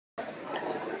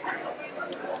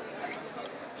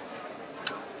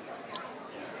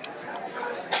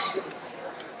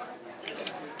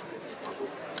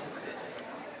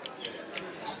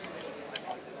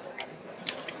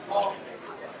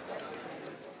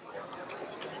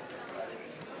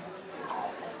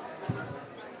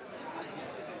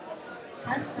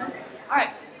Yes, yes. All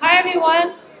right. Hi,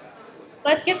 everyone.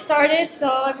 Let's get started.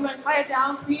 So, everyone, quiet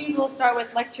down, please. We'll start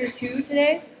with lecture 2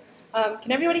 today.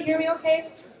 Can everybody hear me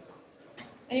okay?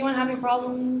 Anyone have any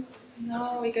problems?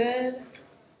 No? We good?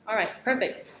 All right,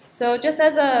 perfect. So, just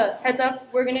as a heads up,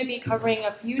 we're going to be covering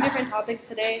a few different topics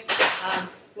today.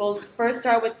 We'll first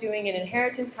start with doing an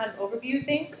inheritance kind of overview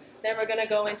thing. Then we're going to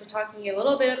go into talking a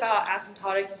little bit about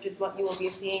asymptotics, which is what you will be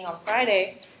seeing on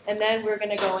Friday. And then we're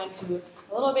going to go into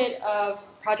a little bit of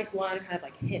Project One, kind of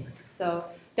like hints. So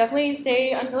definitely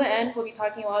stay until the end. We'll be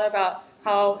talking a lot about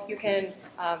how you can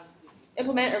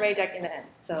implement ArrayDeck in the end.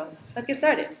 So let's get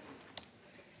started.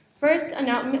 First,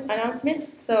 announcements.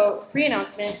 So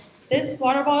pre-announcement. This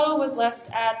water bottle was left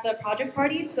at the project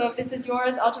party, so if this is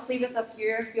yours, I'll just leave this up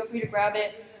here. Feel free to grab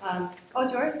it. Oh,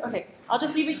 it's yours? Okay. I'll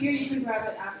just leave it here. You can grab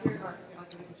it after. Or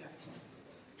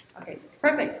okay,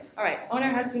 perfect. All right, owner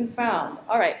has been found.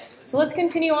 All right, so let's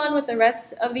continue on with the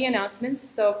rest of the announcements.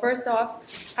 So first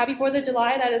off, happy 4th of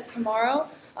July. That is tomorrow.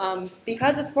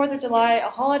 Because it's 4th of July, a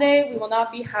holiday, we will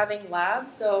not be having lab,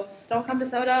 so don't come to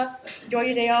SOTA. Enjoy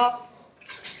your day off.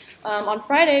 On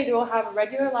Friday, we will have a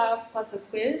regular lab plus a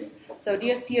quiz. So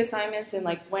DSP assignments and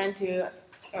like when to,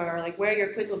 or like where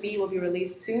your quiz will be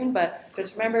released soon. But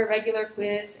just remember, regular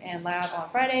quiz and lab on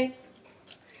Friday.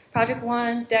 Project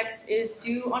One Dex is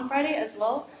due on Friday as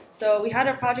well. So we had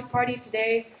a project party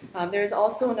today. There's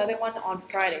also another one on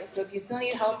Friday. So if you still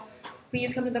need help,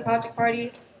 please come to the project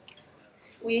party.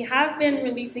 We have been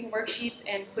releasing worksheets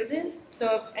and quizzes.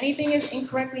 So if anything is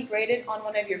incorrectly graded on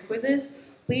one of your quizzes,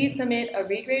 please submit a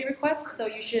regrade request. So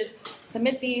you should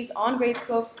submit these on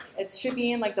Gradescope. It should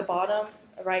be in like the bottom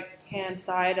right-hand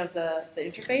side of the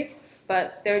interface,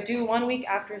 but they're due 1 week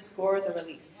after scores are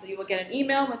released. So you will get an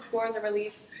email when scores are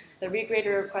released. The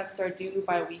regrader requests are due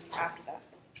by a week after that.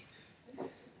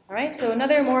 All right, so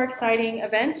another more exciting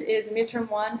event is midterm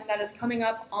 1, and that is coming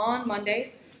up on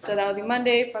Monday. So that will be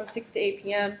Monday from 6 to 8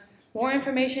 p.m. More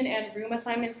information and room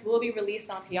assignments will be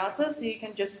released on Piazza, so you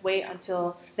can just wait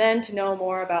until then to know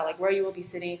more about like where you will be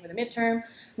sitting for the midterm.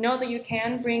 Note that you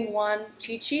can bring one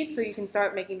cheat sheet, so you can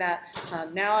start making that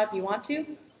now if you want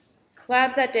to.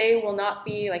 Labs that day will not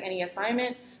be like any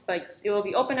assignment, but it will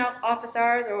be open office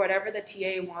hours or whatever the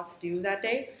TA wants to do that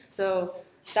day. So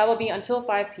that will be until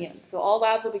 5 p.m. So all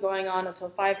labs will be going on until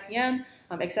 5 p.m.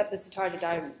 Except the Sitar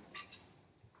Jadai room.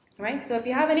 All right, so if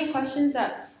you have any questions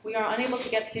that we are unable to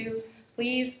get to,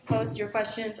 please post your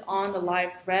questions on the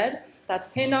live thread. That's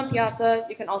pinned on Piazza.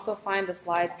 You can also find the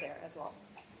slides there as well.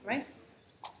 Right?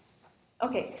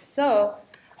 Okay, so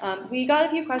we got a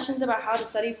few questions about how to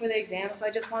study for the exam, so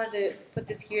I just wanted to put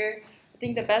this here. I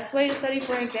think the best way to study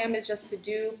for an exam is just to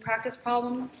do practice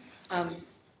problems.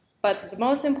 But the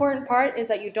most important part is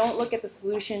that you don't look at the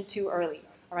solution too early.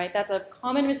 All right, that's a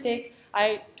common mistake.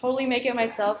 I totally make it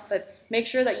myself, but make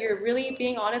sure that you're really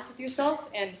being honest with yourself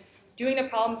and doing the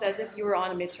problems as if you were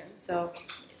on a midterm. So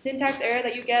syntax error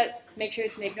that you get, make sure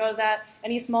to make note of that.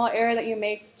 Any small error that you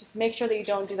make, just make sure that you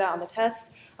don't do that on the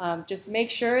test. Just make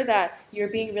sure that you're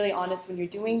being really honest when you're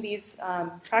doing these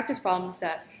practice problems,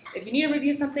 that if you need to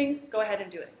review something, go ahead and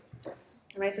do it.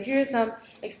 All right, so here are some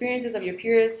experiences of your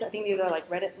peers. I think these are like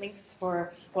Reddit links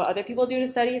for what other people do to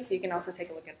study, so you can also take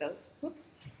a look at those. Oops.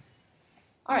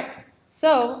 All right,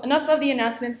 so enough of the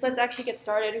announcements. Let's actually get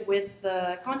started with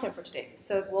the content for today.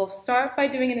 So we'll start by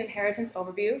doing an inheritance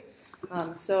overview.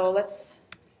 So let's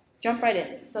jump right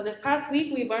in. So this past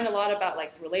week, we learned a lot about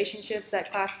like the relationships that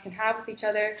classes can have with each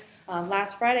other.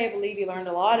 Last Friday, I believe we learned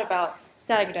a lot about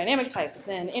static and dynamic types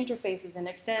and interfaces and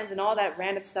extends and all that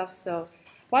random stuff. So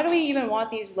why do we even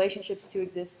want these relationships to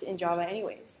exist in Java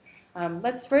anyways?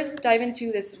 Let's first dive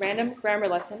into this random grammar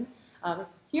lesson.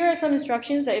 Here are some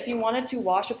instructions that if you wanted to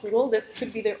wash a poodle, this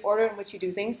could be the order in which you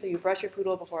do things. So you brush your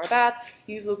poodle before a bath,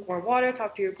 use lukewarm water,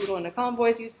 talk to your poodle in a calm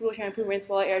voice, use poodle shampoo, rinse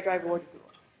while air dry, reward your poodle.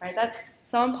 Right? That's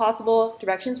some possible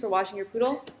directions for washing your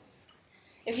poodle.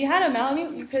 If you had a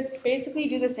Malamute, you could basically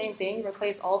do the same thing,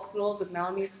 replace all poodles with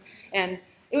Malamutes, and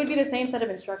it would be the same set of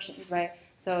instructions, right?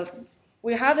 So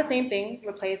we have the same thing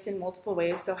replaced in multiple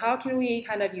ways. So how can we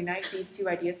kind of unite these two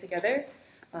ideas together?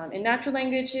 In natural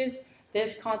languages,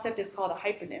 this concept is called a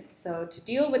hypernym. So to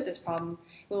deal with this problem,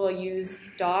 we will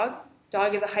use dog.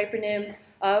 Dog is a hypernym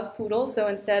of poodle. So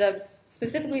instead of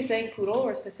specifically saying poodle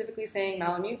or specifically saying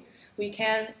Malamute, we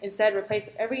can instead replace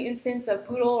every instance of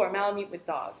poodle or Malamute with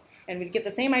dog. And we'd get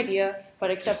the same idea, but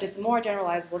except it's more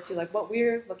generalizable to like what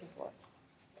we're looking for.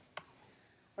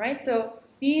 All right, so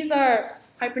these are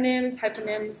hypernyms.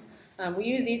 We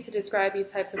use these to describe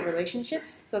these types of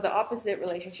relationships. So the opposite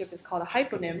relationship is called a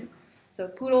hyponym. So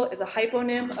poodle is a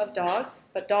hyponym of dog,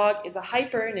 but dog is a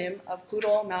hypernym of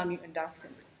poodle, Malamute, and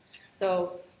dachshund.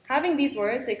 So having these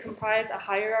words, they comprise a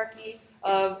hierarchy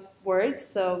of words.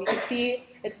 So you can see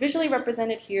it's visually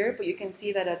represented here, but you can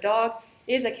see that a dog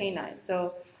is a canine.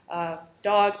 So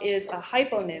dog is a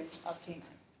hyponym of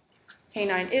canine.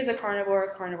 Canine is a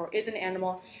carnivore, carnivore is an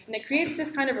animal, and it creates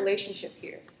this kind of relationship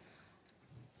here.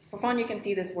 For fun, you can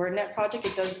see this WordNet project.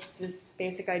 It does this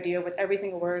basic idea with every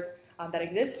single word that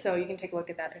exists, so you can take a look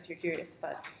at that if you're curious.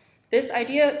 But this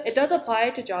idea, it does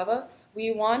apply to Java.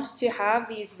 We want to have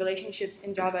these relationships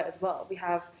in Java as well. We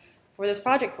have, for this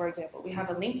project, for example, we have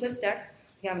a linked list deck,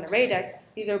 we have an array deck.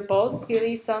 These are both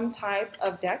clearly some type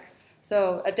of deck.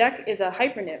 So a deck is a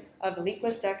hypernym of a linked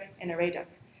list deck and array deck.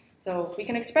 So we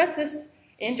can express this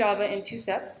in Java in two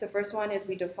steps. The first one is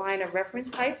we define a reference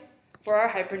type for our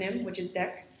hypernym, which is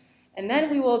deck. And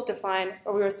then we will define,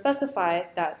 or we will specify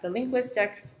that the linked list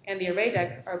deck and the array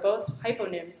deck are both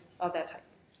hyponyms of that type.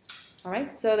 All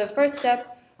right, so the first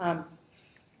step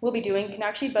we'll be doing can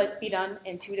actually be done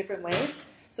in two different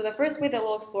ways. So the first way that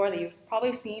we'll explore that you've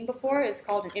probably seen before is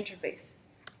called an interface.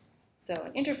 So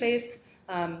an interface,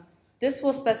 this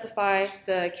will specify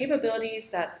the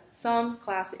capabilities that some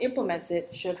class that implements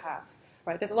it should have.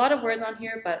 Right? There's a lot of words on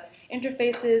here, but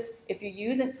interfaces,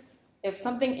 if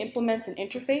something implements an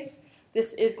interface,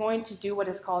 this is going to do what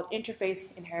is called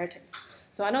interface inheritance.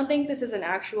 So I don't think this is an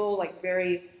actual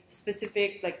very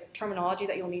specific terminology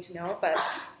that you'll need to know, but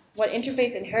what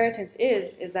interface inheritance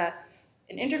is that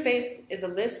an interface is a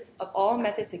list of all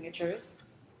method signatures.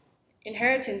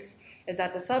 Inheritance is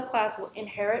that the subclass will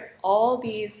inherit all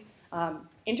these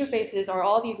interfaces or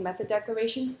all these method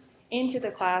declarations into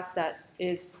the class that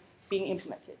is being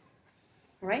implemented.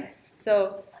 All right?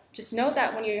 So just note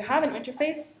that when you have an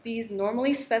interface, these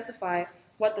normally specify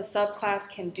what the subclass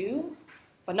can do,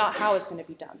 but not how it's going to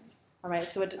be done. All right?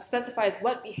 So it specifies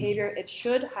what behavior it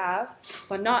should have,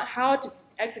 but not how to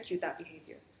execute that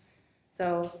behavior.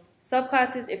 So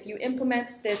subclasses, if you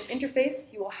implement this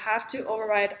interface, you will have to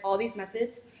override all these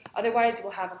methods. Otherwise, you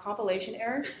will have a compilation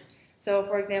error. So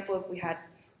for example, if we had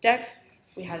deck,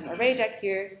 we had an array deck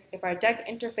here. If our deck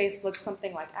interface looks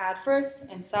something like add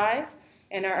first and size,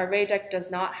 and our array deck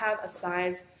does not have a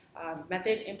size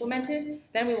method implemented,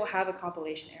 then we will have a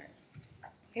compilation error.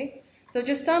 Okay? So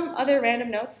just some other random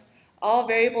notes. All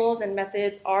variables and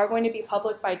methods are going to be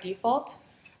public by default.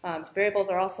 Variables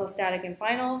are also static and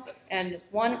final, and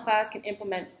one class can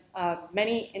implement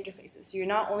many interfaces. So you're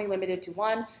not only limited to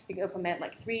one, you can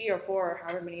implement 3 or 4 or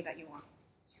however many that you want.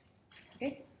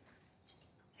 Okay?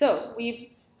 So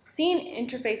we've seen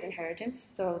interface inheritance.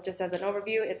 So just as an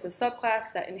overview, it's a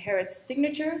subclass that inherits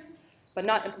signatures, but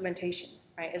not implementation.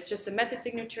 Right? It's just the method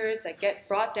signatures that get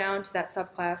brought down to that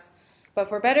subclass. But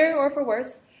for better or for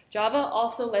worse, Java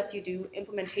also lets you do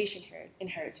implementation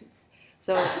inheritance.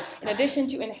 So in addition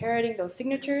to inheriting those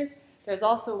signatures, there's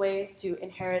also a way to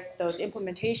inherit those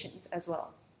implementations as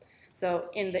well. So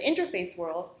in the interface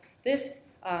world,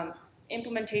 this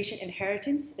implementation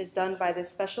inheritance is done by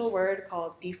this special word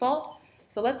called default.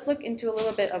 So let's look into a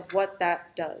little bit of what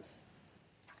that does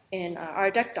in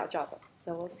our deck.java.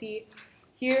 So we'll see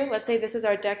here, let's say this is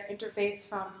our deck interface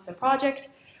from the project.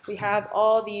 We have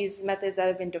all these methods that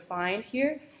have been defined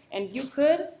here. And you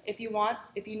could, if you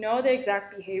know the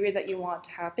exact behavior that you want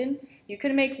to happen, you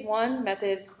could make one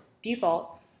method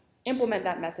default, implement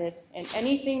that method, and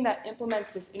anything that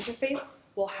implements this interface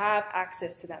will have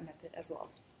access to that method as well.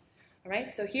 All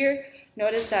right, so here,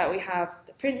 notice that we have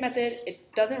the print method.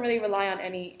 It doesn't really rely on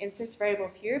any instance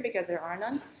variables here because there are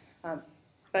none.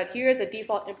 But here is a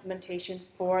default implementation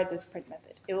for this print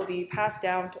method. It will be passed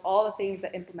down to all the things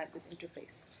that implement this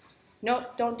interface.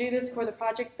 Note, don't do this for the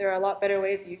project. There are a lot better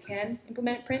ways you can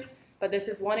implement print, but this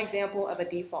is one example of a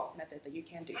default method that you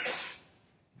can do.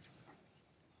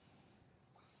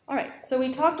 All right, so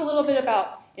we talked a little bit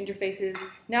about interfaces.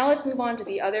 Now let's move on to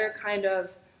the other kind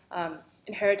of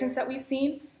inheritance that we've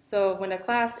seen. So when a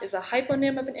class is a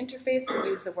hyponym of an interface, we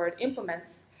use the word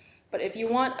implements. But if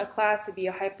you want a class to be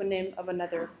a hyponym of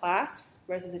another class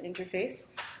versus an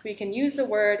interface, we can use the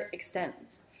word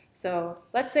extends. So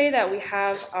let's say that we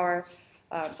have our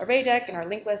array deck and our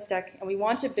linked list deck, and we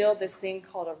want to build this thing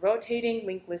called a rotating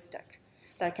linked list deck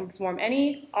that can perform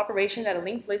any operation that a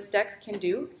linked list deck can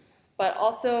do, but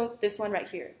also this one right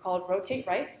here called rotate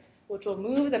right, which will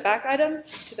move the back item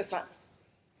to the front.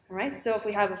 All right, so if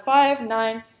we have a 5,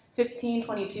 9, 15,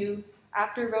 22,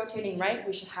 after rotating right,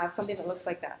 we should have something that looks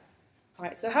like that. All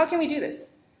right, so how can we do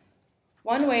this?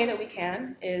 One way that we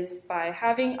can is by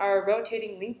having our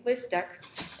rotating linked list deck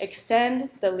extend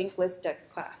the linked list deck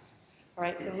class. All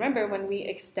right, so remember when we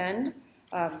extend,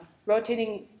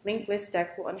 rotating linked list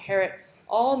deck will inherit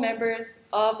all members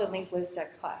of the linked list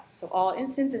deck class. So all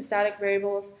instance and static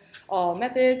variables, all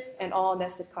methods, and all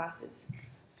nested classes.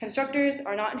 Constructors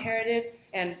are not inherited,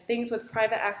 and things with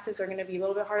private access are going to be a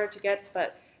little bit harder to get,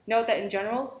 but note that in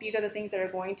general, these are the things that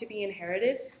are going to be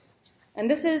inherited. And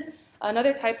this is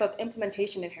another type of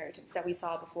implementation inheritance that we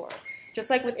saw before. Just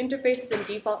like with interfaces and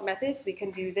default methods, we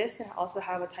can do this and also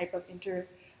have a type of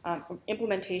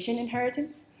implementation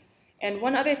inheritance. And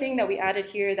one other thing that we added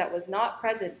here that was not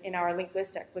present in our linked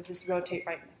list deck was this rotate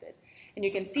right method. And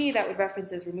you can see that with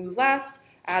references remove last,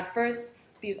 add first,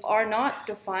 these are not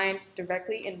defined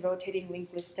directly in rotating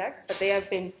linked list deck, but they have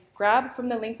been grabbed from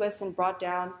the linked list and brought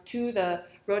down to the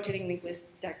rotating linked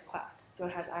list deck class, so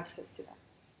it has access to that.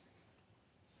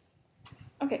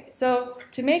 Okay, so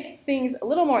to make things a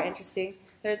little more interesting,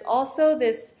 there's also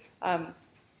this,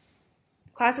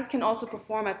 classes can also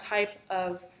perform a type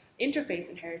of interface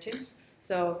inheritance.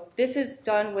 So this is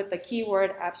done with the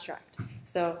keyword abstract.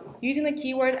 So using the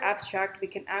keyword abstract, we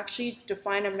can actually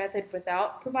define a method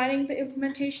without providing the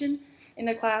implementation in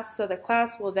the class, so the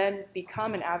class will then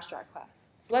become an abstract class.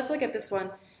 So let's look at this one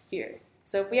here.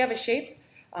 So if we have a shape,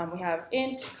 we have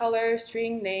int, color,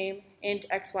 string, name, int,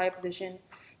 xy position.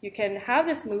 You can have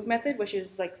this move method, which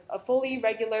is like a fully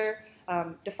regular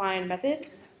defined method,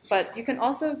 but you can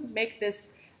also make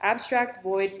this abstract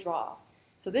void draw.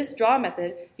 So this draw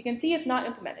method, you can see it's not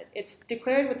implemented. It's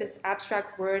declared with this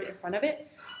abstract word in front of it.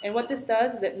 And what this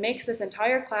does is it makes this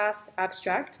entire class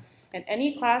abstract, and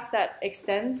any class that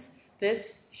extends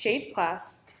this shape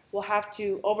class will have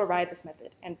to override this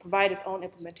method and provide its own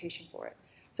implementation for it.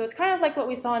 So it's kind of like what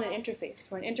we saw in an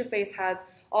interface, where an interface has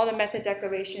all the method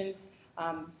declarations.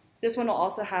 This one will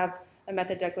also have a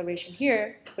method declaration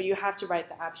here, but you have to write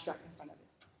the abstract in front of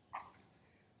it.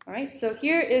 All right, so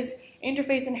here is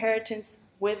interface inheritance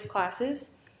with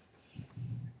classes.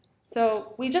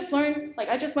 So we just learned, like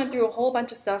I just went through a whole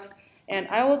bunch of stuff, and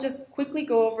I will just quickly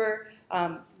go over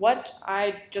what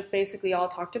I just basically all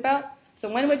talked about.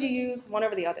 So when would you use one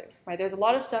over the other, right? There's a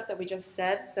lot of stuff that we just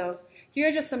said. So here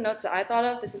are just some notes that I thought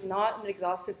of. This is not an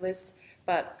exhaustive list,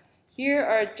 but here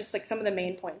are just like some of the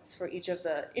main points for each of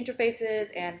the interfaces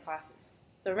and classes.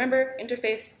 So remember,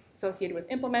 interface associated with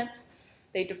implements.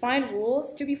 They define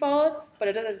rules to be followed, but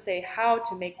it doesn't say how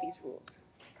to make these rules.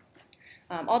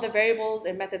 All the variables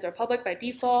and methods are public by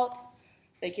default.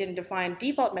 They can define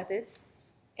default methods,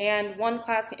 and one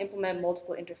class can implement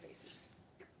multiple interfaces.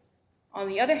 On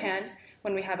the other hand,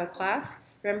 when we have a class,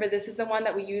 remember this is the one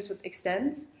that we use with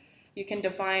extends. You can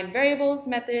define variables,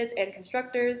 methods, and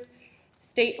constructors.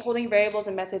 State holding variables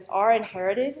and methods are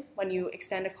inherited when you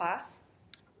extend a class.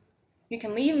 You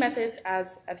can leave methods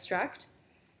as abstract,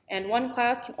 and one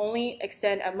class can only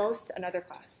extend at most another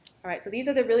class. All right, so these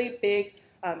are the really big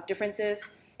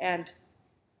differences. And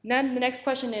then the next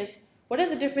question is, what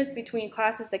is the difference between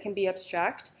classes that can be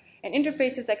abstract and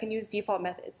interfaces that can use default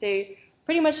methods? They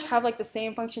pretty much have like the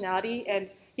same functionality, and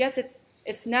yes,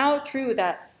 it's now true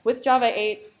that with Java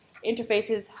 8,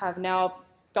 interfaces have now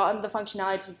gotten the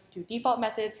functionality to do default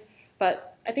methods,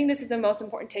 but I think this is the most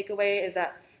important takeaway, is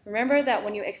that remember that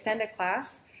when you extend a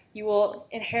class, you will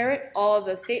inherit all of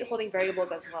the state holding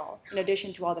variables as well, in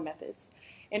addition to all the methods.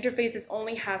 Interfaces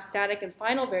only have static and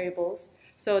final variables,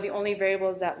 so the only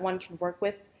variables that one can work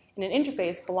with in an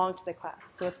interface belong to the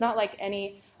class. So it's not like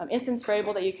any instance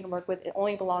variable that you can work with, it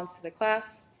only belongs to the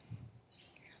class.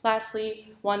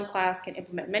 Lastly, one class can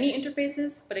implement many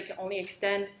interfaces, but it can only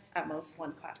extend at most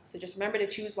one class. So just remember to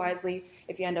choose wisely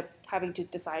if you end up having to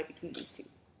decide between these two.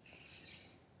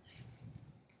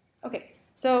 Okay,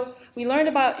 so we learned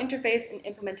about interface and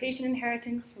implementation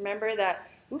inheritance. Remember that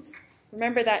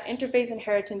interface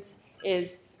inheritance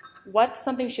is what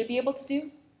something should be able to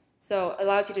do. So it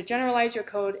allows you to generalize your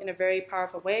code in a very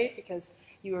powerful way because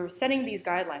you are setting these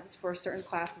guidelines for certain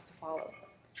classes to follow.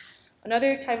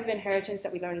 Another type of inheritance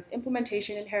that we learned is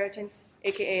implementation inheritance,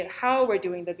 aka how we're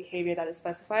doing the behavior that is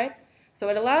specified. So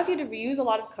it allows you to reuse a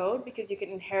lot of code because you can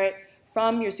inherit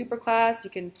from your superclass,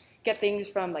 you can get things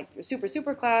from like your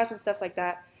superclass and stuff like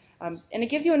that. And it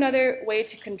gives you another way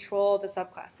to control the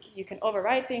subclasses. You can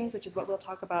override things, which is what we'll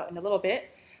talk about in a little bit,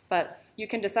 but you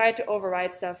can decide to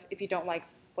override stuff if you don't like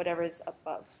whatever is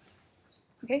above.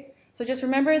 Okay, so just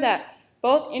remember that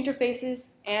both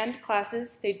interfaces and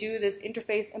classes, they do this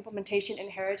interface implementation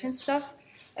inheritance stuff,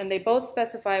 and they both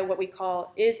specify what we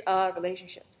call is-a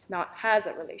relationships, not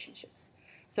has-a relationships.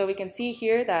 So we can see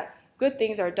here that good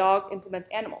things are dog implements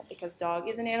animal, because dog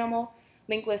is an animal,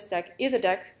 linked list deck is a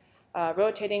deck,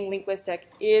 rotating linked list deck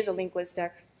is a linked list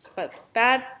deck, but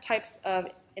bad types of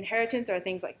inheritance are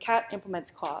things like cat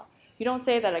implements claw. You don't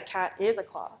say that a cat is a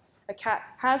claw. A cat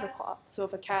has a claw, so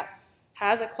if a cat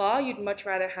has a class, you'd much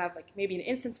rather have like maybe an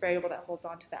instance variable that holds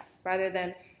on to that, rather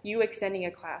than you extending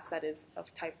a class that is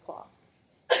of type class.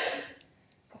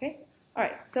 Okay? All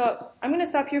right, so I'm going to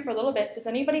stop here for a little bit. Does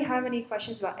anybody have any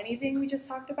questions about anything we just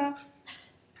talked about?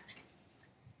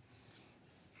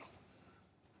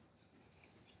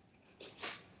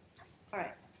 All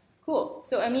right, cool.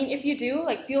 So, I mean, if you do,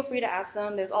 like, feel free to ask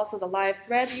them. There's also the live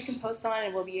thread that you can post on,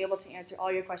 and we'll be able to answer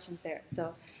all your questions there.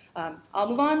 So, I'll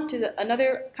move on to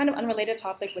another kind of unrelated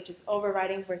topic, which is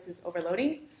overriding versus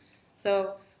overloading.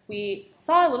 So, we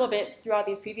saw a little bit throughout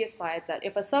these previous slides that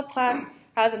if a subclass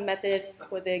has a method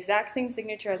with the exact same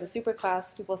signature as a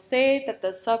superclass, we will say that the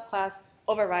subclass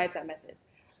overrides that method.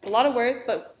 It's a lot of words,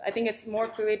 but I think it's more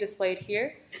clearly displayed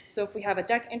here. So if we have a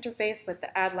deque interface with the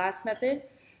addLast method,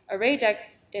 ArrayDeque,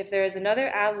 if there is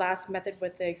another addLast method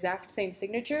with the exact same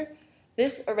signature,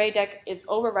 this ArrayDeque is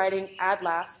overriding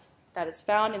addLast that is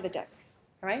found in the deque.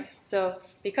 All right? So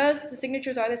because the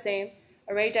signatures are the same,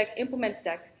 ArrayDeque implements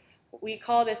deque. We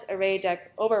call this ArrayDeque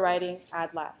overriding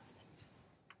addLast.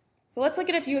 So let's look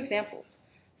at a few examples.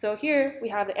 So here we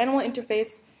have the animal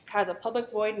interface has a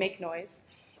public void make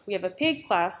noise. We have a pig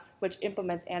class which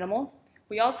implements animal.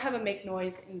 We also have a make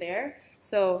noise in there.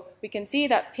 So we can see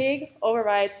that pig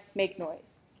overrides make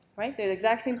noise. Right? They're the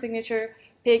exact same signature.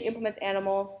 Pig implements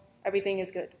animal. Everything is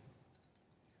good.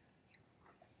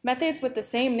 Methods with the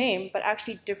same name but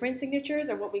actually different signatures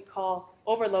are what we call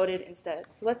overloaded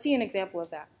instead. So let's see an example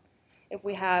of that. If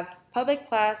we have public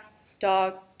class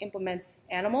dog implements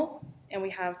animal, and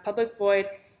we have public void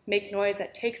make noise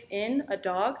that takes in a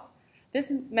dog,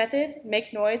 this method,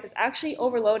 make noise, is actually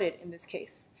overloaded in this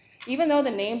case. Even though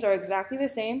the names are exactly the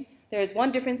same, there is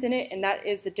one difference in it, and that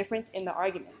is the difference in the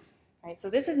argument. Right? So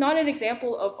this is not an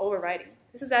example of overriding.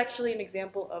 This is actually an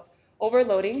example of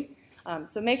overloading.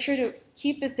 So make sure to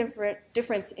keep this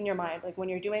difference in your mind. Like when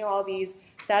you're doing all these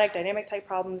static dynamic type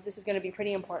problems, this is going to be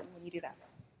pretty important when you do that.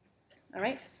 All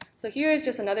right? So here is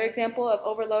just another example of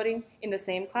overloading in the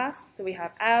same class. So we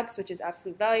have abs, which is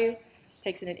absolute value,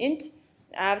 takes in an int,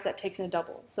 abs that takes in a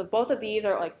double. So both of these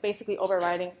are like basically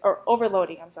overloading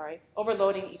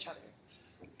each other.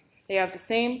 They have the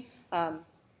same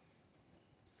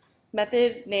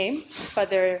method name,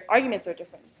 but their arguments are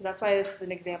different. So that's why this is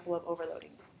an example of overloading.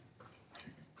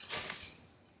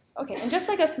 Okay, and just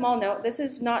like a small note, this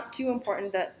is not too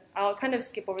important that I'll kind of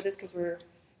skip over this because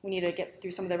we need to get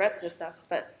through some of the rest of this stuff.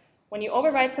 But when you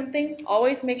override something,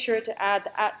 always make sure to add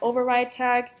the @override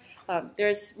tag.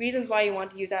 There's reasons why you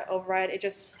want to use @override. It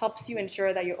just helps you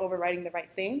ensure that you're overriding the right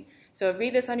thing. So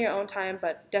read this on your own time,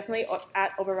 but definitely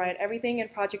 @override everything in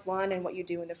Project 1 and what you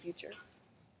do in the future.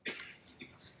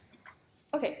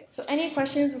 Okay, so any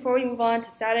questions before we move on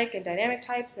to static and dynamic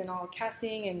types and all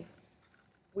casting and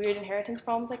weird inheritance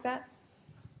problems like that?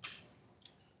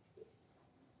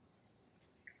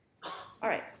 All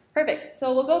right, perfect.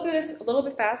 So we'll go through this a little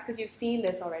bit fast because you've seen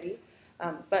this already.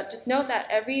 But just note that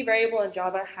every variable in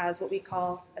Java has what we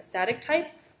call a static type,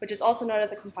 which is also known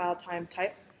as a compile time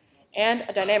type, and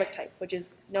a dynamic type, which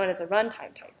is known as a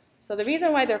runtime type. So the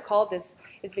reason why they're called this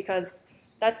is because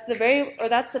that's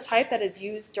the type that is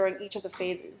used during each of the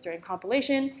phases, during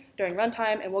compilation, during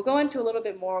runtime, and we'll go into a little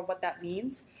bit more of what that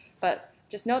means. But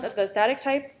just note that the static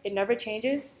type, it never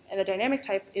changes, and the dynamic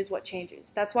type is what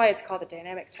changes. That's why it's called a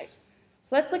dynamic type.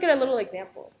 So let's look at a little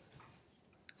example.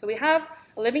 So we have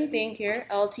a living thing here,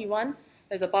 LT1.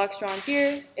 There's a box drawn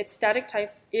here. Its static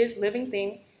type is living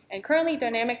thing, and currently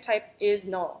dynamic type is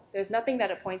null. There's nothing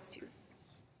that it points to.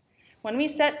 When we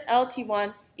set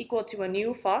LT1 equal to a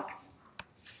new fox,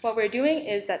 what we're doing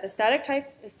is that the static type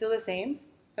is still the same,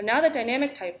 but now the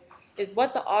dynamic type is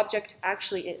what the object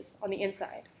actually is on the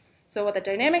inside. So what the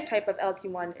dynamic type of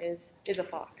LT1 is a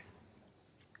fox.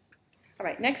 All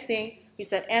right, next thing, we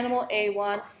set animal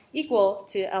A1 equal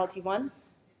to LT1.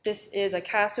 This is a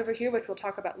cast over here, which we'll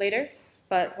talk about later.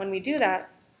 But when we do that,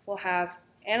 we'll have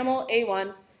animal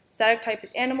A1, static type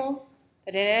is animal,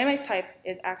 the dynamic type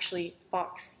is actually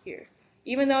fox here.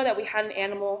 Even though that we had an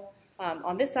animal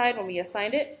on this side when we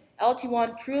assigned it,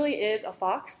 LT1 truly is a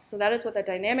fox, so that is what the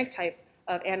dynamic type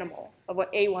of animal, of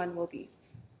what A1 will be.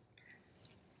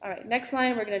 All right, next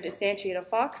line, we're going to instantiate a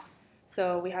fox.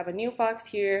 So we have a new fox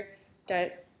here.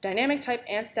 Dynamic type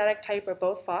and static type are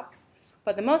both fox.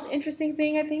 But the most interesting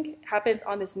thing, I think, happens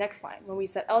on this next line, when we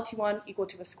set LT1 equal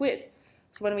to a squid.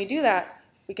 So when we do that,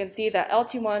 we can see that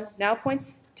LT1 now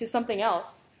points to something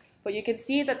else, but you can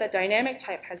see that the dynamic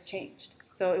type has changed.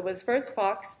 So it was first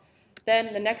fox,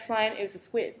 then the next line it was a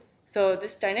squid. So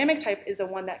this dynamic type is the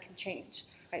one that can change.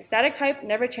 Right? Static type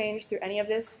never changed through any of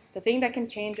this. The thing that can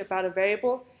change about a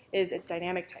variable is its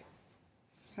dynamic type.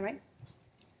 All right?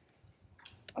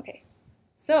 Okay,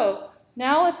 so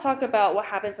Now let's talk about what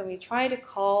happens when we try to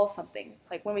call something.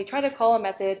 Like when we try to call a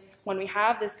method, when we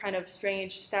have this kind of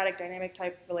strange static dynamic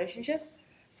type relationship.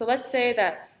 So let's say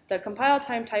that the compile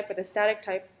time type or the static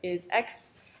type is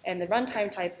x and the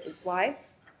runtime type is y.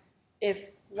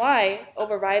 If y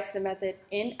overrides the method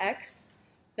in x,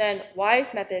 then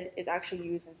y's method is actually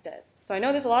used instead. So I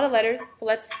know there's a lot of letters, but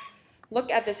let's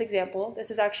look at this example. This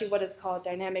is actually what is called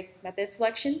dynamic method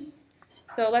selection.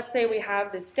 So let's say we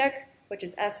have this deck, which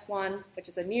is S1, which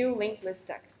is a new linked list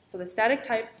deck. So the static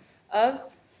type of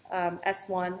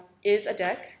S1 is a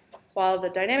deck, while the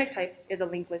dynamic type is a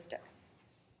linked list deck.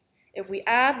 If we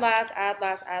add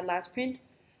last print,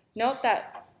 note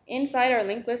that inside our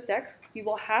linked list deck, we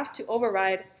will have to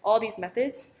override all these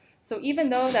methods. So even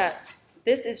though that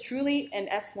this is truly an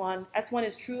S1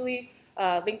 is truly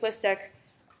a linked list deck,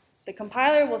 the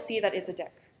compiler will see that it's a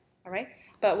deck, all right?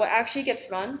 But what actually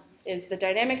gets run is the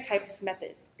dynamic types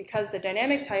method, because the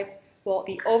dynamic type will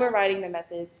be overriding the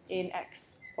methods in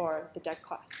X, or the deck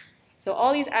class. So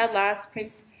all these add last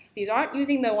prints, these aren't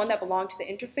using the one that belong to the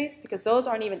interface because those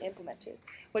aren't even implemented.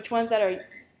 The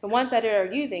ones that are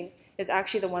using is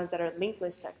actually the ones that are linked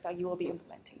list deck that you will be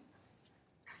implementing.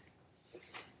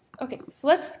 Okay, so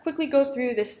let's quickly go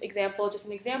through this example, just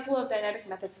an example of dynamic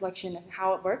method selection and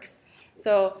how it works.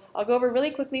 So I'll go over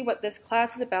really quickly what this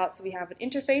class is about. So we have an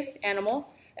interface, animal.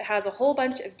 It has a whole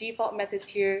bunch of default methods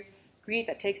here. Greet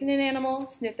that takes in an animal,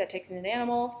 sniff that takes in an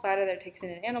animal, flatter that takes in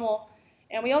an animal.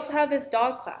 And we also have this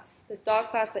dog class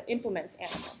that implements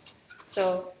animal.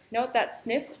 So note that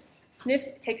sniff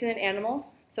takes in an animal.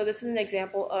 So this is an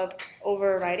example of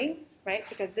overriding, right?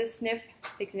 Because this sniff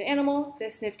takes in an animal,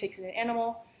 this sniff takes in an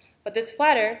animal, but this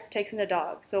flatter takes in a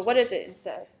dog. So what is it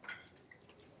instead?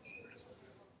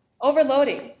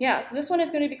 Overloading. Yeah, so this one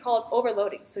is going to be called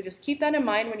overloading. So just keep that in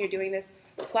mind when you're doing this.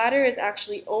 Flatter is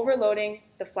actually overloading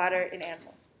the flatter in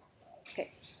animal.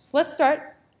 Okay, so let's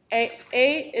start.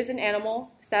 A is an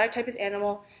animal, static type is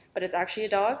animal, but it's actually a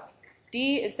dog.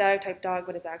 D is static type dog,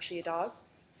 but it's actually a dog.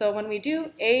 So when we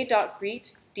do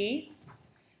a.greet D,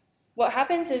 what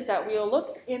happens is that we'll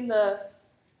look in the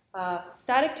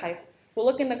static type, we'll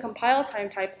look in the compile time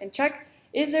type and check,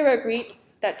 is there a greet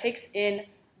that takes in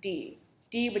D,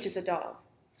 which is a dog.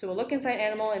 So we'll look inside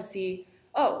animal and see,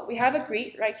 oh, we have a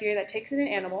greet right here that takes in an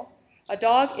animal. A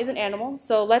dog is an animal,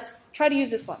 so let's try to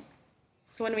use this one.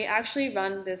 So when we actually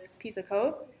run this piece of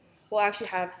code, we'll actually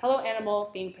have hello animal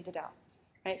being printed out,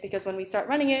 right? Because when we start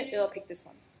running it, it'll pick this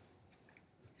one.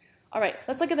 All right,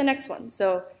 let's look at the next one.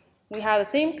 So we have the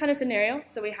same kind of scenario.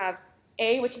 So we have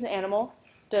A, which is an animal.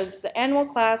 Does the animal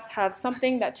class have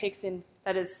something that takes in,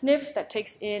 that is sniff, that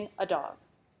takes in a dog?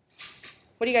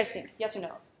 What do you guys think? Yes or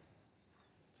no?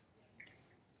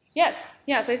 Yes.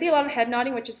 Yeah, so I see a lot of head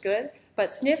nodding, which is good.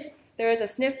 But sniff, there is a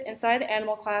sniff inside the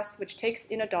animal class which takes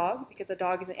in a dog because a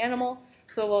dog is an animal.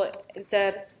 So we'll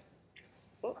instead,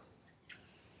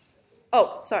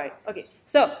 sorry. Okay,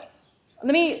 so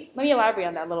let me elaborate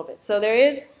on that a little bit. So there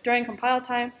is, during compile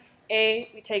time,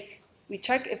 we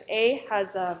check if A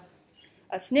has a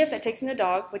sniff that takes in a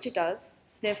dog, which it does,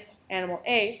 sniff animal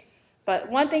A. But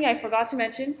one thing I forgot to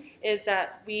mention is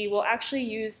that we will actually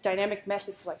use dynamic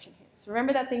method selection here. So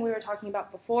remember that thing we were talking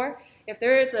about before? If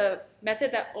there is a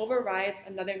method that overrides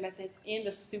another method in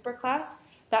the superclass,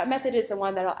 that method is the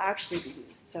one that will actually be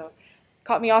used. So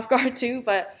caught me off guard too,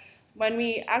 but when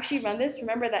we actually run this,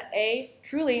 remember that A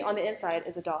truly on the inside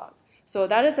is a dog. So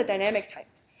that is a dynamic type.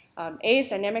 A's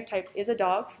dynamic type is a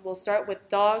dog, so we'll start with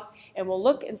dog, and we'll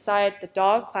look inside the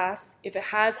dog class if it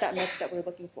has that method that we're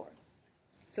looking for.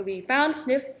 So we found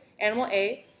sniff animal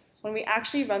A. When we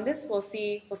actually run this, we'll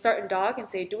start in dog and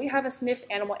say, do we have a sniff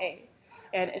animal A?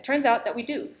 And it turns out that we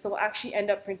do, so we'll actually end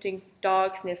up printing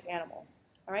dog sniff animal.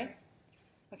 All right?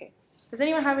 Okay. Does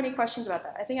anyone have any questions about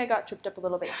that? I think I got tripped up a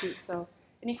little bit too, so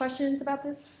any questions about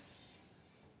this?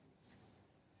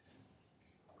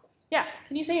 Yeah,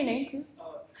 can you say your name too?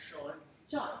 Sean.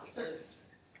 John. If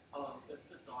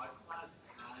the dog class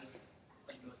has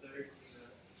another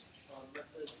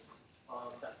method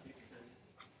that takes in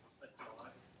a dog,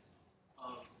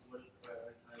 would it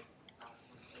prioritize that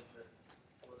one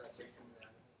over that takes in the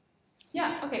animal?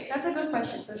 Yeah, okay, that's a good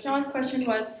question. So Sean's question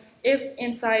was, if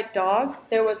inside dog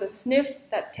there was a sniff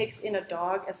that takes in a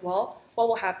dog as well, what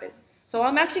will happen? So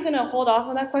I'm actually going to hold off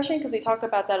on that question because we talk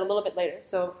about that a little bit later.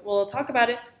 So we'll talk about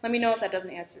it. Let me know if that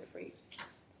doesn't answer it for you.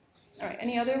 All right,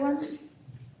 any other ones?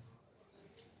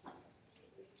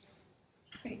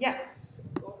 Okay, yeah.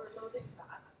 Is overloading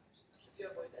bad? Should you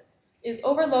avoid it? Is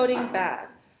overloading bad?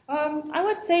 I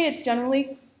would say it's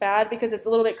generally bad because it's a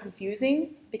little bit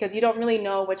confusing because you don't really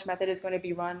know which method is going to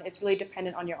be run. It's really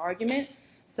dependent on your argument.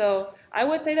 So I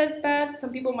would say that it's bad.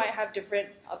 Some people might have different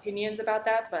opinions about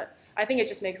that, but I think it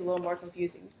just makes it a little more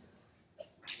confusing.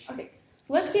 Okay,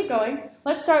 so let's keep going.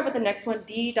 Let's start with the next one,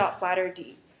 d.flatter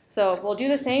d. So we'll do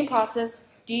the same process.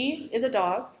 D is a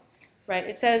dog, right?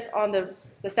 It says on the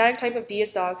static type of D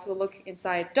is dog, so we'll look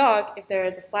inside dog if there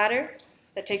is a flatter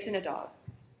that takes in a dog.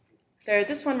 There is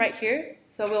this one right here,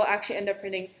 so we'll actually end up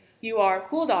printing you are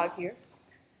cool dog here.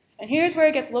 And here's where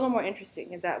it gets a little more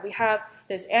interesting, is that we have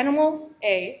this animal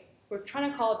A, we're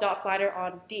trying to call dot flatter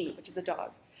on D, which is a dog.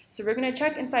 So we're going to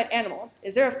check inside animal.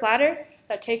 Is there a flatter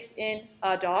that takes in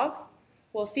a dog?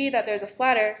 We'll see that there's a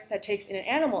flatter that takes in an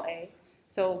animal A.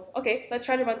 So, okay, let's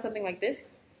try to run something like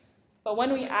this. But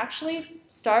when we actually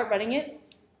start running it,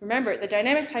 remember, the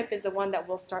dynamic type is the one that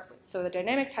we'll start with. So the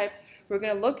dynamic type, we're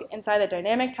going to look inside the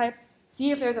dynamic type,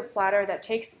 see if there's a flatter that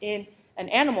takes in an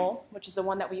animal, which is the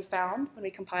one that we found when we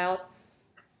compiled.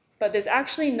 But there's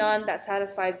actually none that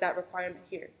satisfies that requirement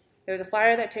here. There's a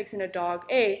flatter that takes in a dog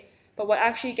A, but what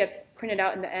actually gets printed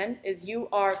out in the end is you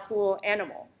are cool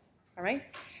animal. All right?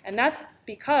 And that's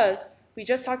because we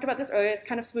just talked about this earlier. It's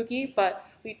kind of spooky, but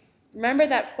we remember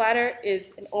that flatter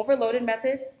is an overloaded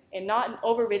method and not an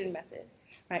overridden method.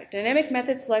 Right? Dynamic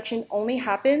method selection only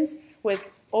happens with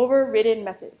overridden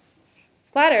methods.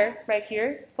 Flatter, right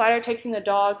here, flatter takes in a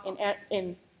dog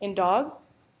in dog,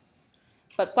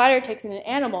 but flatter takes in an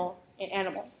animal in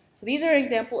animal. So these are an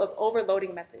example of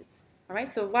overloading methods. All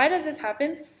right, so why does this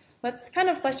happen? Let's kind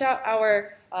of flesh out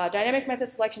our dynamic method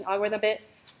selection algorithm a bit,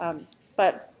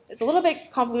 but it's a little bit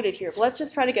convoluted here, but let's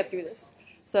just try to get through this.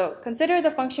 So consider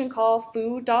the function call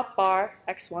foo.bar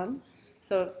x1.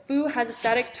 So foo has a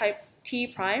static type t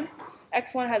prime,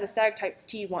 x1 has a static type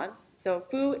t1. So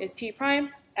foo is t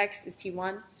prime, x is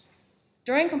t1.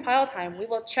 During compile time, we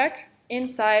will check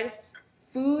inside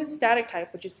foo's static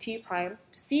type, which is t prime,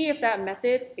 to see if that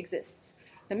method exists.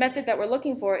 The method that we're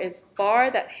looking for is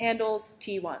bar that handles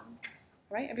t1. All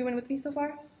right, everyone with me so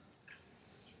far?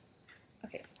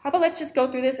 Okay, how about let's just go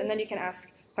through this and then you can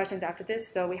ask questions after this.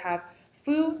 So we have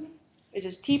foo, which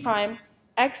is t prime,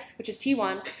 x, which is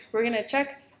t1. We're going to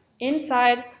check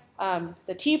inside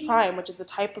the t prime, which is the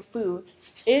type of foo,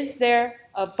 is there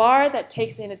a bar that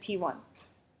takes in a t1?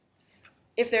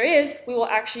 If there is, we will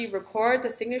actually record the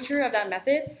signature of that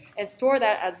method and store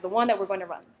that as the one that we're going to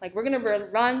run. Like we're going to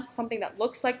run something that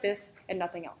looks like this and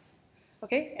nothing else.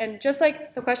 Okay? And just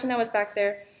like the question that was back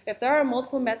there, if there are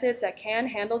multiple methods that can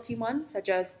handle t1, such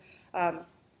as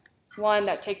one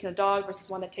that takes in a dog versus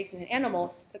one that takes in an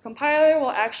animal, the compiler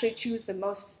will actually choose the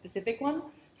most specific one.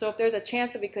 So if there's a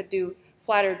chance that we could do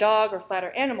flatter dog or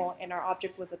flatter animal and our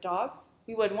object was a dog,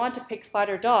 we would want to pick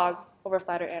flatter dog over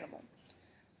flatter animal.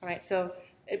 All right, so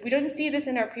we didn't see this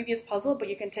in our previous puzzle, but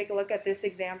you can take a look at this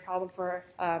exam problem for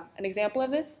an example of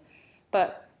this.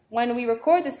 But when we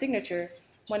record the signature,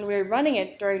 when we're running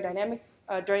it during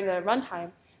during the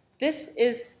runtime,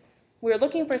 we're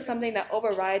looking for something that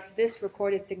overrides this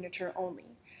recorded signature only.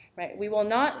 Right? We will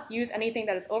not use anything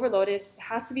that is overloaded. It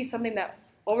has to be something that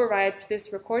overrides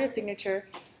this recorded signature.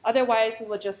 Otherwise, we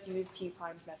will just use t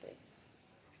prime's method.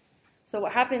 So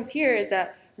what happens here is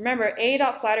that, remember,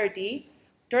 a.flatterd,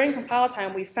 during compile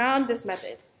time, we found this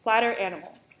method, flatter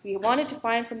animal. We wanted to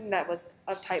find something that was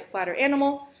of type flatter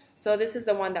animal, so this is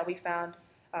the one that we found.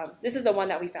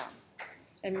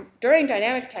 And during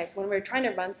dynamic type, when we're trying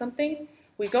to run something,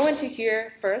 we go into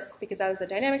here first, because that is the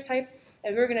dynamic type,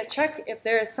 and we're going to check if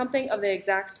there is something of the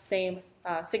exact same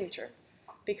signature.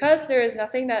 Because there is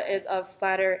nothing that is of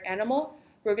flatter animal,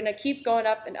 we're going to keep going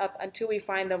up and up until we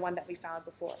find the one that we found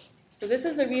before. So this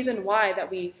is the reason why that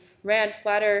we ran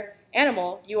flatter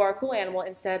animal, you are cool animal,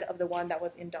 instead of the one that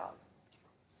was in dog.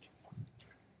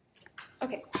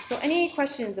 Okay, so any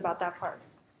questions about that part?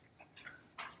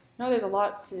 No, there's a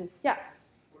lot to, yeah?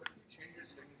 What if you change your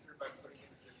signature by putting in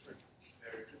a different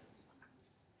variable?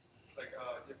 Like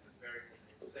a different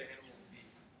variable, say animal B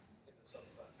in the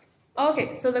subclass.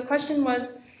 Okay, so the question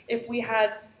was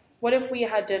what if we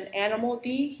had done animal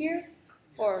D here?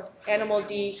 Or animal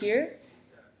D here?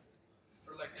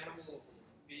 Or like animal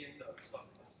B in the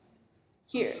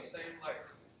subclass. Here. It's the same, like,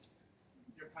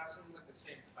 you're passing like the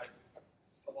same type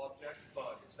of object,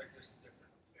 but it's like just a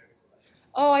different variable.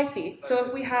 Oh, I see. So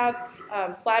if we have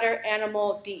flatter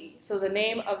animal D, so the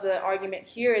name of the argument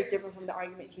here is different from the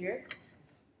argument here.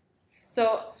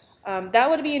 So that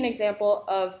would be an example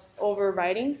of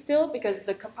overriding still, because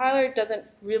the compiler doesn't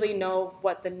really know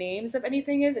what the names of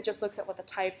anything is. It just looks at what the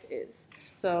type is.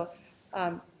 So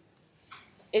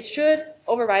it should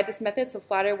override this method, so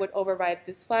flatter would override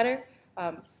this flatter.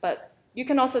 But you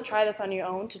can also try this on your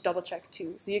own to double check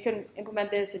too. So you can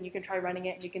implement this and you can try running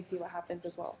it and you can see what happens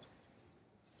as well.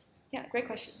 Yeah, great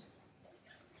question.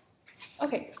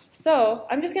 Okay, so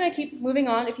I'm just going to keep moving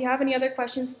on. If you have any other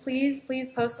questions, please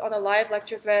post on the live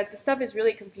lecture thread. This stuff is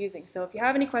really confusing, so if you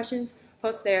have any questions,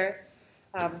 post there.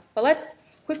 But let's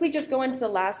quickly just go into the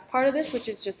last part of this, which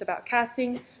is just about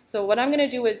casting. So what I'm going to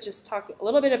do is just talk a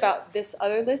little bit about this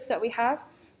other list that we have,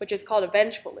 which is called a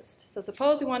vengeful list. So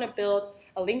suppose we want to build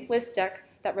a linked list deck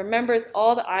that remembers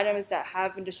all the items that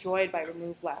have been destroyed by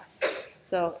remove last.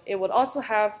 So it would also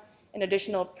have an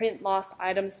additional print lost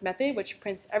items method, which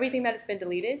prints everything that has been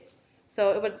deleted.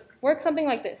 So it would work something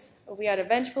like this. If we had a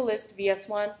vengeful list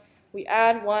vs1, we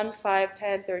add 1, 5,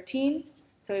 10, 13.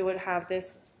 So it would have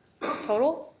this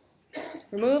total.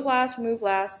 Remove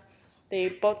last, they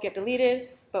both get deleted.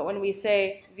 But when we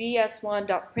say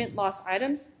vs1.print lost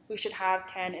items, we should have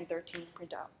 10 and 13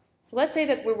 print out. So let's say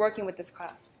that we're working with this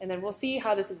class, and then we'll see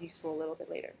how this is useful a little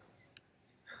bit later.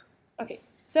 Okay,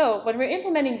 so when we're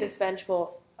implementing this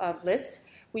vengeful list,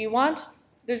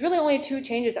 there's really only two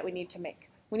changes that we need to make.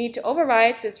 We need to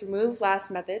override this remove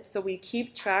last method so we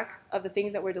keep track of the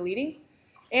things that we're deleting,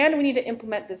 and we need to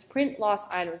implement this print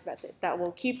lost items method that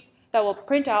will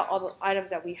print out all the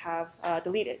items that we have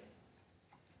deleted.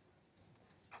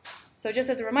 So just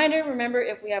as a reminder, remember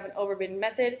if we have an overridden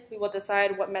method, we will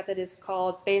decide what method is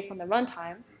called based on the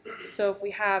runtime. So if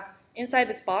we have inside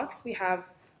this box, we have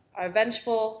our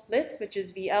vengeful list, which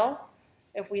is VL.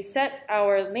 If we set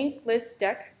our linked list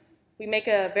deck, we make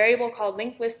a variable called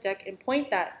linked list deck and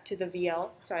point that to the VL.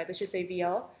 Sorry, this should say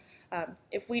VL.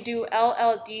 If we do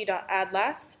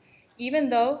lld.addLast, even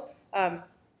though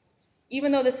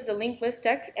this is a linked list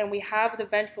deck and we have the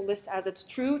vengeful list as its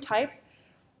true type,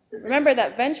 remember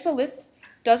that vengeful list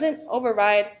doesn't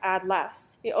override add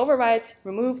last. It overrides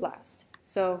remove last.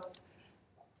 So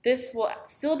this will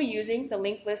still be using the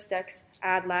linked list deck's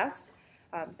add last,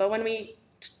 but when we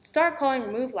start calling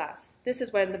remove last, this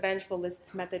is when the vengeful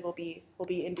lists method will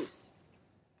be induced.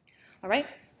 All right.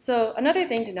 So another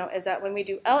thing to note is that when we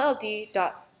do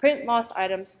lld.print lost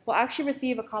items, we'll actually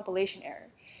receive a compilation error.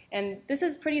 And this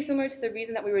is pretty similar to the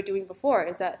reason that we were doing before,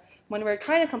 is that when we're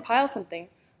trying to compile something,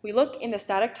 we look in the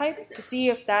static type to see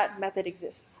if that method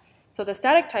exists. So the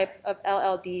static type of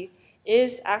LLD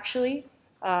is actually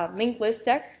linked list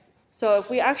deck. So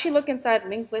if we actually look inside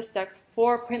linked list deck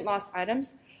for print lost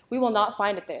items, we will not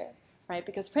find it there, right?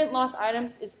 Because print lost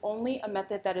items is only a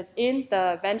method that is in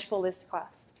the vengeful list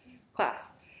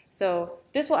class. So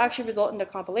this will actually result in a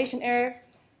compilation error,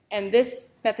 and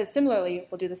this method similarly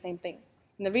will do the same thing.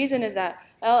 And the reason is that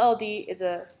LLD is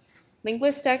a linked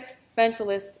list deck, vengeful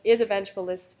list is a vengeful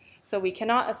list, so we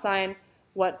cannot assign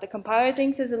what the compiler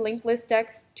thinks is a linked list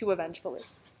deck to a vengeful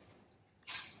list.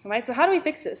 All right, so how do we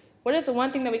fix this? What is the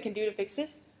one thing that we can do to fix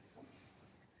this?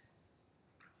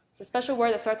 It's a special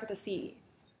word that starts with a C.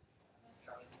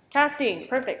 Casting,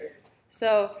 perfect.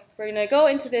 So we're going to go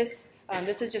into this.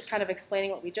 This is just kind of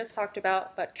explaining what we just talked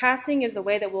about, but casting is the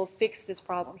way that we'll fix this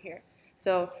problem here.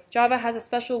 So Java has a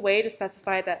special way to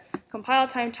specify that compile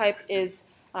time type is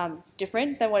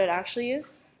different than what it actually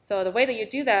is. So the way that you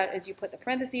do that is you put the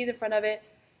parentheses in front of it.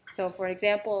 So for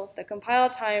example, the compile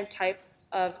time type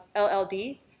of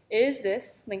LLD is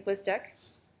this linked list deck.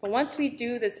 But once we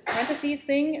do this parentheses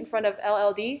thing in front of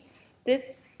LLD,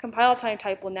 this compile time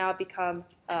type will now become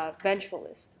a vengeful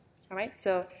list. All right,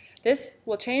 so this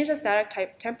will change the static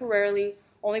type temporarily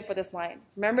only for this line.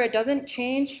 Remember, it doesn't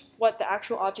change what the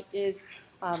actual object is,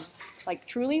 like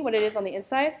truly what it is on the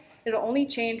inside. It'll only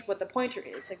change what the pointer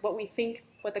is, like what we think,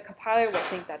 what the compiler will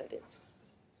think that it is.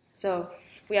 So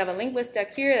if we have a linked list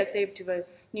deck here that's saved to a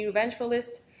new vengeful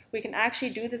list, we can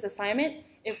actually do this assignment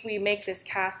if we make this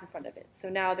cast in front of it. So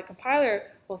now the compiler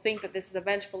will think that this is a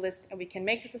vengeful list and we can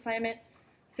make this assignment.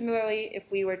 Similarly, if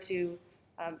we were to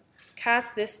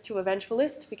cast this to a vengeful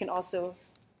list, we can also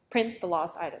print the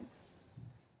lost items.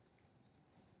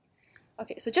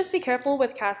 Okay, so just be careful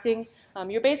with casting.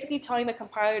 You're basically telling the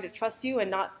compiler to trust you and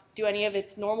not do any of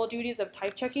its normal duties of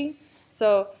type checking.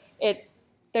 So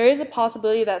there is a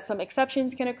possibility that some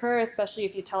exceptions can occur, especially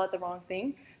if you tell it the wrong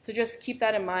thing. So just keep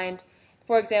that in mind.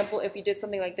 For example, if you did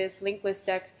something like this, linked list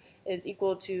deck is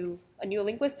equal to a new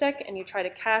linked list deck, and you try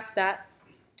to cast that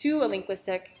to a linked list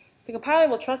deck, the compiler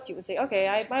will trust you and say, okay,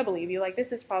 I believe you, like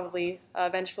this is probably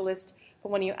a vengeful list.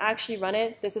 But when you actually run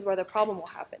it, this is where the problem will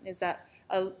happen, is that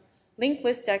a linked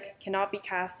list deck cannot be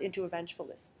cast into a vengeful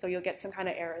list. So you'll get some kind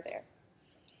of error there.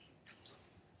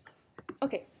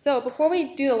 Okay, so before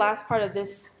we do the last part of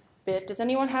this bit, does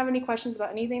anyone have any questions about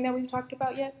anything that we've talked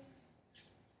about yet?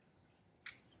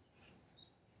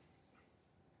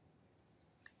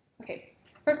 Okay,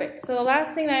 perfect. So the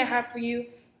last thing that I have for you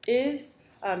is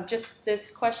just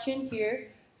this question here.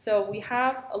 So we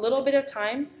have a little bit of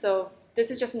time. So this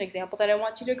is just an example that I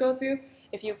want you to go through.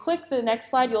 If you click the next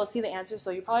slide, you'll see the answer,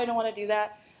 so you probably don't want to do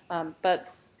that.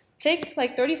 But take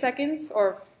like 30 seconds,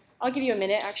 or I'll give you a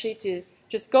minute actually, to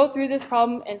just go through this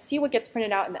problem and see what gets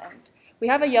printed out in the end. We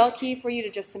have a yell key for you to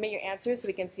just submit your answers so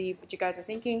we can see what you guys are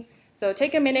thinking. So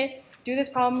take a minute, do this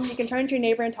problem. You can turn to your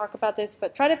neighbor and talk about this,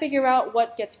 but try to figure out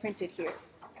what gets printed here.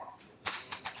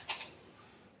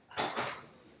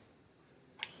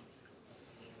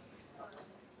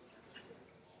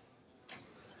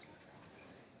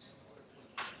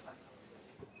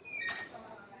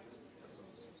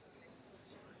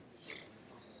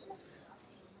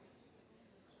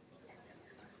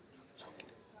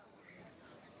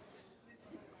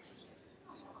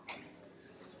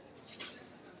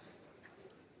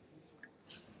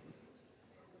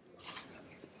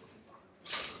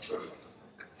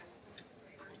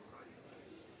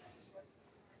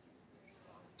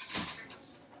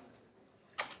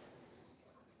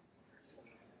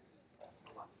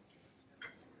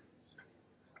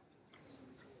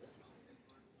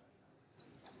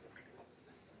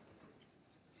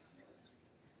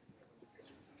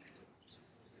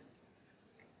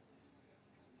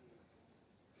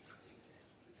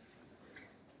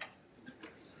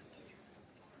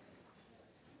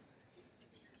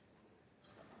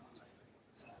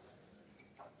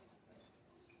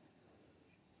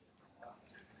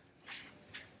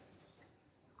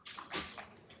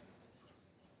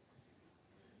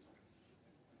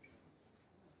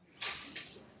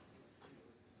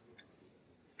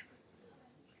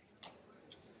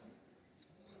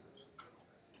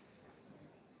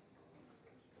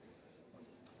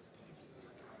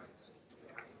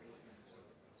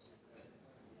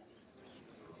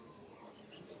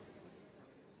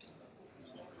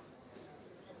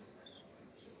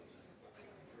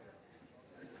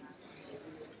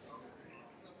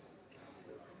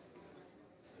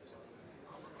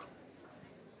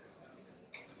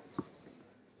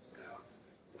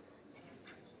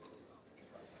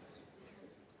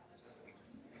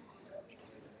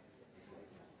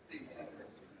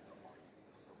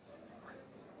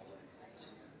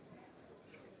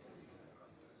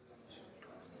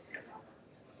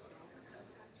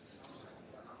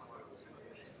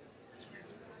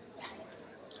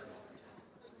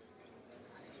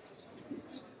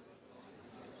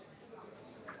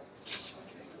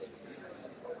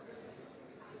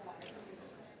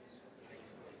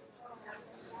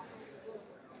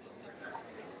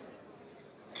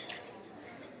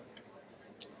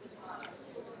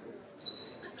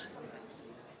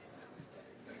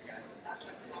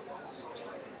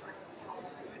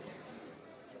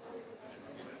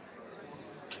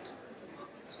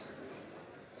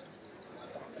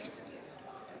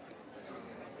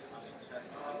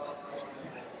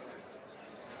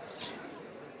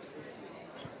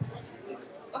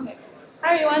 Okay.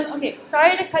 Hi everyone. Okay,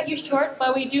 sorry to cut you short,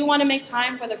 but we do want to make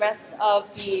time for the rest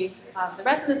of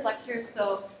this lecture.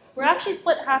 So we're actually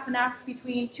split half and half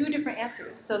between two different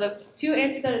answers. So the two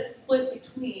answers that it's split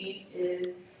between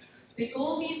is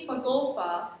Bigolbi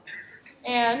Fagolfa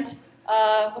and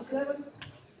what's the other one?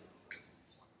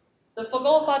 The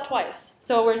Fagolfa twice.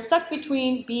 So we're stuck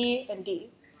between B and D.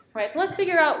 Right, so let's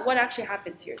figure out what actually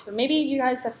happens here. So maybe you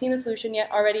guys have seen the solution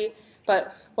yet already,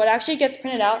 but what actually gets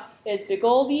printed out is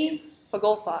Bigolbi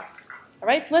Fagolfa. All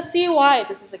right, so let's see why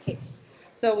this is the case.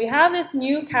 So we have this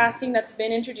new casting that's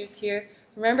been introduced here.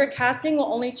 Remember, casting will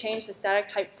only change the static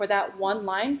type for that one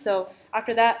line. So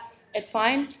after that, it's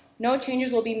fine. No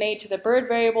changes will be made to the bird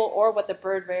variable or what the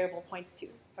bird variable points to.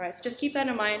 All right, so just keep that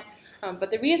in mind.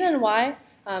 But the reason why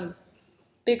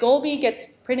Bigolbi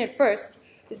gets printed first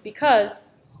is because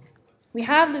we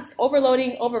have this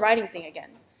overloading, overriding thing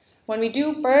again. When we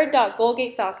do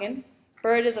bird.goalgate falcon,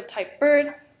 bird is of type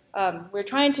bird. We're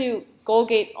trying to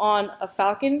goalgate on a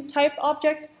falcon type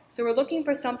object, so we're looking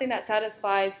for something that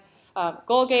satisfies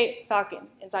goalgate falcon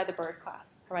inside the bird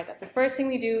class. All right, that's the first thing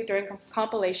we do during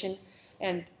compilation.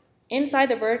 And inside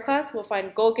the bird class, we'll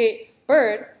find goalgate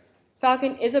bird.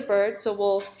 Falcon is a bird, so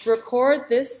we'll record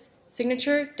this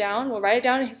signature down. We'll write it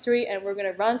down in history, and we're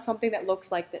going to run something that looks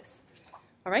like this.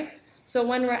 All right. So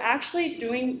when we're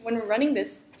running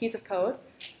this piece of code,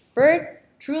 bird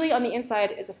truly on the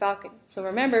inside is a falcon. So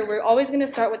remember, we're always going to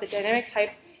start with the dynamic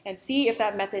type and see if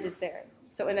that method is there.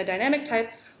 So in the dynamic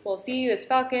type, we'll see this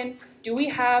falcon. Do we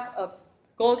have a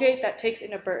goalgate that takes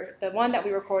in a bird, the one that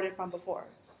we recorded from before?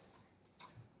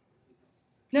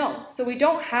 No, so we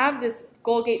don't have this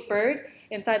goalgate bird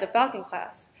inside the falcon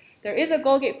class. There is a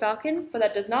goalgate falcon, but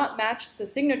that does not match the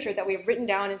signature that we have written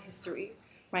down in history,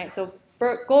 right? So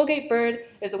goalgate bird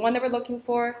is the one that we're looking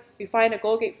for. We find a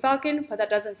goalgate falcon, but that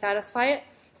doesn't satisfy it.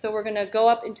 So we're going to go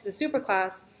up into the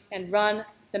superclass and run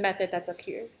the method that's up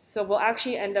here. So we'll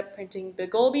actually end up printing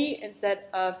Bigolbi instead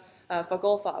of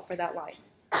Fagolfa for that line.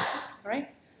 All right?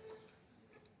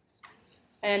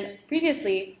 And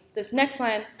previously, this next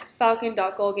line,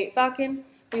 falcon.goalgateFalcon,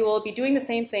 we will be doing the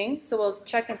same thing. So we'll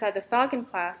check inside the Falcon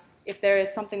class if there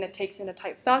is something that takes in a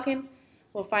type Falcon.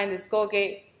 We'll find this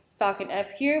Goalgate Falcon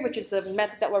F here, which is the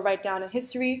method that we'll write down in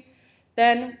history.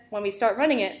 Then when we start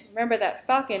running it, remember that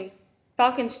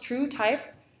Falcon's true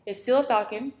type is still a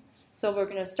Falcon. So we're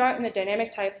going to start in the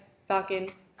dynamic type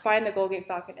Falcon, find the Goalgate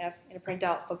Falcon F, and print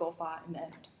out Fagolfa in the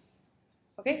end.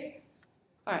 Okay?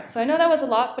 All right, so I know that was a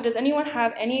lot, but does anyone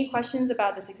have any questions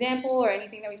about this example or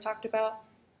anything that we've talked about?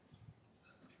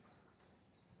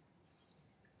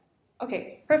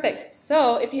 Okay, perfect.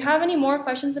 So if you have any more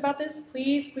questions about this,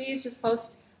 please just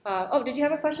post. Oh, did you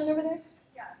have a question over there?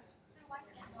 Yeah. So why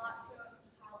does it not throw a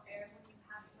compile error when you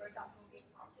have bird.goalgate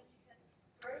falcon? Because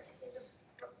bird is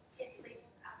it's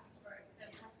labeled as a bird, so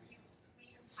once you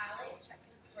recompile it, it checks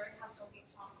this bird has goalgate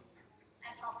falcon.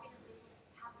 And falcon is labeled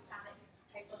has a static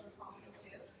type of the falcon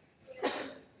too. So it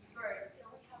is bird, it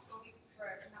only has goalgate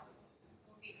bird and not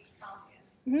goalgate falcon.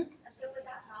 Mm-hmm. And so would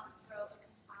that not throw a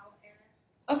compile error?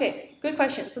 Okay, good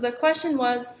question. So the question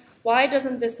was, why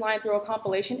doesn't this line throw a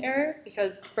compilation error?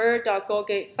 Because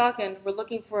bird.goalgateFalcon, we're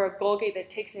looking for a goalgate that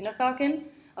takes in a falcon,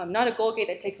 not a goalgate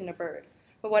that takes in a bird.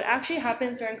 But what actually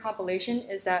happens during compilation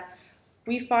is that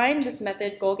we find this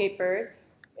method, goalgateBird.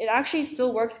 It actually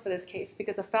still works for this case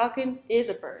because a falcon is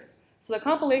a bird. So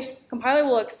the compiler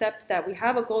will accept that we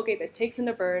have a goalgate that takes in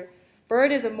a bird.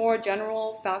 Bird is a more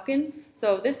general falcon,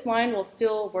 so this line will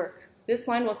still work. This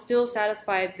line will still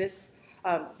satisfy this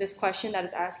question that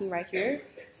it's asking right here.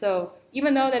 So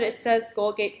even though that it says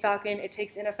Goalgate Falcon, it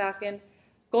takes in a falcon,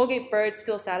 Goalgate Bird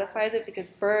still satisfies it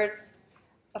because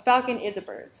a falcon is a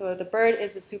bird. So the bird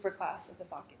is the superclass of the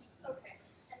falcon. Okay.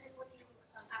 And then when you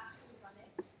actually run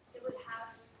it would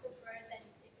have this bird, then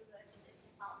it realizes it's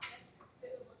a falcon.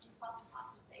 So it would look in falcon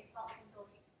class and say falcon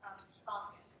goalgate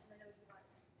falcon, and then it would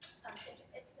realize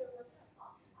if there wasn't a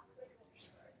falcon class, it would be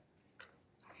a bird.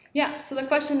 Yeah, so the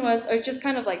question was, or just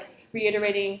kind of like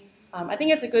reiterating, I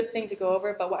think it's a good thing to go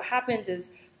over, but what happens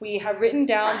is we have written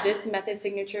down this method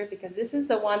signature because this is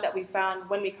the one that we found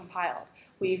when we compiled.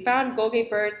 We found Goalgate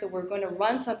Bird, so we're going to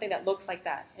run something that looks like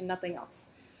that and nothing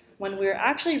else. When we're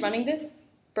actually running this,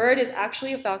 bird is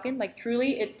actually a falcon, like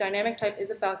truly its dynamic type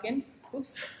is a falcon.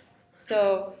 Oops.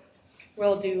 So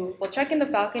we'll check in the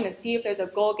falcon and see if there's a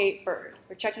Goalgate Bird.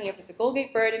 We're checking if there's a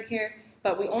Goalgate Bird in here,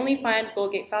 but we only find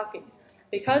Goalgate Falcon.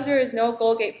 Because there is no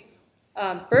Goalgate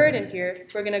Bird in here,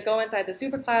 we're going to go inside the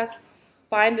superclass,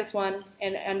 find this one,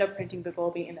 and end up printing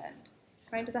Bigolbi in the end.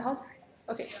 Right? Does that help?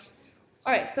 Okay.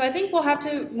 All right, so I think we'll have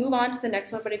to move on to the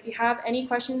next one, but if you have any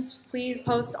questions, please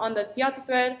post on the Piazza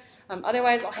thread.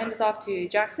 Otherwise, I'll hand this off to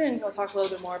Jackson, and he'll talk a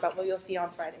little bit more about what you'll see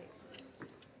on Friday.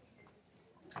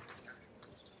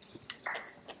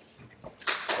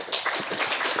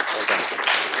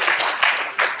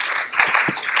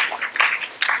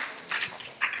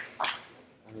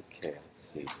 Okay, let's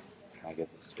see. Can I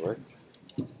get this to work?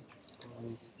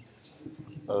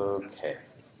 Okay.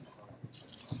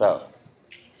 So,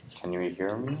 can you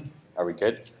hear me? Are we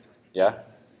good? Yeah?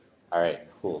 All right,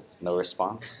 cool. No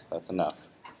response? That's enough.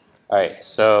 All right,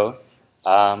 so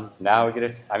now we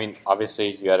get to,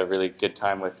 obviously you had a really good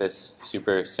time with this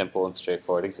super simple and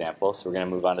straightforward example, so we're going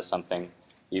to move on to something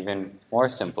even more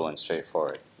simple and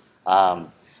straightforward.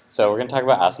 So we're going to talk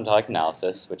about asymptotic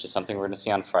analysis, which is something we're going to see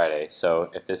on Friday.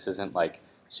 So if this isn't like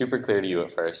super clear to you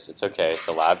at first, it's okay.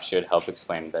 The lab should help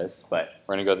explain this, but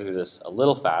we're going to go through this a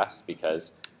little fast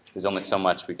because there's only so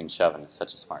much we can shove in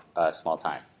such a small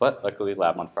time. But luckily,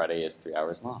 lab on Friday is 3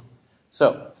 hours long.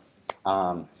 So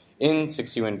in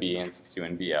 6UNB and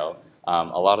 6UNBL,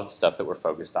 a lot of the stuff that we're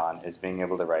focused on is being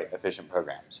able to write efficient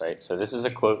programs, right? So this is a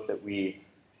quote that we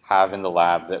have in the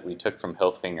lab that we took from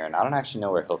Hilfinger, and I don't actually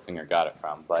know where Hilfinger got it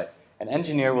from, but an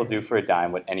engineer will do for a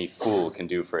dime what any fool can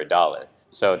do for $1.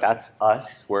 So that's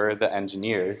us, we're the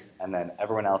engineers, and then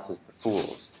everyone else is the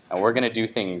fools. And we're going to do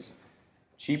things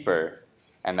cheaper,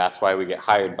 and that's why we get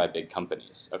hired by big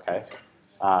companies, okay?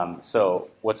 So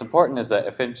what's important is that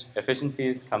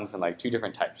efficiencies comes in like 2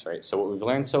 different types, right? So what we've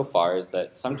learned so far is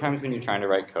that sometimes when you're trying to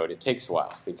write code, it takes a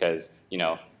while because, you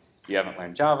haven't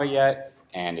learned Java yet,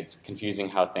 and it's confusing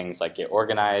how things like get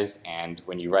organized, and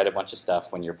when you write a bunch of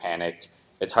stuff when you're panicked,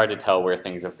 it's hard to tell where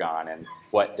things have gone and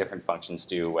what different functions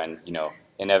do when,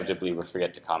 inevitably we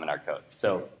forget to comment our code.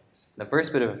 So the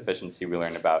first bit of efficiency we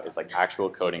learned about is like actual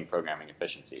coding programming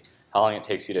efficiency. How long it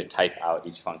takes you to type out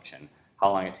each function. How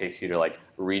long it takes you to like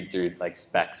read through like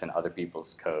specs and other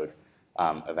people's code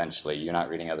eventually. You're not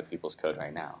reading other people's code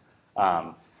right now.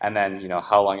 and then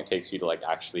how long it takes you to like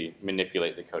actually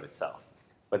manipulate the code itself.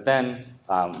 But then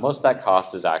most of that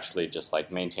cost is actually just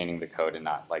like maintaining the code and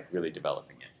not like really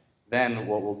developing it. Then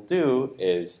what we'll do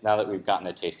is, now that we've gotten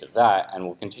a taste of that, and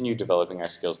we'll continue developing our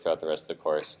skills throughout the rest of the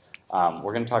course,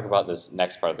 we're going to talk about this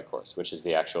next part of the course, which is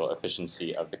the actual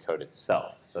efficiency of the code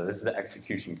itself. So this is the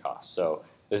execution cost. So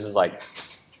this is like,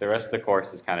 the rest of the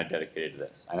course is kind of dedicated to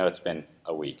this. I know it's been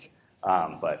a week,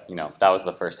 but that was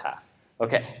the first half.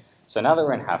 Okay, so now that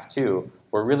we're in half 2,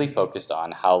 we're really focused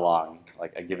on how long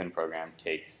like a given program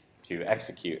takes to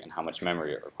execute and how much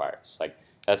memory it requires. Like,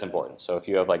 that's important. So if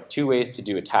you have like 2 ways to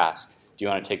do a task, do you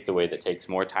want to take the way that takes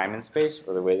more time and space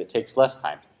or the way that takes less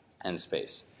time and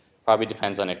space? Probably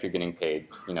depends on if you're getting paid,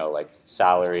 like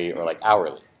salary or like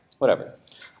hourly, whatever.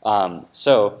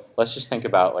 So let's just think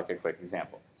about like a quick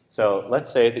example. So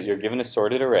let's say that you're given a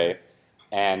sorted array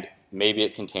and maybe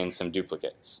it contains some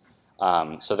duplicates.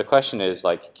 So the question is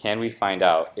like, can we find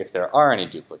out if there are any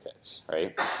duplicates,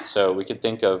 right? So we could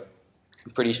think of a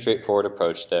pretty straightforward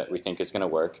approach that we think is going to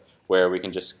work, where we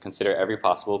can just consider every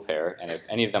possible pair, and if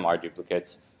any of them are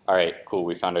duplicates, all right, cool,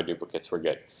 we found our duplicates, we're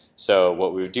good. So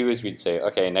what we would do is we'd say,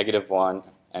 okay, -1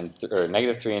 and or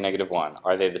 -3 and -1,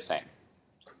 are they the same?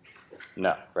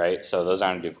 No, right? So those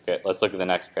aren't a duplicate. Let's look at the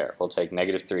next pair. We'll take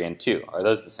 -3 and 2. Are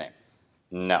those the same?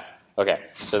 No. Okay,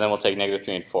 so then we'll take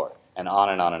 -3 and 4, and on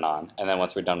and on and on. And then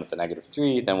once we're done with the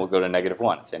 -3, then we'll go to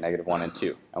 -1 and say -1 and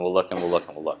 2, and we'll look and we'll look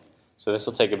and we'll look. So this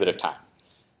will take a bit of time.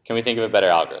 Can we think of a better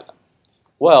algorithm?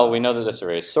 Well, we know that this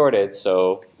array is sorted,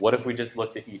 so what if we just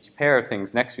looked at each pair of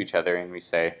things next to each other and we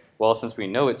say, well, since we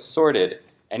know it's sorted,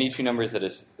 any 2 numbers that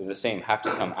is the same have to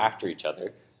come after each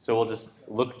other, so we'll just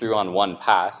look through on one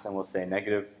pass and we'll say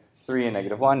 -3 and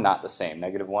 -1, not the same.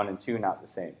 -1 and 2, not the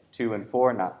same. 2 and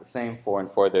 4, not the same. 4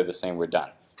 and 4, they're the same, we're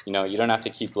done. You don't have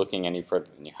to keep looking any further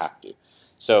than you have to.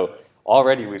 So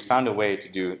already we've found a way to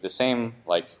do the same,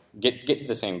 like get to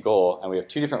the same goal, and we have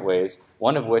 2 different ways,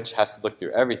 one of which has to look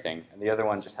through everything, and the other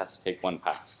one just has to take one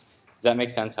pass. Does that make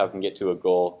sense, how we can get to a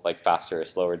goal like faster or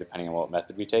slower depending on what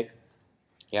method we take?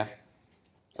 Yeah?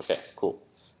 Okay, cool.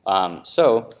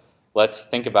 So let's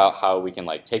think about how we can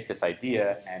like take this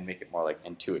idea and make it more like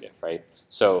intuitive, right?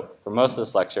 So for most of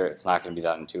this lecture, it's not going to be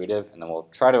that intuitive, and then we'll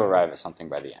try to arrive at something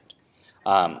by the end.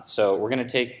 So we're going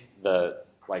to take the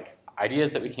like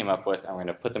ideas that we came up with and we're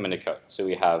going to put them into code. So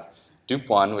we have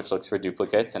dup1, which looks for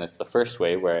duplicates, and it's the first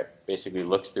way where it basically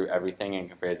looks through everything and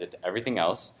compares it to everything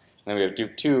else. And then we have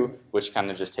dup2, which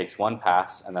kind of just takes one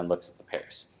pass and then looks at the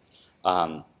pairs.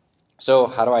 So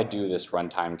how do I do this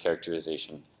runtime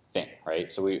characterization thing,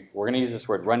 right? So we're going to use this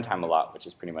word runtime a lot, which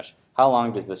is pretty much how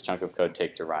long does this chunk of code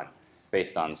take to run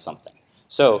based on something.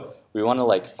 So we want to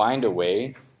like find a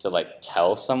way to like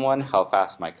tell someone how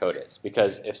fast my code is,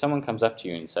 because if someone comes up to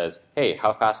you and says, hey,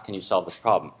 how fast can you solve this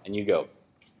problem? And you go,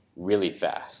 really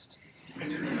fast.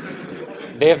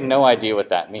 They have no idea what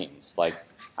that means. Like,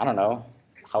 I don't know,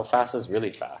 how fast is really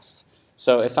fast?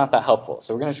 So it's not that helpful.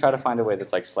 So we're going to try to find a way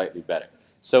that's like slightly better.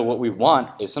 So what we want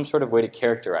is some sort of way to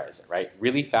characterize it, right?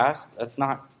 Really fast, that's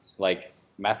not like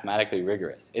mathematically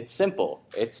rigorous. It's simple.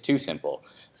 It's too simple.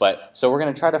 But so we're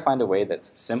going to try to find a way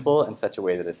that's simple in such a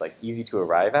way that it's like easy to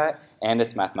arrive at, and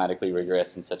it's mathematically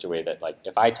rigorous in such a way that like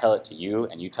if I tell it to you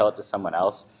and you tell it to someone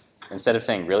else, instead of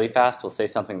saying really fast, we'll say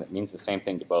something that means the same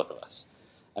thing to both of us.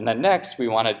 And then next, we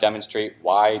want to demonstrate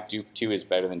why dup2 is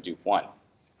better than dup1.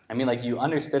 I mean, like you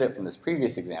understood it from this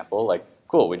previous example, like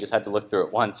cool, we just had to look through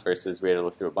it once versus we had to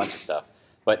look through a bunch of stuff.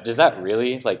 But does that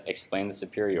really like explain the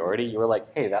superiority? You were like,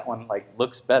 hey, that one like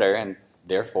looks better, and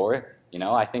therefore,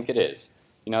 I think it is.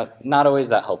 Not always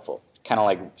that helpful. Kind of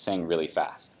like saying really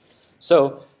fast.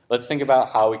 So let's think about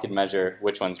how we could measure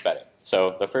which one's better.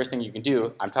 So the first thing you can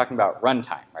do, I'm talking about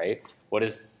runtime, right? What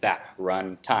is that?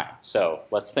 Runtime. So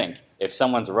let's think. If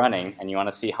someone's running and you want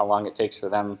to see how long it takes for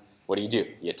them, what do?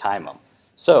 You time them.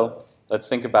 So let's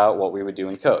think about what we would do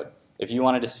in code. If you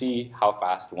wanted to see how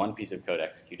fast one piece of code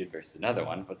executed versus another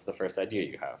one, what's the first idea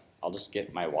you have? I'll just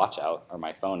get my watch out or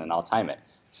my phone and I'll time it.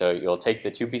 So you'll take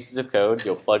the 2 pieces of code,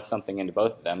 you'll plug something into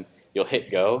both of them, you'll hit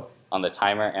go on the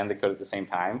timer and the code at the same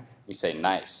time. You say,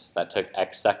 nice, that took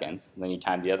X seconds. And then you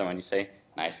time the other one, you say,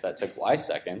 nice, that took Y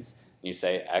seconds. And you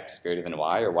say X greater than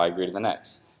Y or Y greater than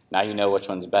X. Now you know which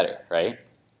one's better, right?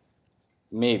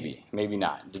 Maybe, maybe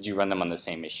not. Did you run them on the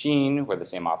same machine? Were the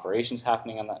same operations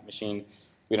happening on that machine?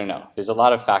 We don't know. There's a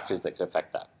lot of factors that could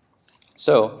affect that.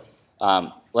 So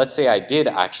let's say I did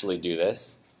actually do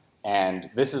this, and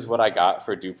this is what I got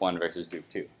for dup1 versus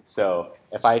dup2. So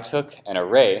if I took an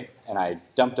array and I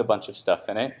dumped a bunch of stuff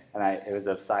in it, and it was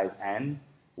of size n,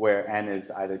 where n is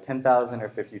either 10,000 or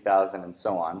 50,000 and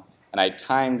so on, and I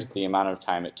timed the amount of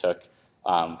time it took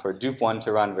for dup1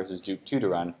 to run versus dup2 to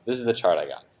run, this is the chart I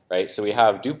got, right? So we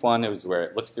have dup1 is where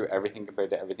it looks through everything compared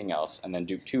to everything else, and then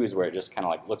dup2 is where it just kind of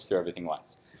like looks through everything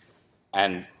once.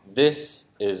 And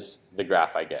this is the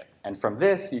graph I get. And from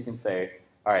this, you can say,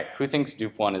 all right, who thinks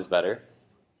dup1 is better?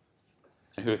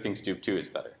 And who thinks dup2 is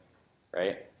better,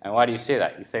 right? And why do you say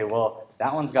that? You say, well,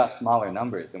 that one's got smaller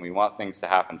numbers, and we want things to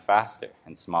happen faster,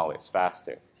 and smaller is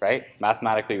faster, right?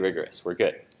 Mathematically rigorous, we're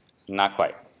good. Not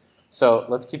quite. So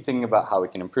let's keep thinking about how we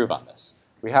can improve on this.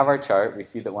 We have our chart. We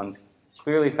see that one's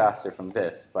clearly faster from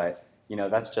this, but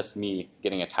that's just me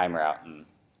getting a timer out and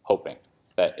hoping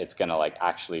that it's going to like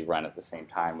actually run at the same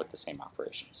time with the same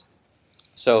operations.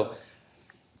 So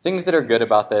things that are good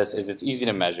about this is it's easy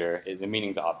to measure. The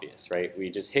meaning's obvious, right? We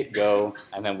just hit go,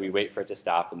 and then we wait for it to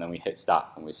stop, and then we hit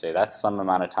stop, and we say that's some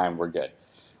amount of time, we're good.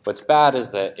 What's bad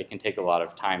is that it can take a lot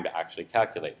of time to actually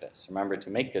calculate this. Remember, to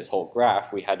make this whole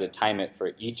graph, we had to time it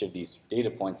for each of these data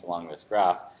points along this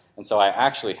graph, and so I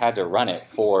actually had to run it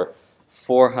for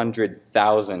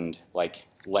 400,000 like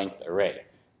length array,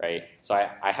 right? So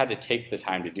I had to take the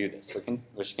time to do this,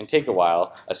 which can take a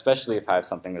while, especially if I have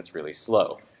something that's really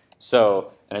slow.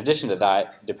 So in addition to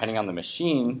that, depending on the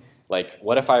machine, like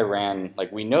what if I ran,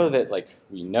 like we know that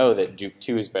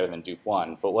dup2 is better than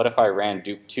dup1, but what if I ran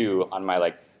dup2 on my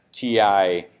like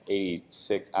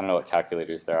TI-86, I don't know what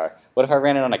calculators there are. What if I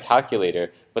ran it on a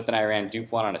calculator, but then I ran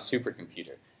dup1 on a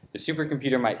supercomputer? The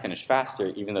supercomputer might finish faster,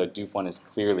 even though dup1 is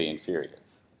clearly inferior.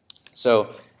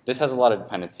 So this has a lot of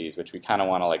dependencies, which we kind of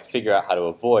want to like figure out how to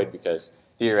avoid, because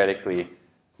theoretically,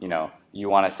 you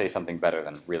want to say something better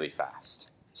than really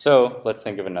fast. So let's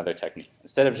think of another technique.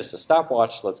 Instead of just a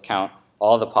stopwatch, let's count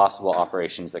all the possible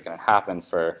operations that can happen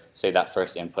for, say, that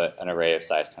first input, an array of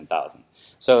size 10,000.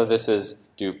 So this is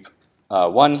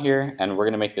dup1 here, and we're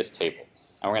going to make this table.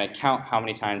 And we're going to count how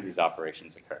many times these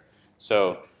operations occur.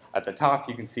 So at the top,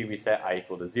 you can see we set I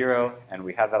equal to 0, and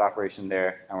we have that operation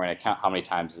there, and we're going to count how many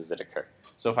times does it occur.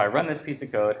 So if I run this piece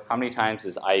of code, how many times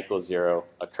does I equals 0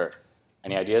 occur?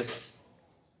 Any ideas?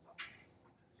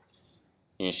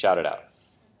 You can shout it out.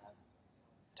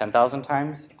 10,000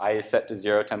 times? I is set to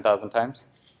 0 10,000 times?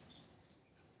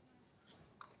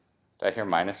 Did I hear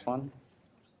 -1?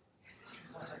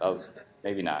 That was,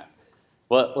 maybe not.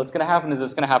 Well, what's going to happen is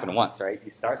it's going to happen once, right? You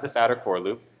start this outer for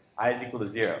loop, I is equal to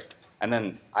 0. And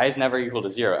then I is never equal to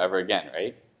 0 ever again,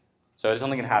 right? So it's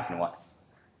only going to happen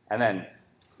once. And then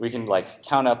we can like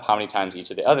count up how many times each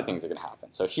of the other things are going to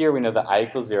happen. So here we know that I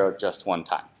equals 0 just one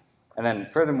time. And then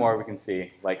furthermore, we can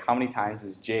see like how many times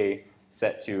is j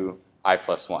set to I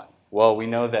plus 1. Well, we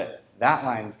know that that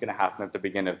line is going to happen at the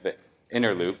beginning of the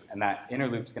inner loop, and that inner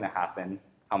loop is going to happen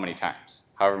how many times?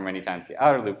 However many times the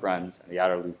outer loop runs, and the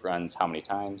outer loop runs how many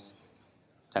times?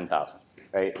 10,000,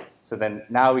 right? So then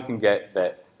now we can get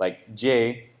that like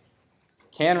j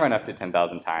can run up to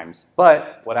 10,000 times,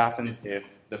 but what happens if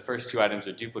the first two items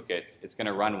are duplicates? It's going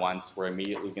to run once, we're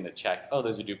immediately going to check, oh,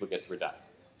 those are duplicates, we're done.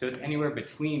 So it's anywhere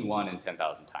between 1 and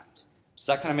 10,000 times. Does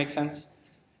that kind of make sense?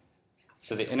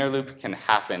 So the inner loop can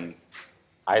happen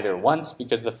either once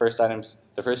because the first two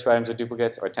items are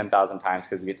duplicates, or 10,000 times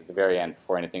because we get to the very end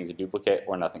before anything's a duplicate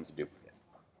or nothing's a duplicate.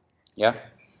 Yeah?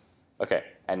 Okay,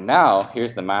 and now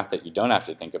here's the math that you don't have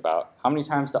to think about. How many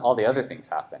times do all the other things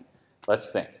happen? Let's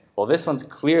think. Well, this one's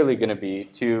clearly going to be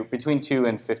between 2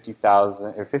 and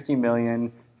 50,000, or 50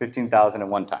 million, 15,000 and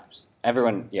 1 times.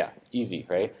 Everyone, yeah, easy,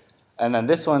 right? And then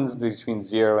this one's between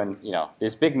 0 and,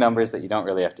 these big numbers that you don't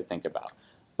really have to think about.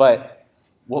 But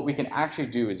what we can actually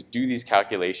do is do these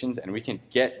calculations, and we can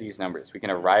get these numbers. We can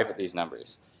arrive at these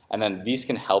numbers. And then these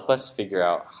can help us figure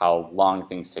out how long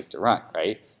things take to run,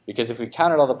 right? Because if we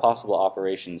counted all the possible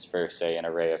operations for, say, an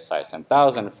array of size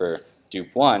 10,000 for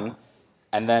dup1,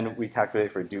 and then we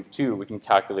calculate for dup2,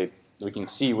 we can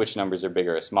see which numbers are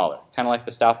bigger or smaller. Kind of like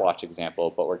the stopwatch example,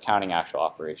 but we're counting actual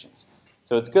operations.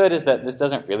 So what's good is that this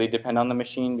doesn't really depend on the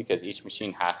machine, because each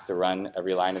machine has to run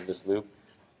every line of this loop.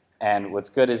 And what's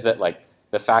good is that like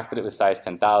the fact that it was size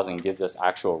 10,000 gives us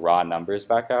actual raw numbers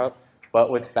back out. But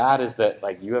what's bad is that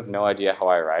like you have no idea how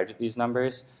I arrived at these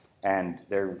numbers, and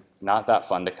they're not that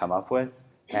fun to come up with.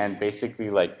 And basically,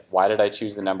 like, why did I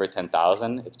choose the number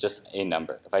 10,000? It's just a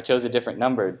number. If I chose a different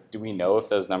number, do we know if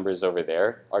those numbers over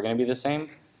there are going to be the same?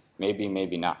 Maybe,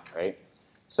 maybe not, right?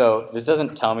 So this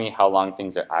doesn't tell me how long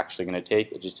things are actually going to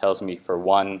take. It just tells me for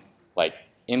one like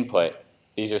input,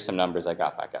 these are some numbers I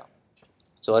got back out.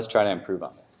 So let's try to improve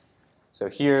on this. So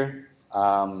here,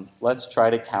 let's try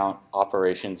to count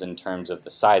operations in terms of the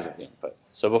size of the input.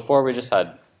 So before we just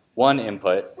had one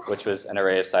input, which was an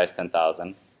array of size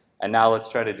 10,000. And now let's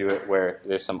try to do it where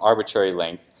there's some arbitrary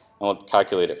length, and we'll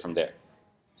calculate it from there.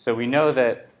 So we know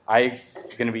that I is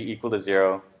going to be equal to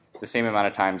 0 the same amount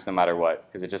of times no matter what,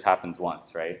 because it just happens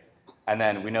once, right? And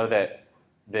then we know that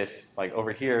this, like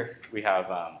over here, we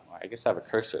have, I guess I have a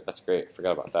cursor. That's great.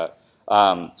 Forgot about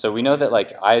that. So we know that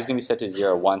like I is going to be set to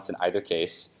 0 once in either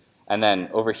case. And then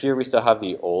over here, we still have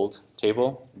the old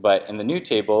table. But in the new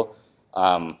table,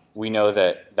 we know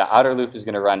that the outer loop is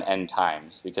going to run n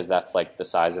times because that's like the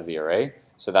size of the array.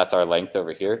 So that's our length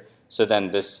over here. So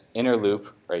then this inner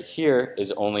loop right here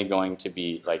is only going to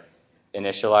be like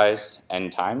initialized n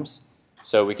times.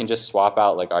 So we can just swap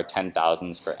out like our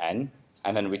 10,000s for n,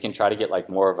 and then we can try to get like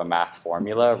more of a math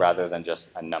formula rather than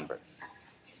just a number.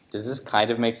 Does this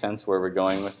kind of make sense where we're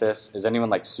going with this? Is anyone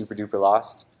like super duper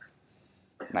lost?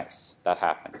 Nice, that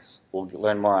happens. We'll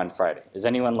learn more on Friday. Is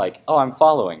anyone like, oh, I'm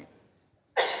following?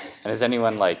 And is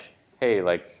anyone like, hey,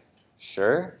 like,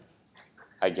 sure?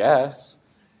 I guess.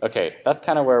 Okay, that's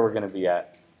kind of where we're going to be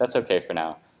at. That's okay for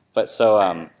now. But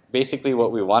so basically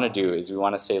what we want to do is we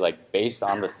want to say, like, based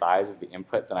on the size of the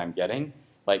input that I'm getting,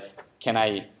 like, can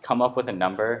I come up with a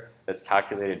number that's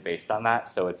calculated based on that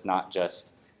so it's not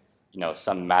just, you know,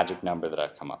 some magic number that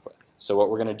I've come up with. So what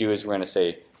we're going to do is we're going to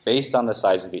say, based on the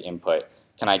size of the input,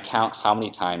 can I count how many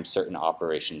times certain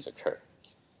operations occur?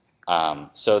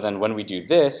 So then when we do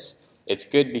this, it's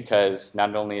good because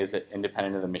not only is it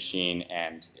independent of the machine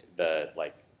and the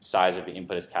like size of the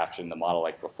input is captured in the model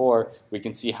like before, we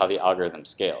can see how the algorithm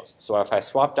scales. So if I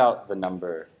swapped out the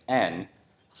number n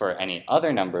for any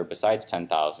other number besides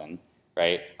 10,000,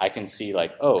 right, I can see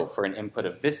like, oh, for an input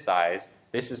of this size,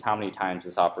 this is how many times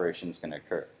this operation is going to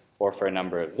occur. Or for a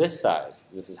number of this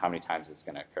size, this is how many times it's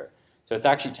going to occur. So it's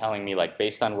actually telling me, like,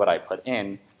 based on what I put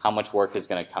in, how much work is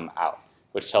going to come out,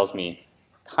 which tells me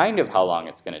kind of how long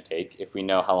it's going to take if we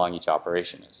know how long each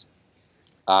operation is.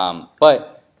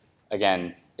 But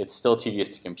again, it's still tedious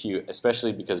to compute,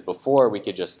 especially because before we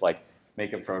could just like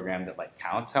make a program that like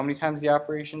counts how many times the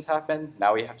operations happen.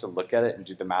 Now we have to look at it and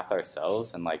do the math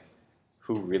ourselves, and like,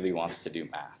 who really wants to do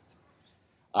math?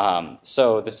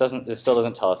 So this still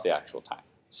doesn't tell us the actual time.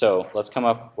 So let's come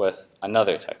up with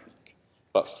another technique.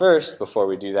 But first, before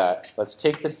we do that, let's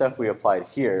take the stuff we applied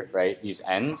here, right, these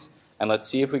n's, and let's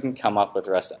see if we can come up with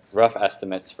rough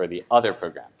estimates for the other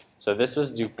program. So this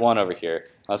was Duke 1 over here.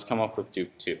 Let's come up with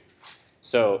Duke 2.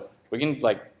 So we can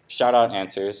like shout out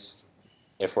answers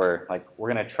if we're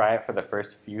gonna try it for the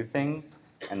first few things,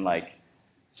 and like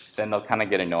then they'll kind of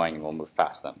get annoying and we'll move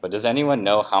past them. But does anyone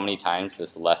know how many times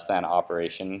this less than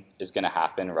operation is gonna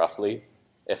happen roughly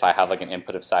if I have like an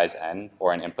input of size n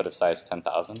or an input of size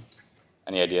 10,000?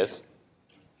 Any ideas?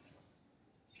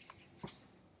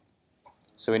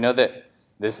 So we know that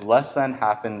this less than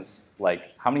happens,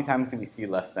 like, how many times do we see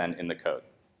less than in the code?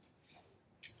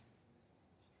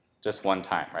 Just one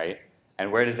time, right?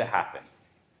 And where does it happen?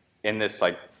 In this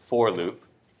like for loop,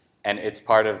 and it's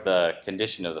part of the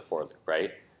condition of the for loop,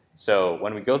 right? So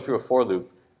when we go through a for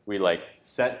loop, we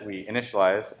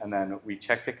initialize, and then we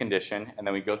check the condition, and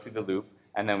then we go through the loop,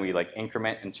 and then we like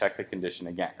increment and check the condition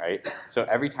again, right? So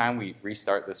every time we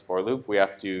restart this for loop, we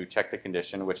have to check the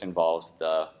condition, which involves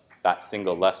that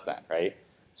single less than, right?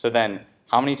 So then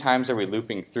how many times are we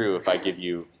looping through if I give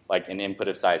you like an input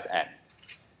of size n?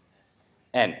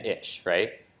 N-ish,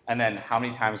 right? And then how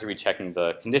many times are we checking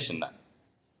the condition then?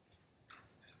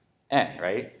 N,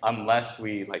 right? Unless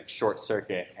we like short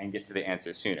circuit and get to the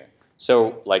answer sooner.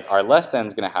 So like our less than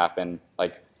is going to happen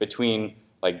like between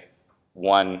like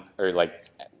 1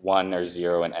 or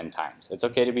 0 and n times. It's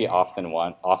okay to be off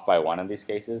by 1 in these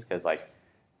cases because like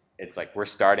it's like we're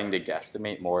starting to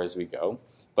guesstimate more as we go.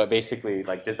 But basically,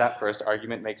 like, does that first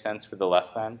argument make sense for the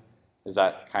less than? Is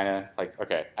that kind of like,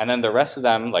 okay. And then the rest of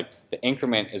them, like the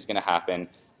increment is going to happen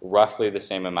roughly the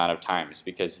same amount of times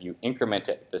because you increment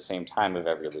it at the same time of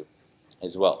every loop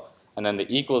as well. And then the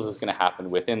equals is going to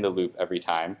happen within the loop every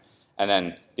time. And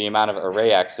then the amount of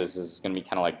array x's is going to be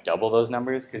kind of like double those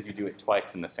numbers because you do it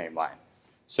twice in the same line.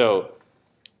 So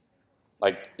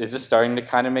like, is this starting to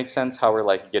kind of make sense how we're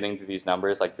like getting to these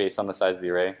numbers like based on the size of the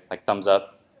array? Like thumbs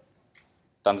up,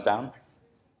 thumbs down?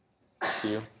 To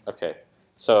you? Okay.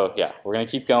 So yeah, we're going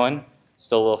to keep going,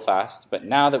 still a little fast. But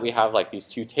now that we have like these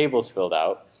two tables filled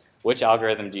out, which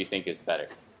algorithm do you think is better?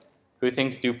 Who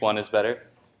thinks Dupe 1 is better?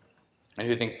 And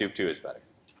who thinks Dupe 2 is better?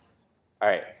 All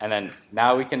right, and then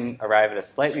now we can arrive at a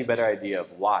slightly better idea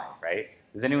of why, right?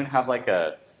 Does anyone have like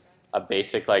a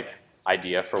basic like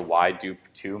idea for why Dupe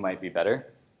 2 might be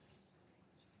better?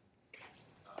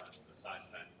 It's the size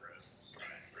of that grows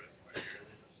linearly.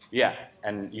 Yeah,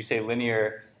 and you say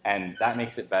linear, and that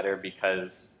makes it better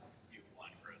because Dupe 1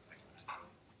 grows exponentially.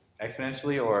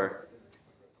 exponentially or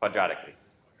quadratically?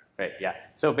 Right, yeah.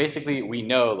 So basically we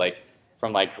know like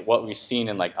from like what we've seen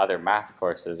in like other math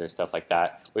courses or stuff like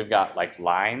that, we've got like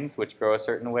lines which grow a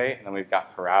certain way, and then we've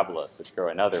got parabolas which grow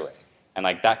another way. And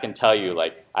like that can tell you,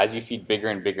 like, as you feed bigger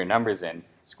and bigger numbers in,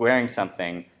 squaring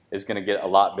something is going to get a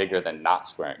lot bigger than not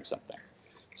squaring something.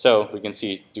 So we can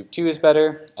see dupe 2 is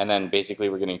better, and then basically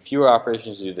we're getting fewer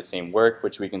operations to do the same work,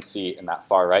 which we can see in that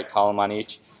far right column on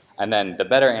each. And then the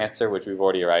better answer, which we've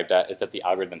already arrived at, is that the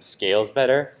algorithm scales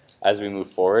better as we move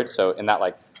forward. So in that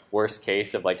like worst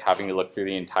case of like having to look through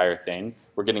the entire thing,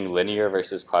 we're getting linear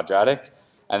versus quadratic.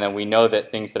 And then we know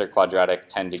that things that are quadratic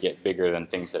tend to get bigger than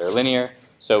things that are linear.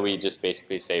 So we just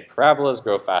basically say parabolas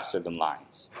grow faster than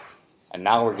lines. And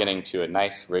now we're getting to a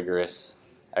nice rigorous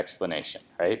explanation,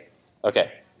 right?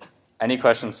 Okay, any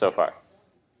questions so far?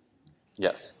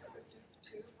 Yes?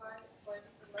 2, why does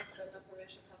the less than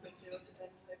operation have like 0 to n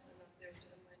types and not 0 to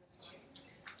n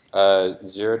minus 1?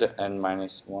 0 to n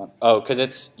minus 1. Oh, because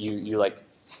it's, you like,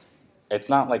 it's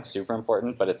not like super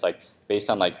important, but it's like based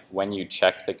on like when you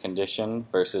check the condition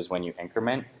versus when you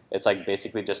increment. It's like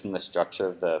basically just in the structure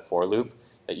of the for loop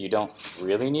that you don't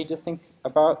really need to think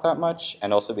about that much,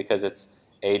 and also because it's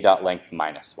a dot length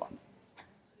minus 1.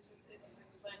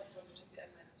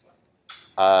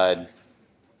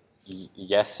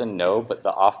 Yes and no, but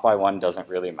the off by 1 doesn't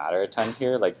really matter a ton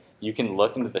here. Like, you can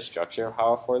look into the structure of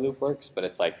how a for loop works, but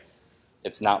it's like,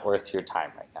 it's not worth your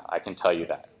time right now. I can tell you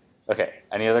that. Okay,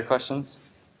 any other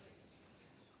questions?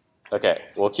 Okay,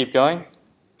 we'll keep going.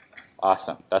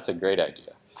 Awesome, that's a great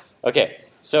idea. Okay,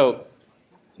 so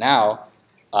now,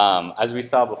 as we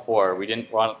saw before, we didn't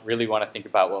really want to think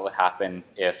about what would happen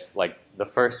if like the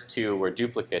first 2 were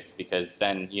duplicates, because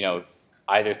then, you know,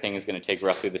 either thing is going to take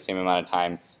roughly the same amount of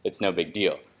time. It's no big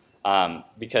deal.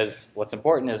 Because what's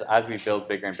important is as we build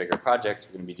bigger and bigger projects,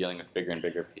 we're going to be dealing with bigger and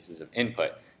bigger pieces of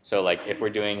input. So like if we're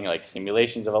doing like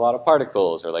simulations of a lot of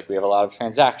particles, or like we have a lot of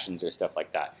transactions or stuff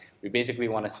like that, we basically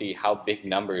want to see how big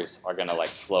numbers are going to like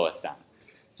slow us down.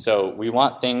 So we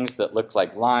want things that look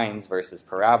like lines versus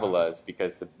parabolas,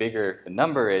 because the bigger the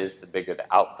number is, the bigger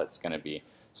the output's going to be.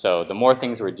 So the more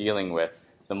things we're dealing with,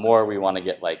 the more we want to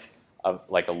get like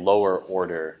a lower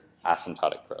order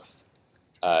asymptotic growth.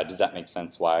 Does that make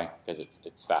sense? Why? Because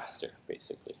it's faster,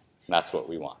 basically. And that's what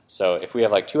we want. So if we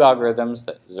have like 2 algorithms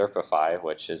that zerpify,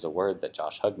 which is a word that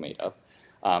Josh Hugg made up,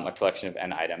 a collection of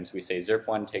n items, we say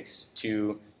zerp1 takes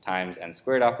 2 times n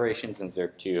squared operations, and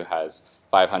zerp2 has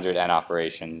 500 n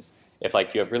operations. If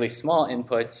like you have really small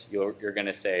inputs, you're going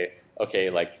to say, okay,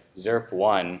 like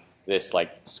zerp1, this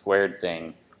like squared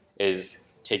thing, is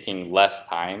taking less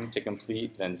time to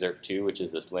complete than zerp2, which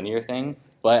is this linear thing.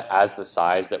 But as the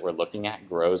size that we're looking at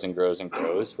grows and grows and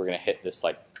grows, we're going to hit this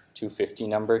like 250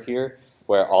 number here,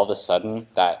 where all of a sudden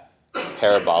that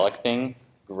parabolic thing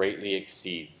greatly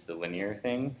exceeds the linear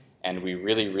thing, and we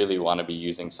really, really want to be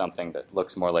using something that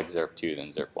looks more like zerp2 than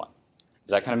zerp1.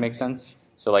 Does that kind of make sense?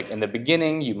 So like in the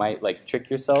beginning, you might like trick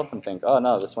yourself and think, oh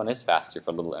no, this one is faster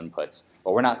for little inputs.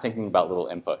 But we're not thinking about little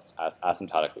inputs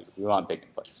asymptotically. We want big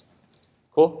inputs.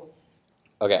 Cool?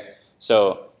 Okay,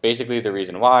 so basically the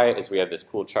reason why is we have this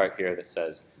cool chart here that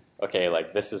says, okay,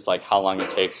 like this is like how long it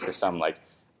takes for some like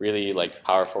really like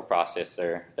powerful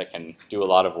processor that can do a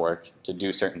lot of work to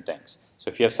do certain things. So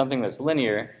if you have something that's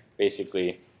linear,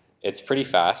 basically it's pretty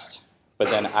fast, but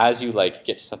then as you like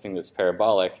get to something that's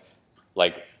parabolic,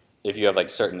 like if you have like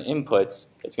certain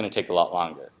inputs, it's going to take a lot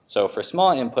longer. So for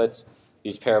small inputs,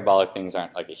 these parabolic things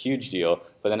aren't like a huge deal,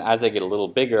 but then as they get a little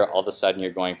bigger, all of a sudden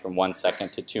you're going from 1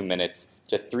 second to 2 minutes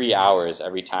to 3 hours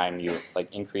every time you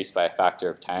like increase by a factor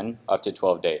of 10 up to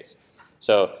 12 days.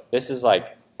 So this is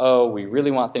like, oh, we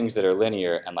really want things that are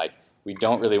linear, and like we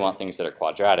don't really want things that are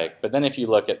quadratic. But then if you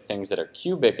look at things that are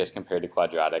cubic as compared to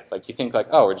quadratic, like you think like,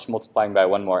 oh, we're just multiplying by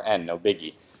 1 more n, no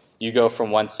biggie. You go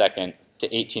from 1 second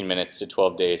to 18 minutes to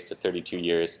 12 days to 32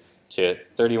 years to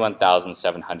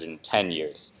 31,710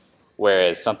 years.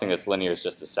 Whereas something that's linear is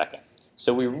just a second.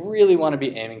 So we really want to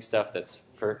be aiming for stuff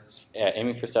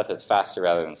that's faster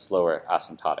rather than slower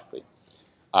asymptotically.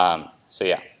 So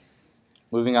yeah,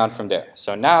 moving on from there.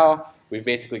 So now we've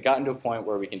basically gotten to a point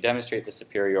where we can demonstrate the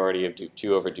superiority of dupe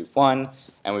 2 over dupe 1,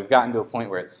 and we've gotten to a point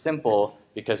where it's simple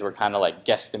because we're kind of like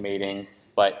guesstimating,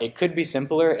 but it could be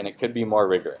simpler and it could be more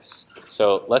rigorous.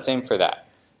 So let's aim for that.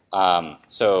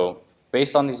 So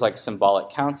based on these like symbolic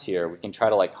counts here, we can try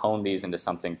to like hone these into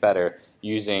something better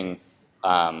using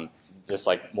this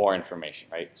like more information,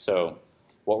 right? So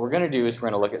what we're going to do is we're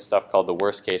going to look at stuff called the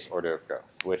worst case order of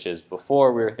growth, which is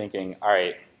before we were thinking, all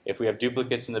right, if we have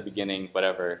duplicates in the beginning,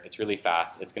 whatever, it's really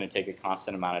fast. It's going to take a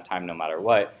constant amount of time no matter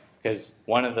what, because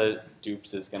one of the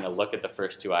dupes is going to look at the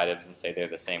first 2 items and say they're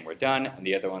the same, we're done, and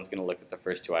the other one's going to look at the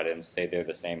first 2 items, say they're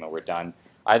the same, and we're done.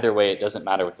 Either way, it doesn't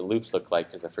matter what the loops look like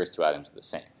because the first two items are the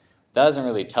same. That doesn't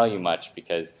really tell you much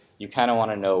because you kind of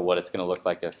want to know what it's going to look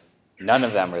like if none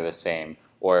of them are the same,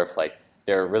 or if like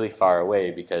they're really far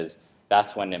away, because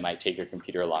that's when it might take your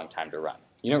computer a long time to run.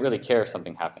 You don't really care if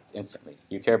something happens instantly.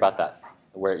 You care about that,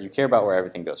 where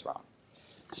everything goes wrong.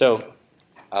 So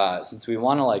since we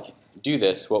want to like do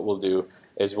this, what we'll do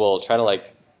is we'll try to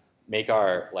like make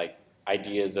our like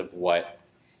ideas of what,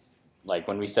 like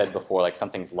when we said before, like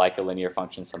something's like a linear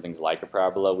function, something's like a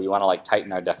parabola, we want to like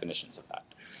tighten our definitions of that.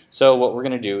 So what we're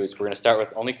going to do is we're going to start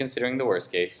with only considering the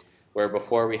worst case, where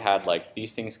before we had like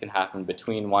these things can happen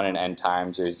between 1 and n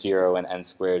times, or 0 and n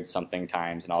squared something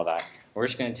times and all that. We're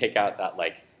just going to take out that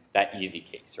like that easy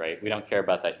case, right? We don't care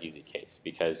about that easy case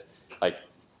because like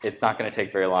it's not going to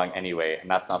take very long anyway, and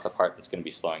that's not the part that's going to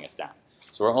be slowing us down.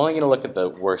 So we're only going to look at the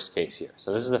worst case here.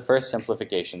 So this is the first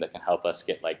simplification that can help us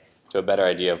get like to a better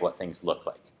idea of what things look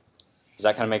like. Does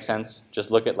that kind of make sense? Just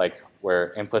look at like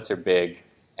where inputs are big,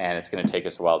 and it's going to take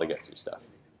us a while to get through stuff.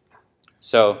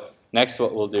 So next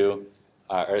what we'll do,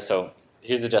 so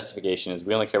here's the justification, is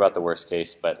we only care about the worst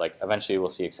case, but like eventually we'll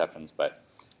see exceptions. But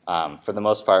for the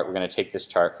most part, we're going to take this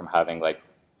chart from having like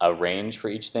a range for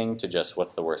each thing to just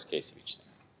what's the worst case of each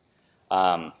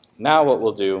thing. Now what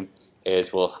we'll do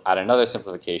is we'll add another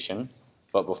simplification.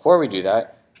 But before we do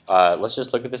that, let's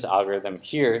just look at this algorithm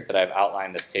here that I've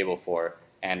outlined this table for.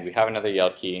 And we have another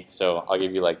Yell key, so I'll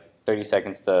give you like 30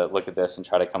 seconds to look at this and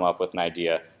try to come up with an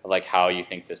idea of like how you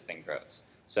think this thing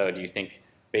grows. So do you think,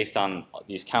 based on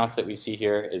these counts that we see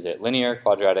here, is it linear,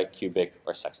 quadratic, cubic,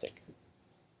 or sextic?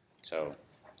 So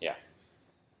yeah.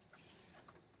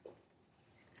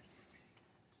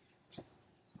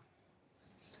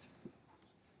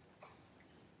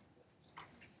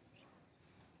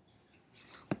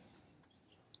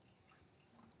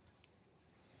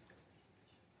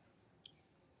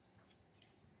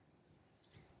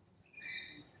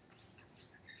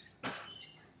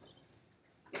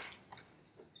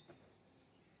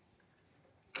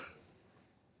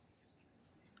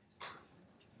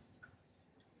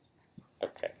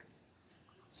 Okay,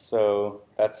 so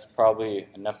that's probably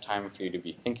enough time for you to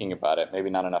be thinking about it.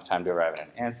 Maybe not enough time to arrive at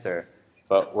an answer,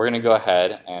 but we're going to go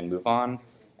ahead and move on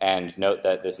and note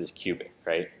that this is cubic,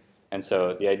 right? And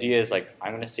so the idea is like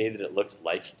I'm going to say that it looks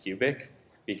like cubic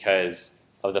because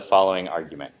of the following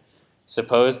argument.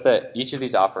 Suppose that each of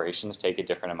these operations take a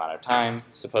different amount of time.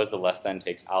 Suppose the less than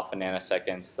takes alpha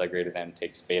nanoseconds, the greater than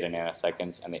takes beta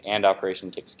nanoseconds, and the and operation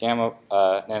takes gamma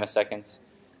nanoseconds.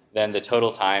 Then the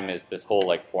total time is this whole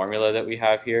like formula that we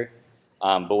have here.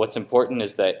 But what's important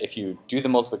is that if you do the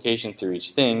multiplication through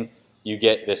each thing, you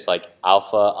get this like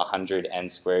alpha 100 n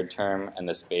squared term, and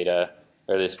this beta,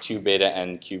 or this 2 beta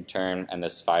n cubed term, and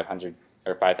this 500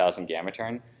 or 5000 gamma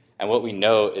term. And what we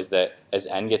know is that as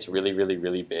n gets really, really,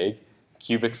 really big,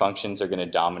 cubic functions are going to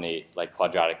dominate, like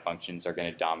quadratic functions are going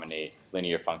to dominate,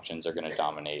 linear functions are going to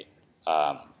dominate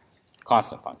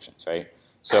constant functions, right?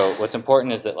 So what's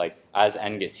important is that like as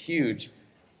n gets huge,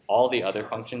 all the other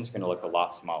functions are going to look a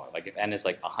lot smaller. Like if n is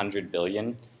like 100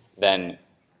 billion, then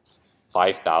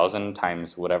 5,000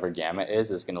 times whatever gamma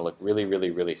is going to look really,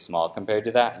 really, really small compared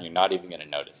to that, and you're not even going to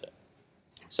notice it.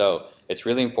 So it's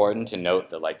really important to note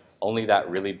that like only that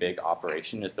really big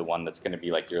operation is the one that's going to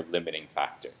be like your limiting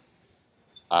factor.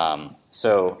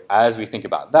 So as we think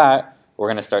about that, we're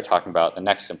going to start talking about the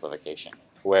next simplification,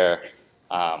 where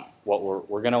what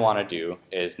we're going to want to do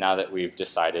is, now that we've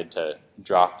decided to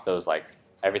drop those like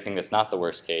everything that's not the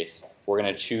worst case, we're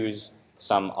going to choose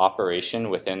some operation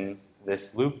within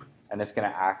this loop, and it's going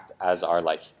to act as our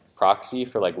like proxy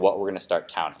for like what we're going to start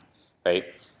counting, right?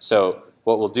 So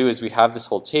what we'll do is we have this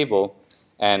whole table,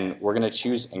 and we're going to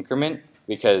choose increment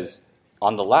because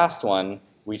on the last one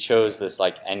we chose this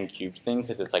like n cubed thing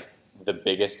because it's like the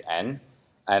biggest n.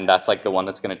 And that's like the one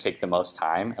that's going to take the most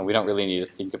time, and we don't really need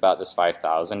to think about this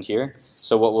 5,000 here.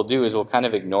 So what we'll do is we'll kind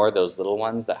of ignore those little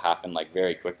ones that happen like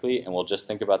very quickly, and we'll just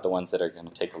think about the ones that are going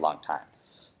to take a long time.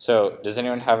 So does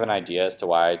anyone have an idea as to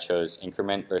why I chose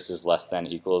increment versus less than,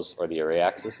 equals, or the array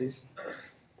axes?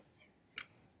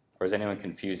 Or is anyone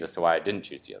confused as to why I didn't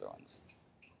choose the other ones?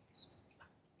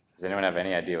 Does anyone have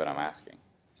any idea what I'm asking?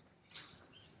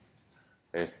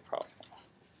 There's the problem.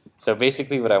 So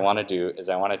basically what I want to do is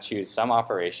I want to choose some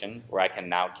operation where I can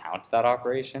now count that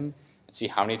operation and see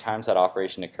how many times that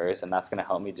operation occurs, and that's going to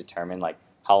help me determine like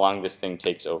how long this thing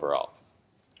takes overall.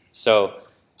 So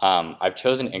I've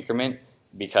chosen increment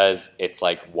because it's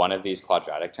like one of these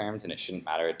quadratic terms, and it shouldn't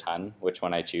matter a ton which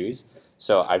one I choose.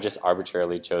 So I've just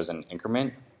arbitrarily chosen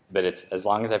increment, but it's as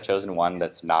long as I've chosen one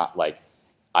that's not like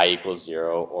I equals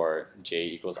 0 or j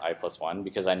equals I plus 1,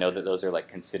 because I know that those are like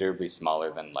considerably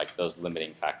smaller than like those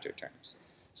limiting factor terms.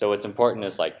 So what's important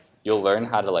is like you'll learn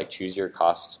how to like choose your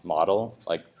cost model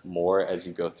like more as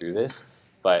you go through this,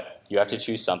 but you have to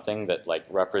choose something that like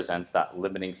represents that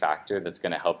limiting factor that's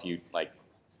going to help you like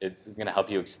it's going to help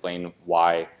you explain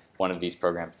why one of these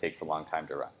programs takes a long time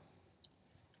to run.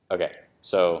 Okay,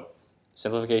 so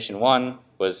simplification 1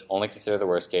 was only consider the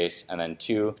worst case, and then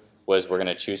 2 was we're going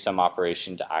to choose some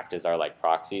operation to act as our like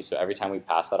proxy. So every time we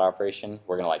pass that operation,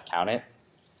 we're going to like count it.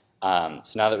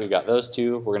 So now that we've got those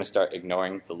two, we're going to start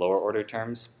ignoring the lower order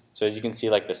terms. So as you can see,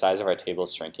 like the size of our table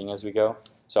is shrinking as we go.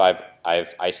 So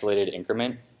I've isolated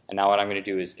increment, and now what I'm going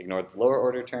to do is ignore the lower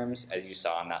order terms, as you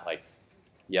saw in that like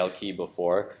yell key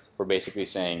before. We're basically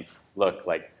saying, look,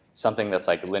 like something that's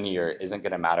like linear isn't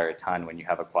going to matter a ton when you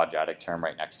have a quadratic term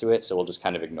right next to it, so we'll just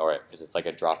kind of ignore it because it's like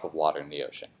a drop of water in the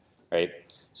ocean, right?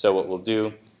 So what we'll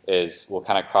do is we'll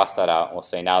kind of cross that out, and we'll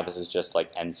say now this is just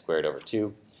like n squared over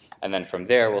 2. And then from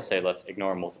there, we'll say let's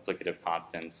ignore multiplicative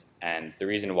constants. And the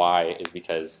reason why is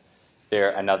because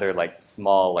they're another like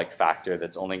small like factor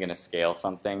that's only going to scale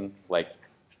something like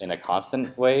in a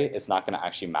constant way. It's not going to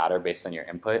actually matter based on your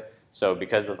input. So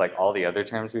because of like all the other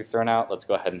terms we've thrown out, let's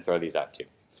go ahead and throw these out too.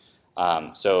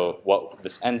 So what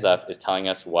this ends up is telling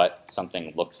us what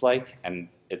something looks like, and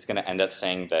it's going to end up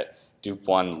saying that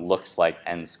dup1 looks like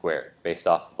n squared based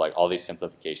off of like all these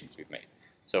simplifications we've made.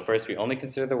 So first we only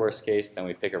consider the worst case, then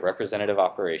we pick a representative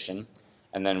operation,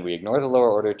 and then we ignore the lower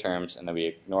order terms, and then we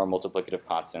ignore multiplicative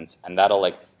constants, and that'll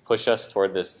like push us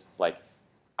toward this like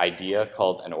idea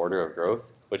called an order of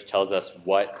growth, which tells us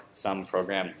what some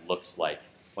program looks like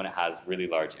when it has really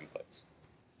large inputs.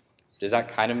 Does that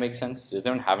kind of make sense? Does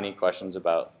anyone have any questions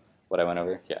about what I went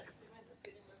over? Yeah.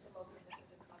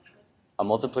 A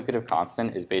multiplicative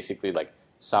constant is basically like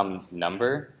some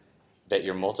number that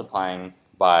you're multiplying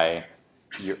by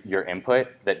your input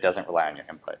that doesn't rely on your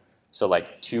input. So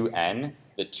like 2n,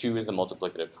 the 2 is the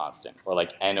multiplicative constant, or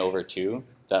like n over 2,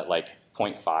 that like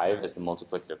 0.5 is the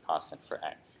multiplicative constant for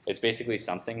n. It's basically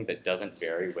something that doesn't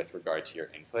vary with regard to your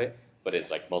input, but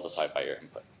is like multiplied by your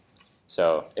input.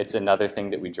 So it's another thing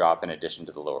that we drop in addition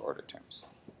to the lower order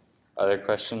terms. Other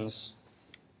questions?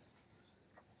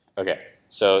 Okay,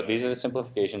 so these are the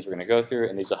simplifications we're going to go through,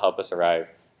 and these will help us arrive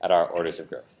at our orders of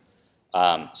growth.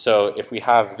 So if we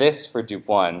have this for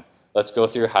dup1, let's go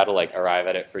through how to like arrive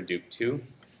at it for dup2.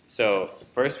 So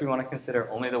first we want to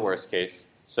consider only the worst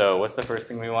case. So what's the first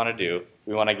thing we want to do?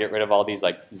 We want to get rid of all these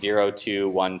like 0, 2,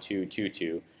 1, 2, 2,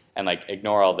 2, and like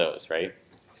ignore all those, right?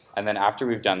 And then after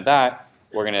we've done that,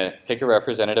 we're going to pick a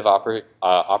representative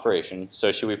operation.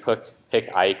 So should we pick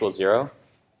I equals 0?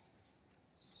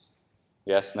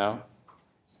 Yes, no?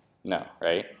 No,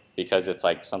 right? Because it's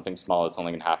like something small that's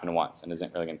only going to happen once and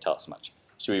isn't really going to tell us much.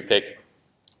 Should we pick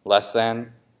less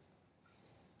than?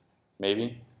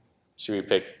 Maybe? Should we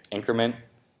pick increment?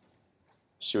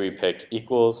 Should we pick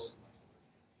equals?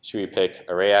 Should we pick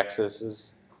array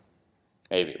accesses?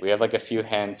 Maybe. We have like a few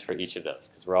hands for each of those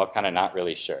because we're all kind of not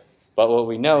really sure. But what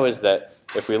we know is that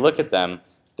if we look at them,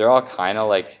 they're all kind of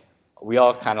like, we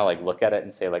all kind of like look at it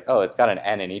and say like, oh, it's got an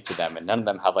n in each of them, and none of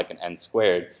them have like an n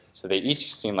squared, so they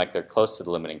each seem like they're close to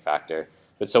the limiting factor.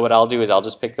 But so what I'll do is I'll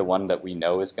just pick the one that we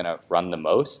know is going to run the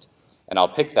most, and I'll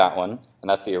pick that one, and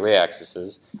that's the array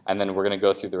accesses, and then we're going to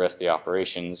go through the rest of the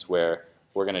operations where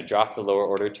we're going to drop the lower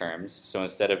order terms. So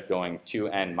instead of going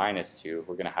 2n minus 2,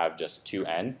 we're going to have just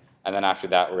 2n, and then after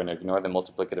that we're going to ignore the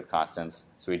multiplicative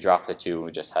constants, so we drop the 2 and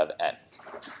we just have n.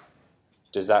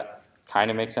 Does that kind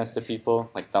of make sense to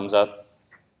people? Like thumbs up?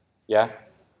 Yeah?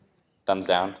 Thumbs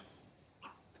down?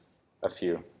 A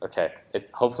few. Okay.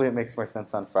 Hopefully it makes more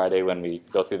sense on Friday when we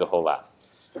go through the whole lab.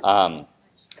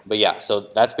 But yeah, so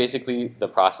that's basically the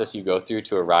process you go through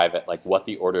to arrive at like what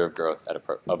the order of growth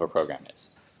of a program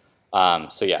is.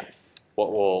 So yeah,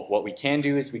 what we can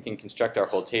do is we can construct our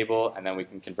whole table, and then we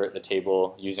can convert the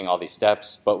table using all these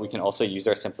steps, but we can also use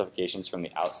our simplifications from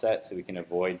the outset so we can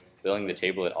avoid building the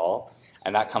table at all.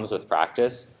 And that comes with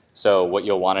practice. So what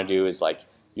you'll want to do is like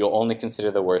you'll only consider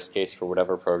the worst case for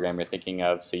whatever program you're thinking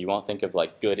of. So you won't think of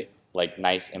like good, like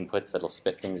nice inputs that'll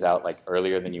spit things out like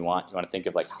earlier than you want. You want to think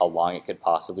of like how long it could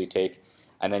possibly take.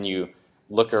 And then you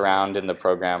look around in the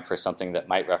program for something that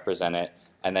might represent it,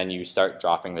 and then you start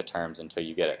dropping the terms until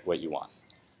you get it what you want.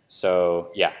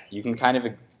 So yeah, you can kind of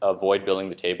avoid building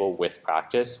the table with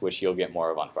practice, which you'll get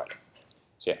more of on Friday.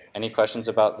 So yeah, any questions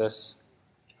about this?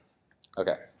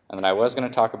 Okay. And then I was going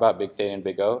to talk about big theta and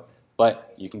big O,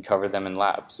 but you can cover them in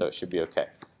lab, so it should be okay.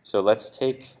 So let's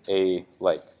take a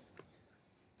like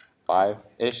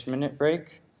 5-ish minute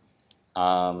break,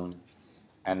 and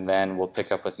then we'll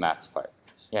pick up with Matt's part.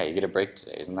 Yeah, you get a break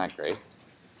today. Isn't that great?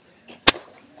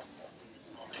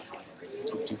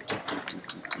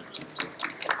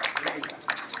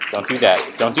 Don't do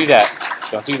that. Don't do that.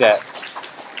 Don't do that.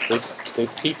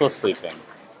 There's people sleeping.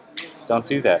 Don't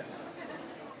do that.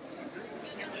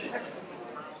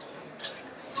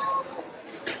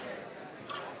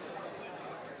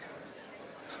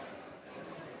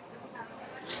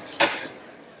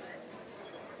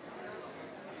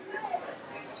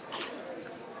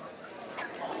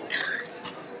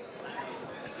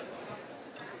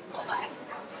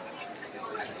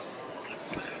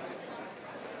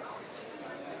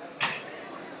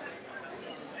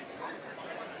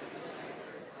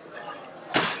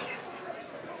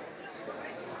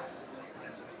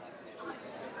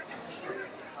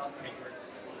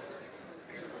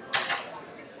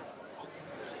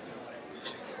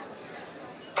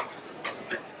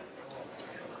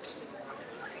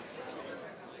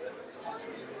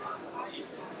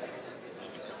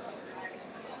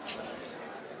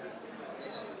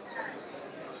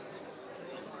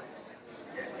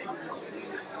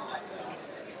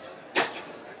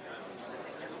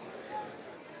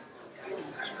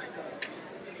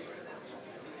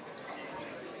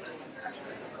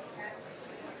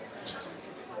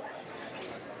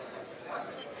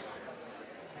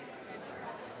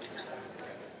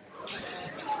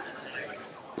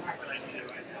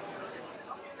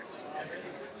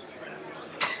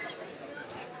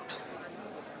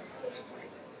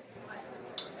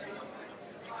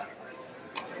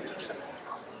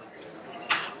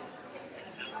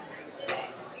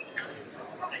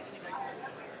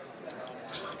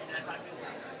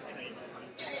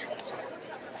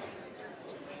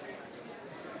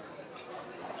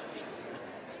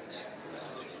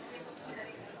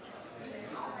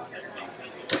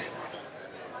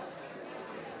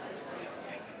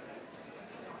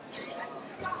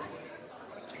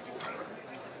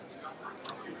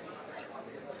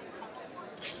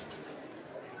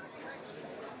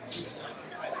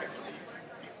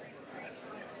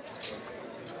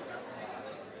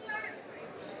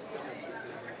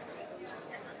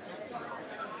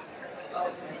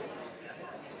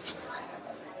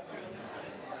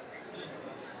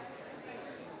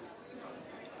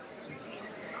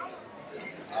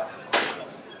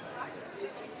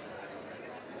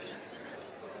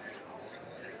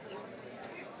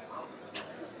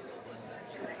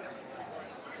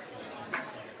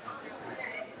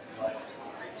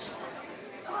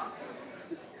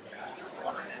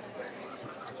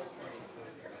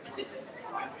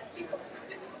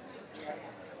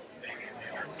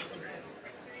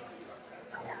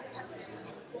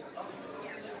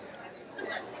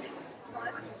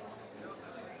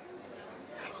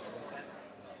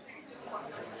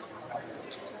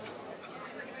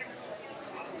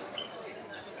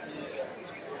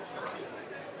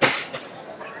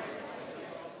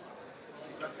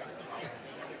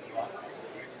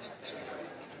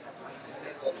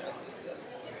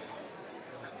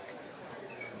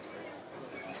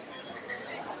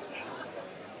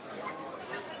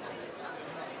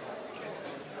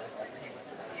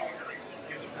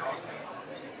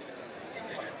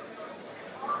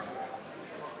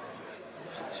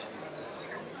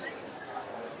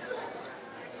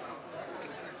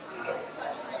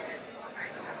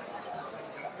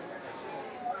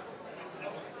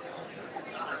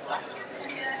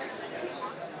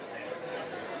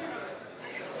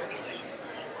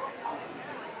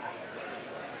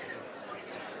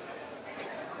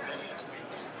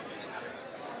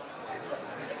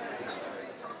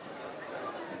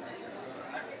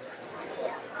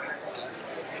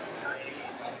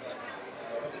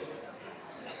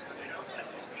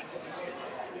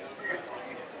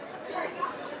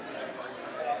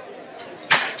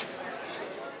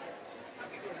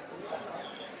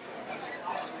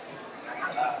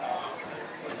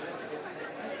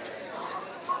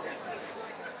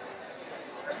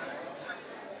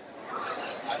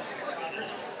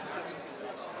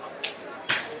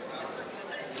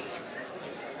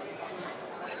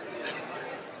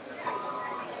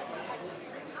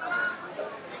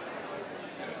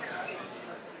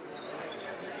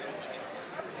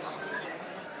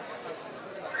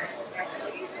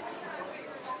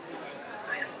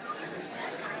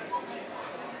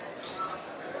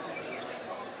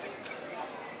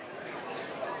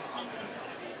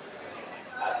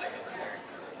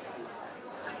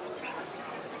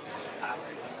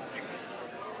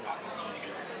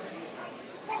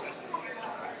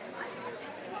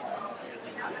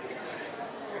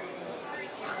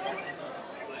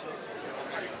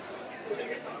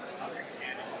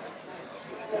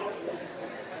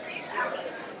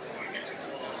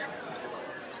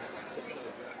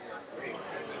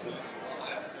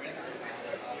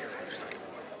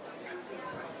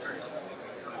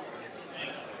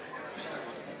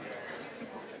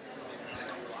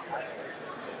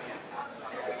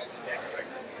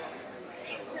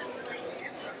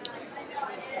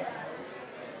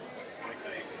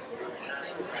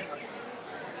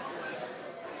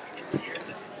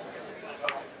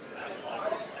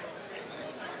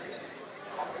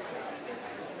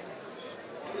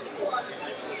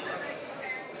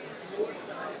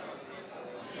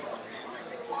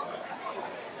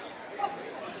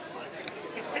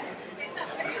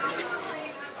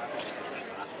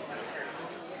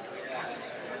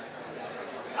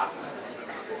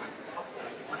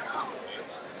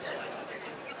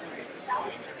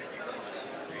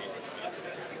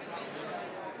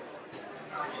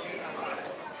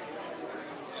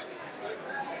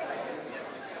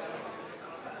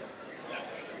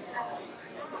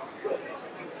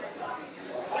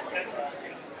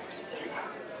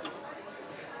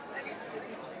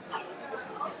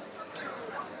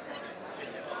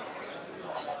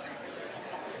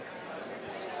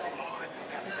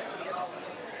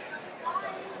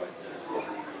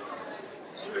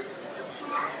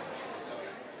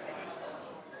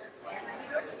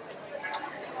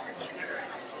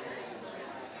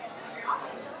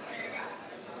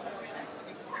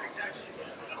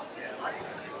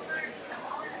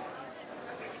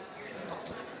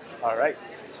 All right.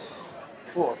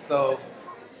 Cool. So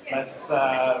let's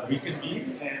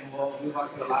reconvene and we'll move on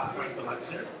to the last part of the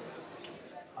lecture.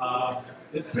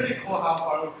 It's pretty cool how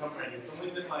far we've come already. It's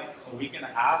only been like a week and a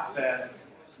half, and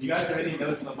you guys already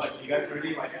know so much. You guys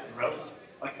already like wrote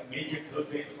like a major code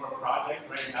base for a project.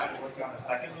 Right now you're working on the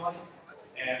second one,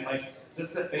 and like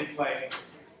just to think like,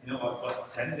 you know what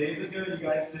 10 days ago you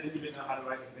guys didn't even know how to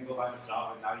write a single line of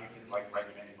Java, and now you can like write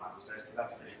many lines, right? So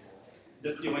that's pretty cool.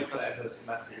 Just you wait till the end of the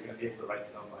semester, you're gonna be able to write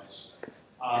so much.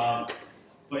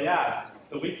 But yeah,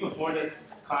 the week before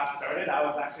this class started, I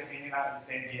was actually hanging out in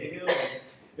San Diego. And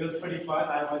it was pretty fun.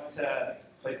 I went to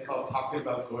a place called Tacos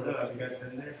El Gordo. Have you guys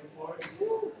been there before?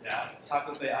 Yeah,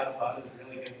 Tacos de Arabada is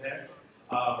really good there.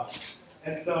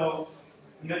 And so,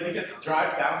 you know, you can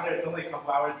drive down there. It's only a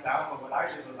couple hours down. But what I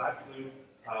did was I flew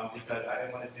because I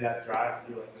didn't want to do that drive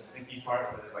through like the stinky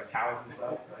part where there's like cows and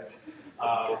stuff.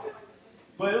 Right?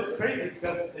 But it was crazy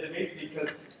because it amazed me because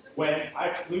when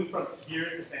I flew from here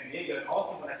to San Diego, and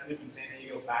also when I flew from San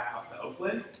Diego back up to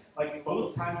Oakland, like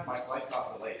both times my flight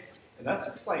got delayed. And that's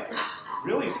just like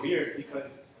really weird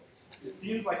because it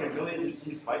seems like a really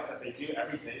routine flight that they do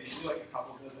every day. They do like a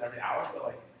couple of those every hour, but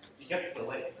like it gets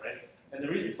delayed, right? And the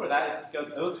reason for that is because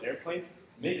those airplanes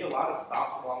make a lot of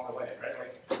stops along the way, right?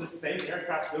 Like the same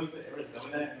aircraft goes to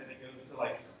Arizona and then it goes to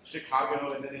like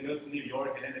Chicago and then it goes to New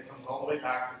York and then it comes all the way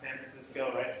back to San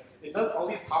Francisco, right? It does all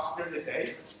these stops during the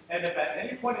day, and if at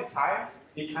any point in time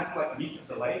it kind of like meets a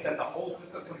delay, then the whole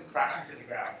system comes crashing to the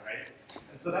ground, right?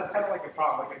 And so that's kind of like a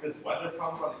problem. Like if there's weather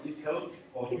problems on the East Coast,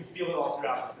 well, you feel it all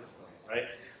throughout the system,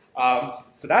 right?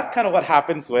 So that's kind of what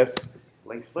happens with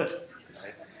linked lists,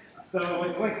 right? So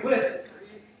with linked lists,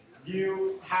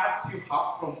 you have to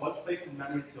hop from one place in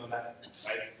memory to another,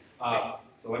 right?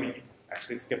 So let me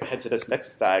actually skip ahead to this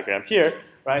next diagram here,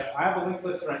 right? I have a linked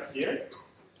list right here.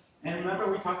 And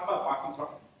remember we talked about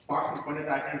box and pointer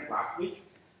diagrams last week?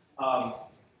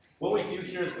 What we do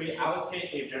here is we allocate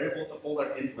a variable to hold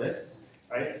our int list,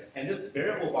 right? And this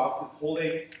variable box is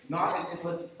holding not an int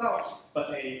list itself, but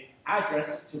an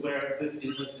address to where this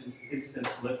int list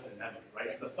instance lives in memory, right?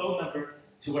 It's a phone number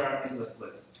to where our int list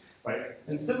lives, right?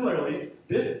 And similarly,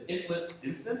 this int list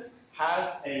instance has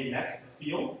a next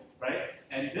field, right?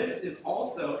 And this is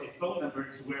also a phone number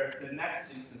to where the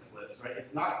next instance lives, right?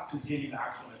 It's not containing the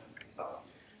actual instance itself.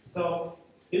 So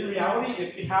in reality,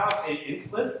 if you have an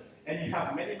int list and you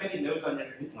have many, many nodes on your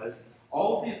int list,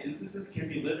 all of these instances can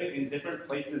be living in different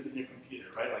places in your computer,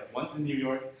 right? Like one's in New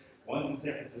York, one's in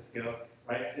San Francisco,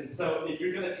 right? And so if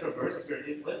you're going to traverse your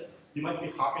int list, you might be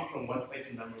hopping from one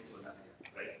place in memory to another,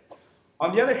 right?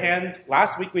 On the other hand,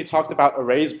 last week we talked about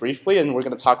arrays briefly, and we're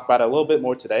going to talk about it a little bit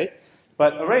more today.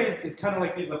 But arrays is kind of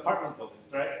like these apartment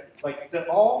buildings, right? Like they're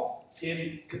all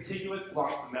in contiguous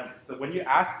blocks of memory. So when you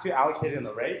ask to allocate an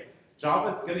array,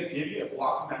 Java is going to give you a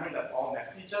block of memory that's all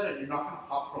next to each other, and you're not going to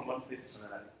hop from one place to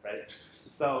another, right?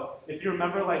 So if you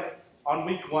remember, like on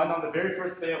week 1, on the very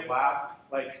first day of lab,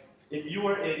 like if you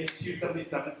were in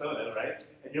 277 Soda, right,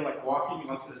 and you're like walking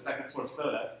onto the second floor of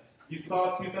Soda, you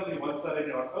saw 271 Soda, and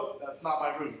you're like, oh, that's not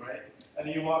my room, right? And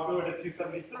then you walk over to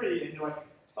 273, and you're like,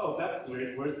 oh, that's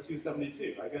weird. Where's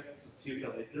 272? I guess this is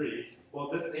 273. Well,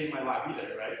 this ain't my lab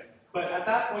either, right? But at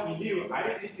that point, you knew I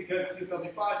didn't need to go to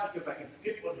 275 because I can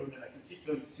skip one room and I can keep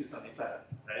going to 277,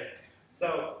 right?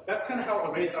 So that's kind of how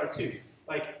arrays are too.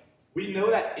 Like, we know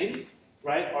that ints,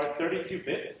 right, are 32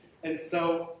 bits, and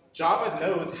so Java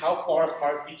knows how far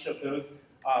apart each of those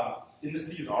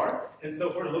indices are. And so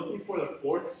if we're looking for the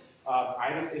fourth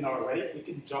item in our array, it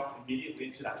can jump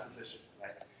immediately to that position,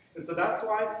 right? And so that's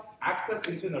why access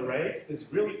into an array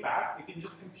is really fast. It can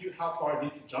just compute how far it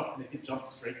needs to jump, and it can jump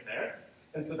straight there.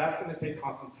 And so that's going to take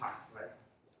constant time, right?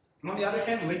 And on the other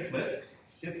hand, linked list,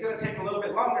 it's going to take a little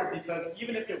bit longer because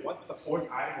even if it wants the fourth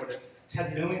item or the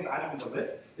 10 millionth item in the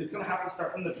list, it's going to have to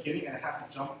start from the beginning and it has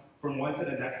to jump from one to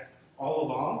the next all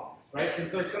along, right?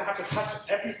 And so it's going to have to touch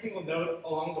every single node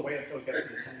along the way until it gets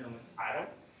to the 10 millionth item.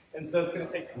 And so it's going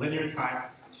to take linear time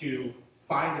to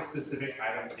find a specific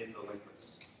item in the linked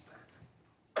list.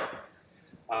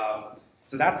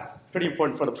 So that's pretty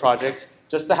important for the project,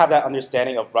 just to have that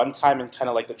understanding of runtime and kind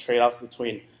of like the trade-offs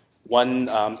between one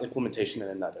implementation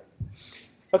and another.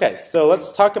 Okay, so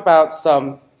let's talk about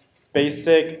some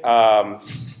basic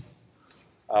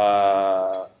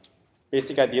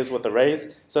basic ideas with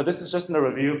arrays. So this is just in a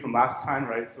review from last time,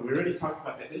 right? So we already talked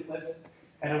about the int list,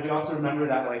 and then we also remember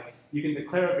that like you can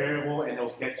declare a variable and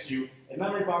it'll get you a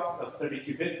memory box of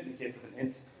 32 bits in the case of an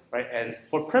int, right? And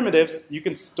for primitives, you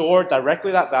can store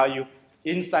directly that value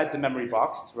inside the memory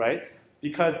box, right?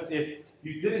 Because if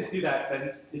you didn't do that,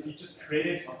 then if you just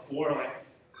created a for like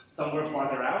somewhere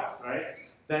farther out, right?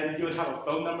 Then you would have a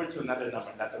phone number to another number,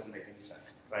 and that doesn't make any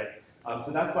sense, right?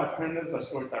 So that's why primitives are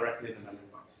stored directly in the memory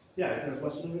box. Yeah, is there a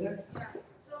question over there? Yeah.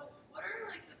 So what are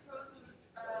like the pros of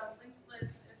linked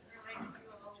lists as a way to do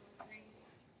all those things,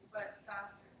 but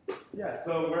faster? Yeah,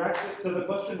 so we're actually, so the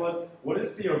question was, what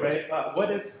is the array, what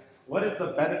is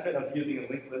the benefit of using a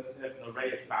linked list if an array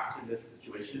is faster in this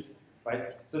situation,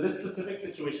 right? So this specific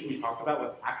situation we talked about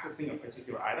was accessing a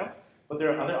particular item, but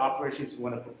there are other operations we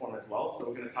want to perform as well, so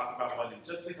we're going to talk about one in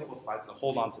just a couple of slides, so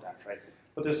hold on to that, right?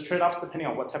 But there's trade-offs depending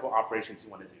on what type of operations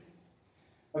you want to do.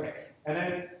 Okay, and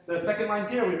then the second line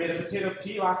here, we made a potato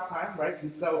P last time, right?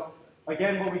 And so,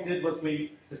 again, what we did was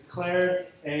we declared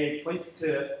a place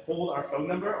to hold our phone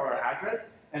number or our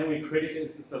address, and we created an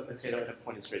instance of potato and it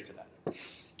pointed straight to that.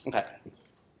 Okay,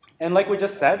 and like we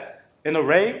just said, an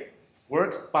array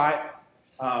works by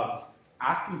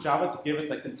asking Java to give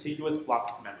us a contiguous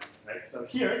block of memory, right? So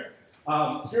here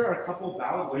are a couple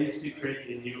valid ways to create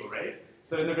a new array.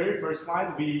 So in the very first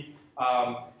line, we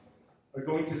are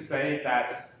going to say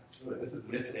that this is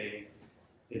missing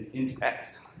in int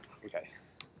x. Okay.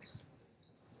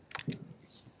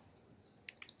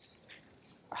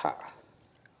 Aha.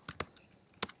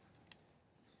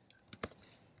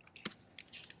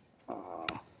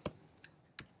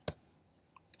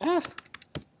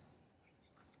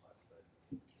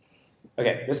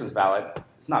 Okay, this is valid.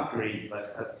 It's not green,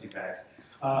 but that's too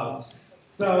bad.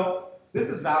 So this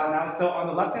is valid now. So on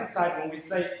the left-hand side, when we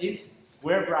say int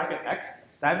square bracket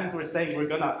x, that means we're saying we're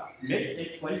going to make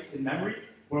a place in memory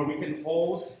where we can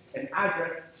hold an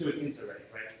address to an int array,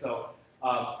 right? So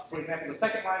for example, the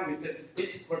second line, we said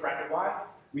int square bracket y.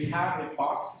 We have a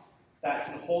box that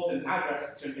can hold an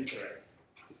address to an int array.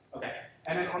 Okay,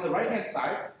 and then on the right-hand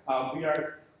side, we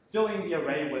are filling the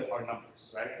array with our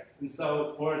numbers, right? And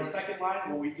so for the second line,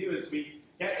 what we do is we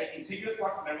get a contiguous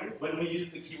block of memory when we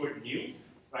use the keyword new,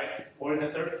 right? Or in the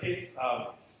third case,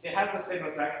 it has the same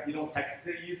effect. You don't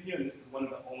technically use new, and this is one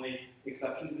of the only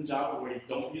exceptions in Java where you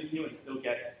don't use new and still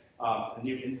get a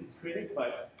new instance created.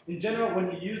 But in general, when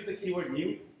you use the keyword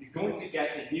new, you're going to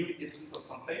get a new instance of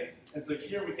something. And so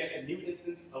here we get a new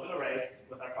instance of an array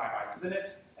with our 5 items in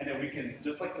it, and then we can,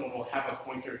 just like normal, have a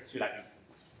pointer to that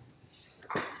instance.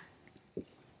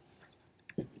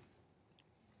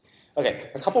 Okay,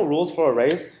 a couple rules for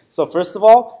arrays. So first of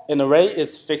all, an array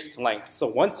is fixed length. So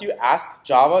once you ask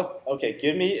Java, okay,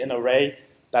 give me an array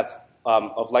that's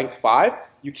of length 5,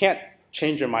 you can't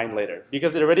change your mind later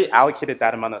because it already allocated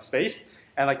that amount of space,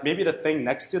 and like maybe the thing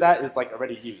next to that is like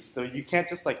already used. So you can't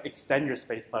just like extend your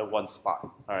space by one spot,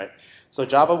 all right? So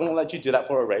Java won't let you do that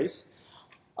for arrays.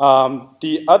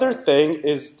 The other thing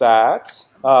is that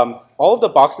all of the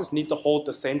boxes need to hold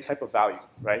the same type of value,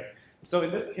 right? So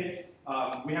in this case,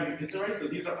 we have an int array, so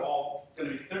these are all going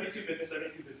to be 32 bits,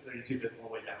 32 bits, 32 bits all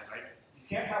the way down, right? You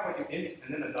can't have like an int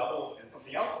and then a double and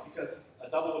something else because a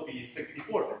double would be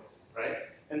 64 bits, right?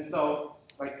 And so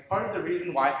like part of the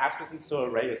reason why accessing to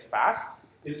an array is fast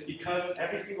is because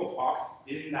every single box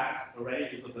in that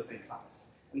array is of the same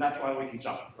size. And that's why we can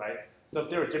jump, right? So if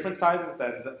there are different sizes,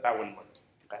 then that wouldn't work,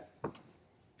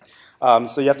 okay?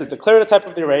 So you have to declare the type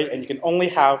of the array, and you can only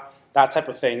have that type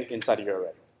of thing inside of your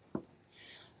array.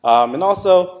 And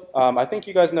also, I think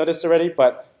you guys noticed already,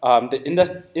 but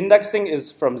the indexing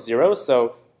is from 0,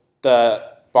 so the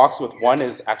box with 1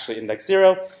 is actually index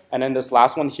 0, and then this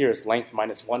last one here is length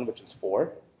minus 1, which is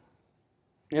 4.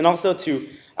 And also to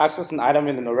access an item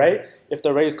in an array, if the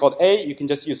array is called A, you can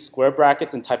just use square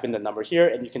brackets and type in the number here,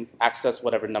 and you can access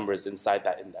whatever number is inside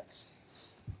that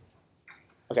index.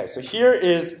 Okay, so here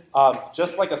is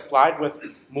just like a slide with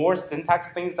more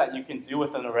syntax things that you can do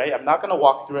with an array. I'm not going to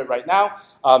walk through it right now,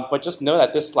 but just know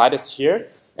that this slide is here,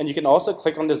 and you can also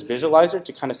click on this visualizer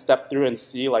to kind of step through and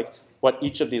see like what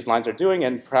each of these lines are doing,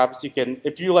 and perhaps you can,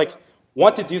 if you like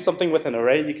want to do something with an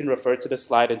array, you can refer to this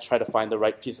slide and try to find the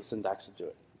right piece of syntax to do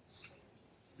it.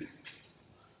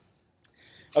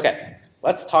 Okay,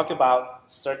 let's talk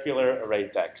about circular array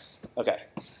decks. Okay,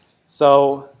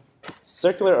 so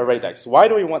Circular array decks. Why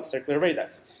do we want circular array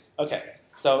decks? Okay,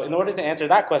 so in order to answer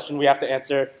that question, we have to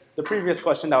answer the previous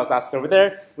question that was asked over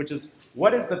there, which is,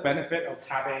 what is the benefit of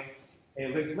having a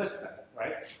linked list set,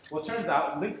 right? Well, it turns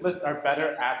out linked lists are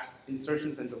better at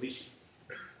insertions and deletions.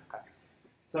 Okay.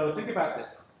 So think about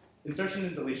this. Insertion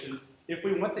and deletion. If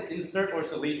we want to insert or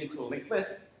delete into a linked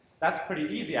list, that's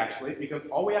pretty easy actually, because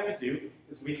all we have to do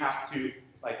is we have to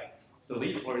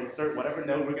delete or insert whatever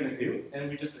node we're going to do, and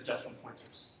we just adjust some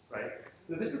pointers, right?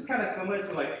 So this is kind of similar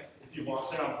to if you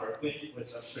walk around Berkeley,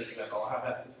 which I'm sure you guys all have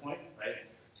at this point, right?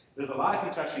 There's a lot of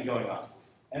construction going on.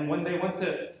 And when they want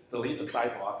to delete the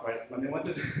sidewalk, right? When they want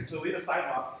to delete a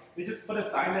sidewalk, they just put a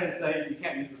sign there and say, you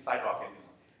can't use the sidewalk anymore.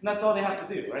 And that's all they have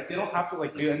to do, right? They don't have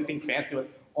to do anything fancy with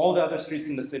all the other streets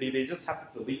in the city. They just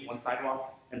have to delete one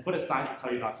sidewalk and put a sign to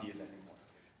tell you not to use it anymore,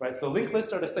 right? So linked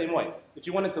lists are the same way. If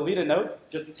you want to delete a node,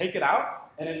 just take it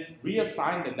out and then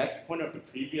reassign the next pointer of the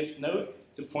previous node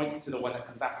to point to the one that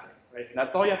comes after it, right? And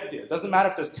that's all you have to do. It doesn't matter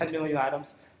if there's 10 million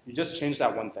items. You just change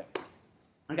that one thing.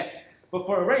 Okay, but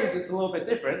for arrays, it's a little bit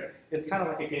different. It's kind of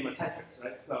like a game of Tetris,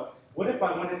 right? So what if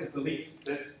I wanted to delete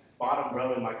this bottom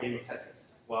row in my game of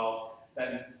Tetris? Well,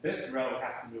 then this row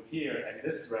has to move here, and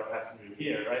this row has to move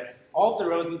here, right? All the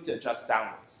rows need to adjust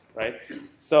downwards, right?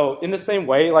 So in the same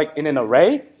way, like in an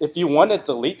array, if you want to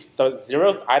delete the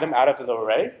 0th item out of the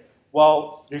array,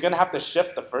 well, you're going to have to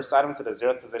shift the first item to the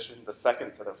 0th position, the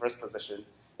second to the first position,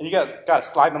 and you got to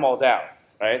slide them all down,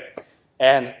 right?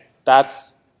 And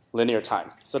that's linear time,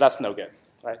 so that's no good,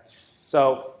 right?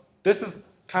 So this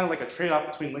is kind of like a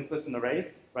trade-off between linked lists and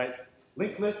arrays, right?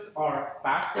 Linked lists are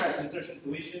faster at insertions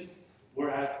and deletions,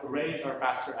 whereas arrays are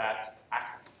faster at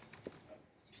access.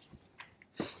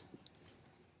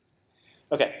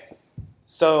 Okay,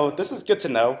 so this is good to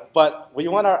know, but we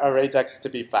want our array decks to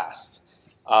be fast.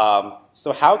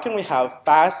 So how can we have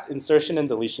fast insertion and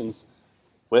deletions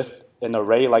with an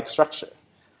array-like structure?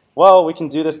 Well, we can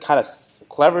do this kind of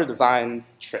clever design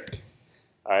trick.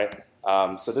 All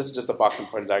right, so this is just a box and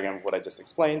pointer diagram of what I just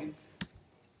explained.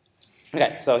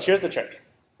 Okay, so here's the trick.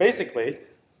 Basically,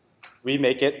 we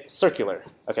make it circular.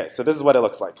 Okay, so this is what it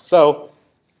looks like. So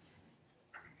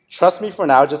trust me for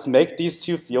now, just make these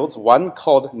two fields, one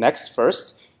called next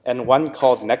first and one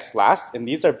called next last, and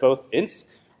these are both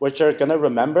ints, which are gonna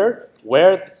remember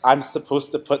where I'm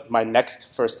supposed to put my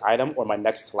next first item or my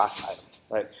next last item,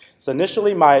 right? So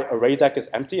initially my array deck is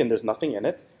empty and there's nothing in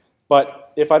it,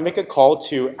 but if I make a call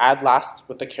to add last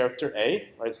with the character A,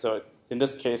 right, so in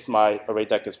this case my array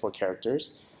deck is 4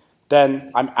 characters,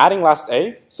 then I'm adding last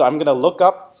A, so I'm gonna look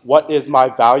up what is my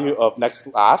value of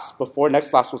next last. Before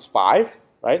next last was 5,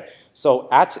 right? So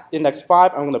at index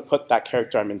 5, I'm gonna put that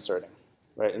character I'm inserting,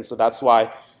 right? And so that's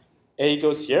why A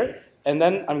goes here, and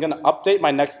then I'm gonna update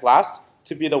my next last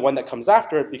to be the one that comes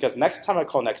after it, because next time I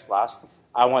call next last,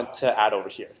 I want to add over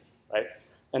here, right?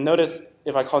 And notice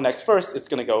if I call next first, it's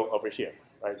gonna go over here,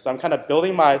 right? So I'm kind of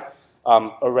building my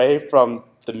array from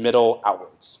the middle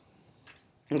outwards.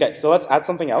 Okay, so let's add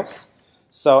something else.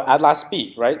 So add last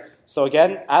B, right? So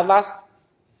again, add last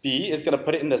B is gonna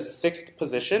put it in the 6th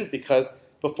position because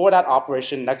before that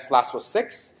operation, next last was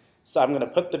 6. So I'm gonna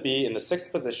put the B in the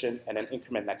 6th position and then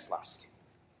increment next last.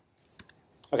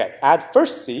 Okay, add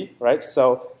first C, right?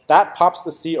 So that pops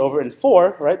the C over in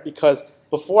 4, right? Because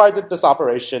before I did this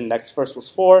operation, next first was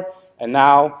 4, and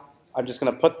now I'm just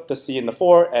gonna put the C in the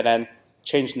 4 and then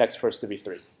change next first to be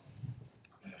 3.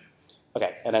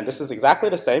 Okay, and then this is exactly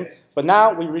the same, but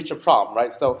now we reach a problem,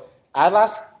 right? So add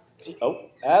last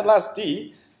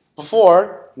D,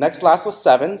 before next last was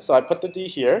 7, so I put the D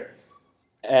here,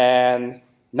 and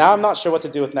now I'm not sure what to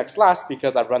do with next last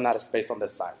because I've run out of space on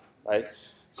this side, right?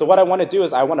 So what I want to do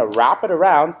is I want to wrap it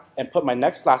around and put my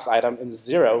next last item in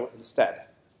 0 instead,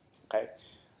 okay?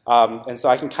 And so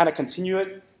I can kind of continue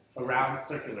it around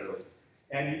circularly.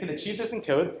 And you can achieve this in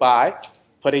code by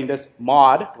putting this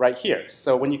mod right here.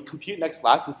 So when you compute next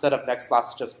last, instead of next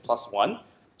last just +1,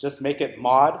 just make it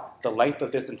mod the length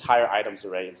of this entire items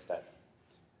array instead.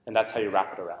 And that's how you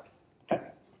wrap it around, okay?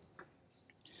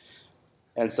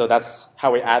 And so that's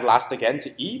how we add last again to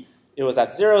E. It was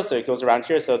at 0, so it goes around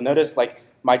here. So notice like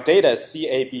my data is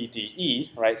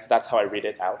CABDE, right? So that's how I read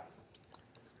it out.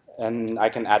 And I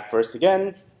can add first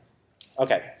again.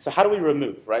 Okay, so how do we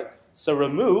remove, right? So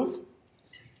remove,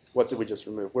 what did we just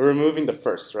remove? We're removing the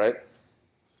first, right?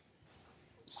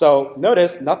 So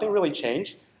notice nothing really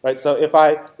changed, right? So if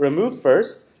I remove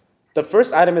first, the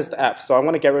first item is the F, so I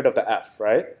want to get rid of the F,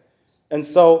 right? And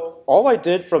so all I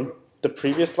did from the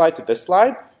previous slide to this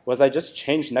slide was I just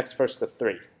changed next first to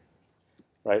 3,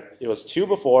 right? It was 2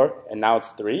 before, and now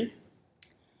it's 3.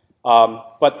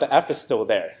 But the F is still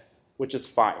there, which is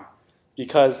fine,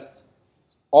 because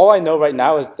all I know right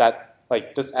now is that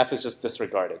like this f is just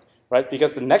disregarded, right?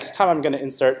 Because the next time I'm going to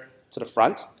insert to the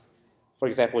front, for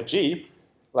example, g,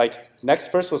 like next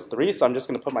first was 3, so I'm just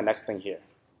going to put my next thing here,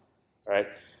 right?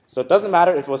 So it doesn't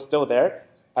matter if it was still there.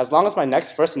 As long as my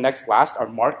next first and next last are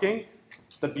marking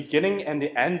the beginning and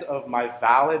the end of my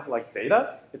valid like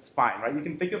data, it's fine, right? You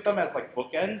can think of them as like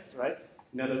bookends, right?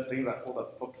 You know those things that hold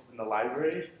up books in the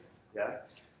library? Yeah?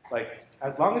 Like,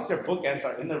 as long as your bookends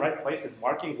are in the right place and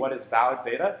marking what is valid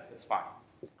data, it's fine.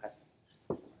 Okay.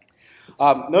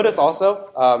 Notice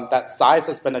also that size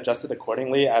has been adjusted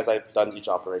accordingly as I've done each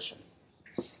operation.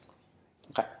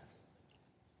 Okay.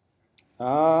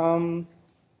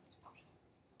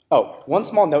 Oh, one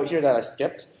small note here that I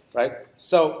skipped, right?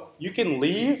 So you can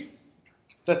leave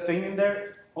the thing in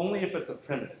there only if it's a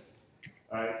primitive,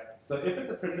 all right? So if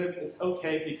it's a primitive, it's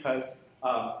okay because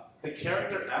the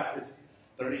character f is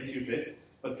 32 bits,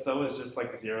 but so is just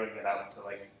like zeroing it out to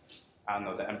like, I don't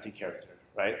know, the empty character,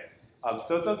 right?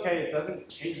 So it's okay, it doesn't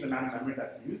change the amount of memory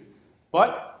that's used.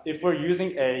 But if we're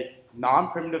using a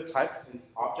non-primitive type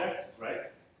object,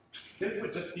 right, this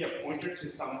would just be a pointer to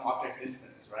some object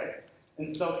instance, right? And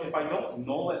so if I don't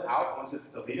null it out once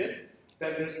it's deleted,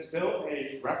 then there's still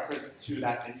a reference to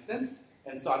that instance.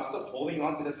 And so I'm still holding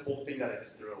on to this whole thing that I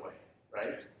just threw away,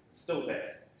 right? It's still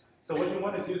there. So what you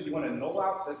want to do is you want to null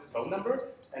out this phone number.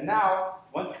 And now,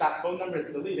 once that phone number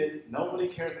is deleted, nobody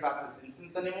cares about this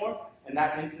instance anymore. And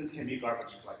that instance can be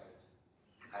garbage collected.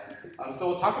 Okay? So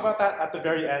we'll talk about that at the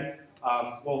very end.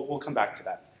 We'll come back to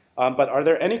that. But are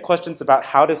there any questions about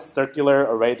how this circular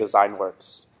array design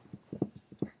works?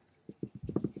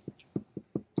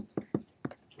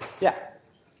 Yeah.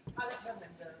 How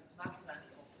determine the mass length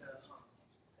of the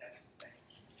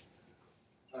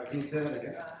thing? Can you say that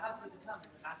again? How to determine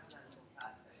the mass length of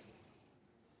that thing?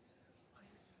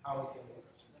 How is it?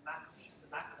 The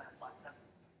mass length by 7.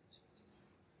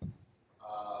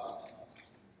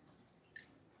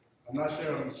 I'm not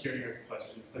sure I'm hearing your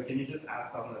question, so can you just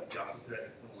ask on the Piazza thread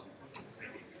and someone?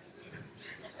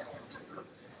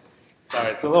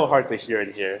 Sorry, it's a little hard to hear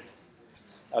in here.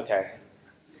 Okay.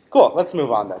 Cool, let's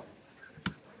move on then.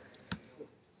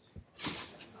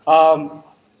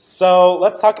 So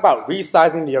let's talk about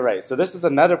resizing the array. So this is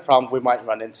another problem we might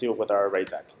run into with our array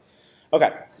deck.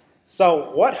 Okay,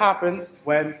 so what happens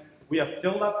when we have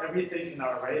filled up everything in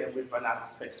our array and we've run out of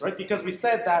space, right? Because we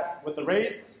said that with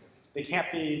arrays, they can't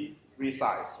be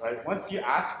resized, right? Once you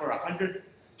ask for 100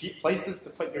 places to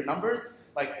put your numbers,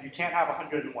 like you can't have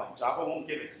 101. Java won't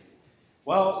give it to you.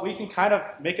 Well, we can kind of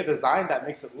make a design that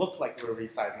makes it look like we're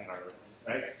resizing our arrays,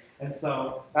 right? And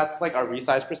so that's like our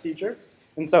resize procedure.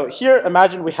 And so here,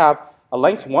 imagine we have a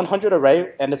length 100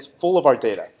 array and it's full of our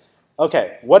data.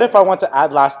 Okay, what if I want to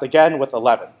add last again with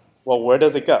 11? Well, where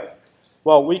does it go?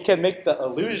 Well, we can make the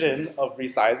illusion of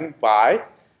resizing by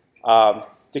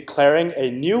declaring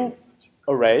a new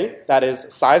array that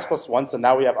is size plus 1, so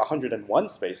now we have 101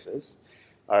 spaces.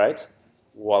 All right,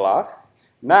 voila.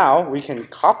 Now we can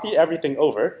copy everything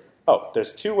over. Oh,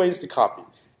 there's 2 ways to copy.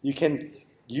 You can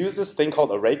use this thing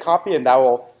called array copy, and that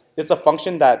will, it's a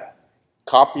function that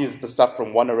copies the stuff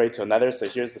from one array to another. So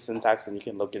here's the syntax, and you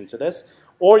can look into this.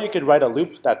 Or you could write a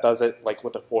loop that does it like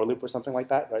with a for loop or something like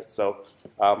that, right? So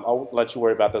I'll let you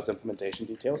worry about those implementation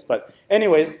details. But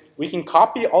anyways, we can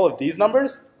copy all of these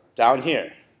numbers down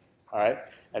here, all right?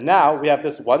 And now we have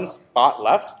this one spot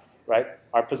left, right?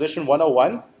 Our position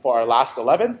 101 for our last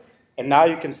 11. And now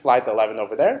you can slide the 11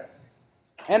 over there.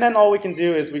 And then all we can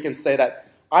do is we can say that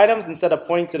items, instead of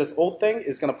pointing to this old thing,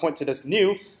 is going to point to this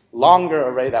new, longer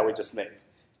array that we just made.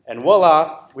 And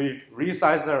voila, we've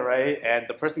resized the array, and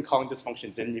the person calling this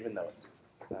function didn't even know it.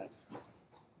 Right.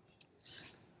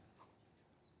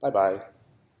 Bye-bye.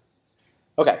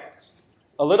 Okay,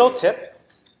 a little tip.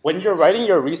 When you're writing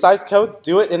your resize code,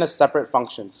 do it in a separate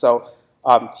function. So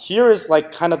here is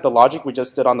like kind of the logic we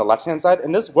just did on the left-hand side,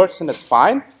 and this works and it's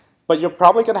fine, but you're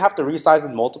probably going to have to resize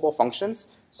in multiple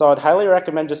functions. So I'd highly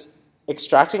recommend just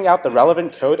extracting out the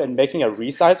relevant code and making a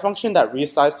resize function that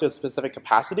resizes to a specific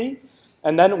capacity.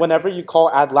 And then whenever you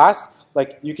call add last,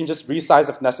 like you can just resize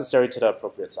if necessary to the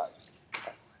appropriate size.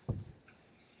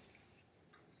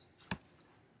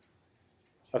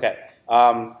 Okay,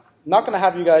 not going to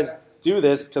have you guys do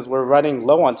this because we're running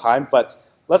low on time, but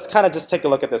let's kind of just take a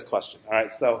look at this question. All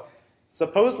right, so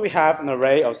suppose we have an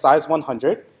array of size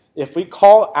 100. If we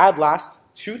call add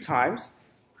last 2 times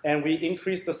and we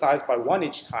increase the size by 1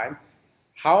 each time,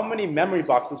 how many memory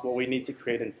boxes will we need to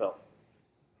create and fill?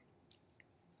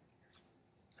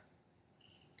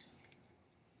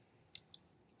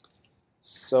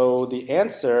 So the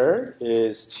answer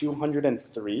is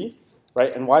 203,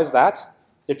 right? And why is that?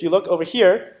 If you look over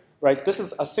here, right, this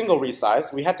is a single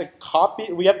resize. We have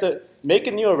to make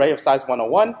a new array of size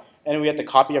 101, and we have to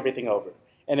copy everything over.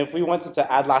 And if we wanted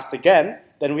to add last again,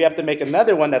 then we have to make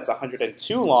another one that's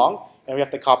 102 long, and we have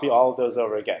to copy all of those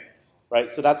over again, right?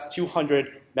 So that's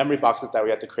 200 memory boxes that we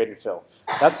have to create and fill.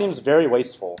 That seems very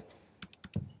wasteful.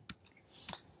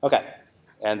 Okay,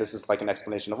 and this is like an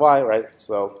explanation of why, right?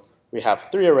 So we have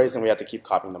 3 arrays, and we have to keep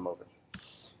copying them over.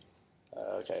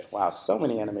 Okay, wow, so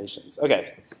many animations.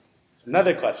 Okay,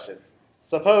 another question.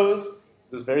 Suppose,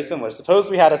 this is very similar. Suppose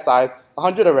we had a size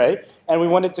 100 array, and we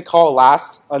wanted to call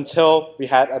last until we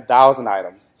had 1,000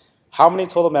 items. How many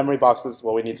total memory boxes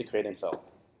will we need to create and fill?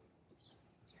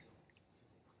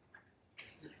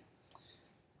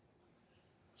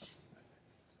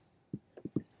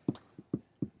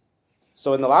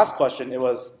 So in the last question, it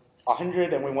was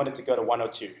 100, and we wanted to go to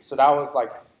 102. So that was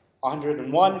like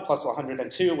 101 plus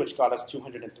 102, which got us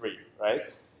 203, right?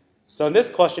 So in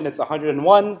this question, it's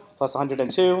 101 plus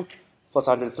 102 plus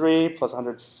 103 plus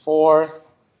 104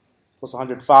 plus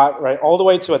 105, right? All the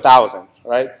way to 1,000,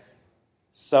 right?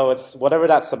 So it's whatever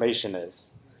that summation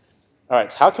is. All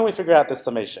right, how can we figure out this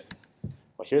summation?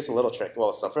 Well, here's a little trick.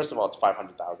 Well, so first of all, it's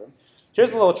 500,000.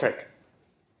 Here's a little trick.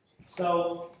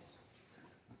 So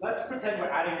let's pretend we're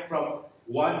adding from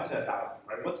 1 to 1,000,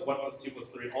 right? What's 1 plus 2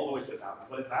 plus 3 all the way to 1,000?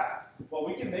 What is that? Well,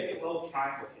 we can make a little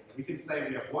triangle here. We can say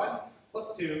we have 1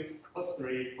 plus 2 plus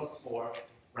 3 plus 4,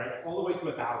 right? All the way to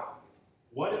 1,000.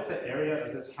 What is the area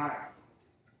of this triangle?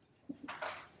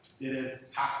 It is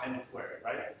half n squared,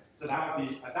 right? So that would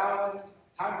be 1,000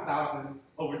 times 1,000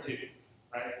 over 2,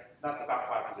 right? That's about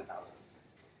 500,000.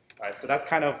 All right, so that's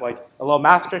kind of like a little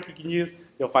math trick you can use.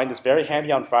 You'll find this very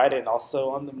handy on Friday and also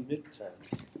on the midterm.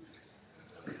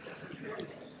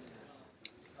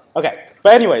 Okay,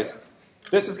 but anyways,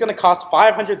 this is going to cost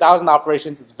 500,000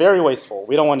 operations. It's very wasteful.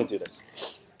 We don't want to do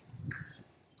this.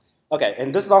 Okay,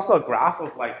 and this is also a graph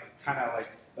of like kind of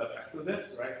like the effects of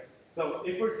this, right? So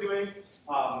if we're doing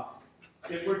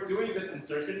this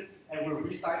insertion and we're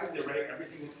resizing the array every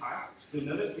single time, you'll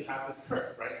notice we have this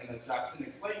curve, right? And as Jackson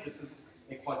explained, this is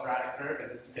a quadratic curve,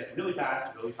 and this can get really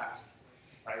bad really fast,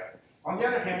 right? On the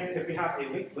other hand, if we have a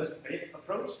linked list space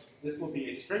approach, this will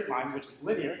be a straight line, which is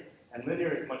linear, and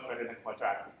linear is much better than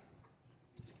quadratic.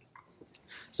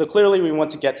 So clearly, we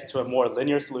want to get to a more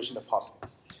linear solution if possible.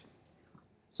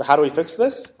 So how do we fix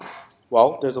this?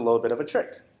 Well, there's a little bit of a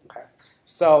trick. Okay.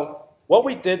 So what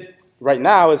we did right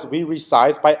now is we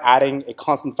resized by adding a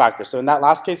constant factor. So in that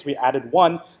last case, we added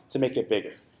 1 to make it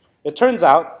bigger. It turns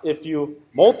out if you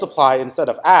multiply instead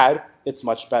of add, it's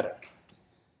much better.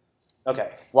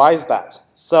 Okay, why is that?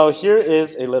 So here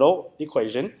is a little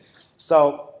equation.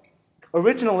 So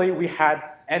originally we had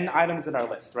n items in our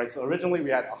list, right? So originally we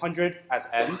had 100 as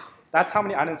n. That's how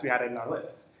many items we had in our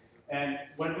list. And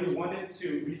when we wanted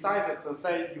to resize it, so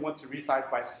say you want to resize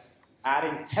by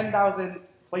adding 10,000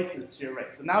 places to your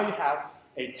array. So now you have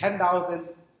a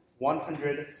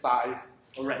 10,100 size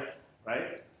array,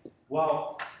 right?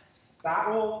 Well, that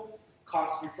will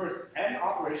cost you first n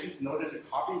operations in order to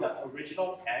copy the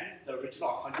original n, the original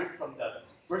 100 from the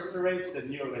first array to the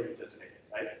new array you just made,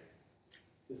 right?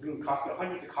 This is going to cost you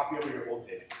 100 to copy over your old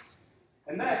data.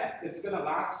 And then it's going to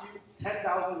last you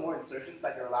 10,000 more insertions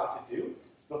that you're allowed to do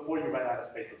before you run out of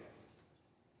space again.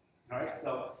 All right,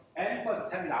 so n plus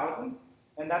 10,000,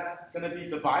 and that's going to be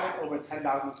divided over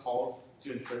 10,000 calls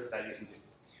to insert that you can do.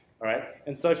 All right,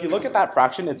 and so if you look at that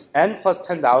fraction, it's n plus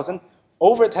 10,000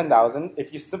 over 10,000.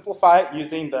 If you simplify it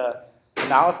using the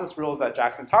analysis rules that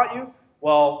Jackson taught you,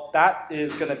 well, that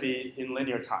is going to be in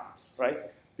linear time,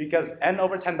 right? Because n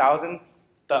over 10,000,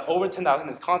 the over 10,000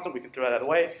 is constant, we can throw that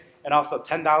away. And also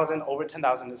 10,000 over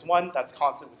 10,000 is 1, that's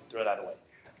constant, we can throw that away.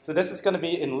 So this is going to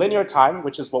be in linear time,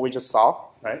 which is what we just saw,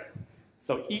 right?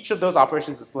 So each of those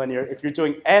operations is linear. If you're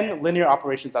doing n linear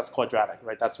operations, that's quadratic,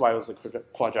 right? That's why it was a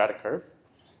quadratic curve.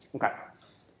 Okay.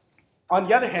 On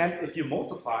the other hand, if you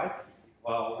multiply,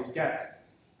 well, we get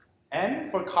n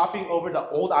for copying over the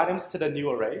old items to the new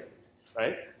array,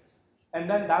 right? And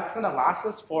then that's going to last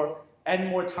us for n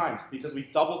more times because we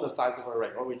doubled the size of our array,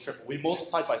 or we tripled. We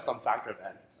multiplied by some factor of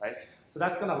n, right? So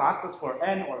that's going to last us for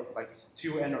n, or like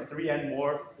 2n or 3n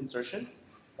more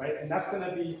insertions, right? And that's going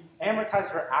to be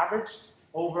amortized or averaged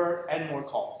over n more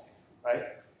calls, right?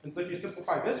 And so if you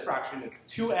simplify this fraction,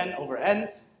 it's 2n over n,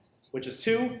 which is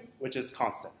 2, which is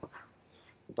constant,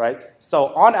 right?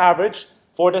 So on average,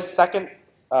 for this second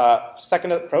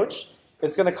approach,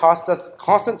 it's going to cost us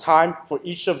constant time for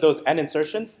each of those n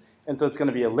insertions, and so it's going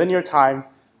to be a linear time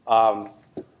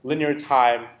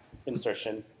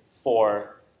insertion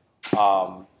for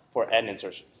n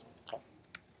insertions. Okay.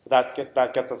 So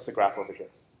that gets us the graph over here.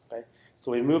 Okay.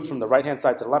 So we move from the right-hand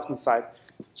side to the left-hand side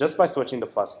just by switching the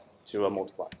plus to a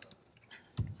multiply.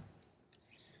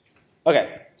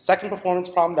 Okay, second performance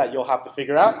problem that you'll have to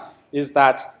figure out is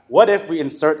that what if we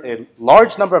insert a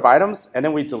large number of items and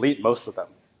then we delete most of them,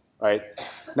 right?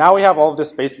 Now we have all of this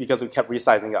space because we kept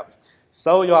resizing up.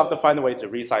 So you'll have to find a way to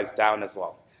resize down as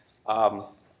well.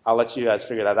 I'll let you guys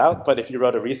figure that out, but if you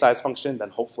wrote a resize function, then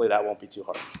hopefully that won't be too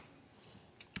hard.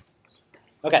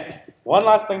 Okay, one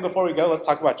last thing before we go, let's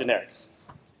talk about generics.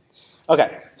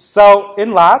 Okay, so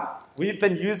in lab, we've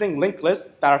been using linked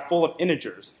lists that are full of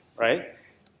integers, right?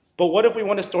 But what if we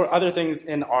want to store other things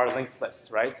in our linked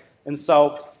list, right? And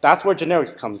so that's where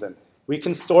generics comes in. We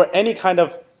can store any kind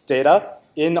of data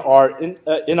in our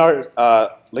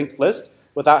linked list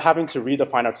without having to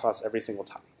redefine our class every single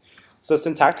time. So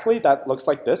syntactically, that looks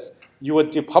like this. You would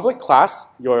do public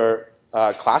class, your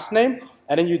class name,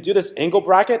 and then you do this angle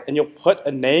bracket, and you'll put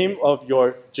a name of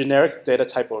your generic data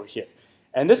type over here.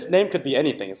 And this name could be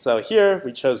anything. So here,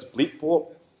 we chose bleep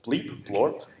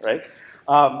blorp, right?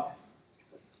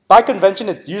 By convention,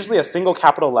 it's usually a single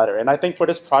capital letter. And I think for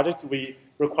this project, we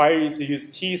require you to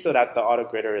use T so that the auto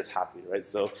grader is happy, right?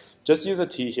 So just use a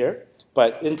T here.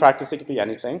 But in practice, it could be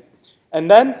anything.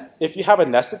 And then if you have a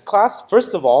nested class,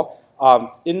 first of all,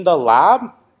 in the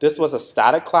lab, this was a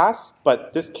static class.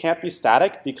 But this can't be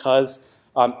static because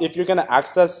if you're going to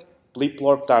access bleep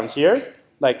blorp down here,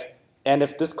 and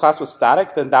if this class was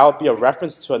static, then that would be a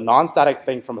reference to a non-static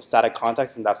thing from a static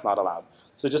context, and that's not allowed.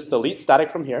 So just delete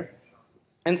static from here.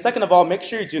 And second of all, make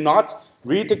sure you do not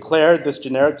redeclare this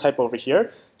generic type over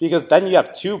here, because then you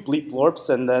have two bleep blorps,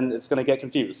 and then it's going to get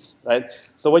confused, right?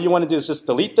 So what you want to do is just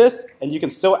delete this, and you can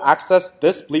still access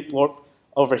this bleep blorp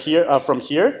over here from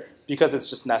here, because it's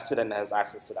just nested and has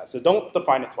access to that. So don't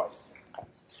define it twice. Okay.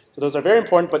 So those are very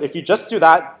important, but if you just do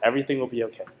that, everything will be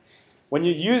okay. When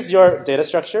you use your data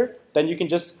structure, then you can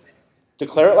just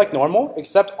declare it like normal,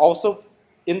 except also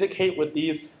indicate with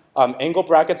these angle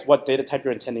brackets what data type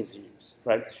you're intending to use,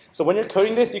 right? So when you're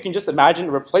coding this, you can just imagine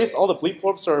replace all the bleep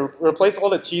blorps or replace all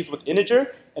the T's with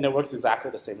integer, and it works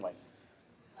exactly the same way.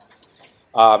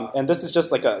 And this is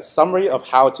just like a summary of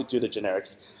how to do the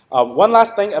generics. One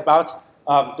last thing about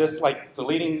this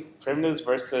deleting primitives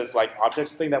versus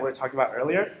objects thing that we were talking about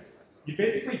earlier. You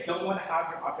basically don't want to have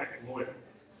your objects loiter.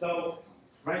 So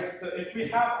if we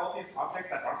have all these objects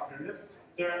that aren't primitives,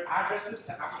 they're addresses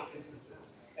to actual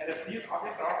instances. And if these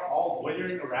objects are all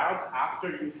loitering around after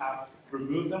you have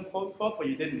removed them, quote unquote, but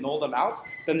you didn't null them out,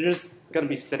 then they're just going to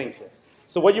be sitting here.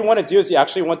 So what you want to do is you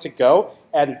actually want to go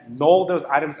and null those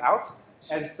items out.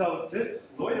 And so this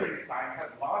loitering sign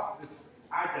has lost its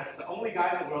address. The only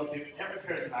guy in the world who ever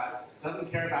cares about it doesn't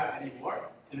care about it anymore,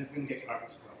 and it's going to get garbage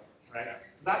thrown, right?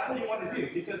 So that's what you want to do,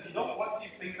 because you don't want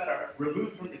these things that are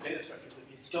removed from your data structure to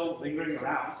be still lingering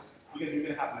around, because you're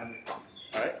going to have memory problems,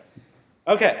 all right?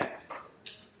 Okay.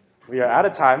 We are out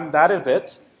of time. That is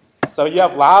it. So you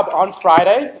have lab on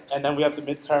Friday, and then we have the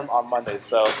midterm on Monday.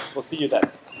 So we'll see you then.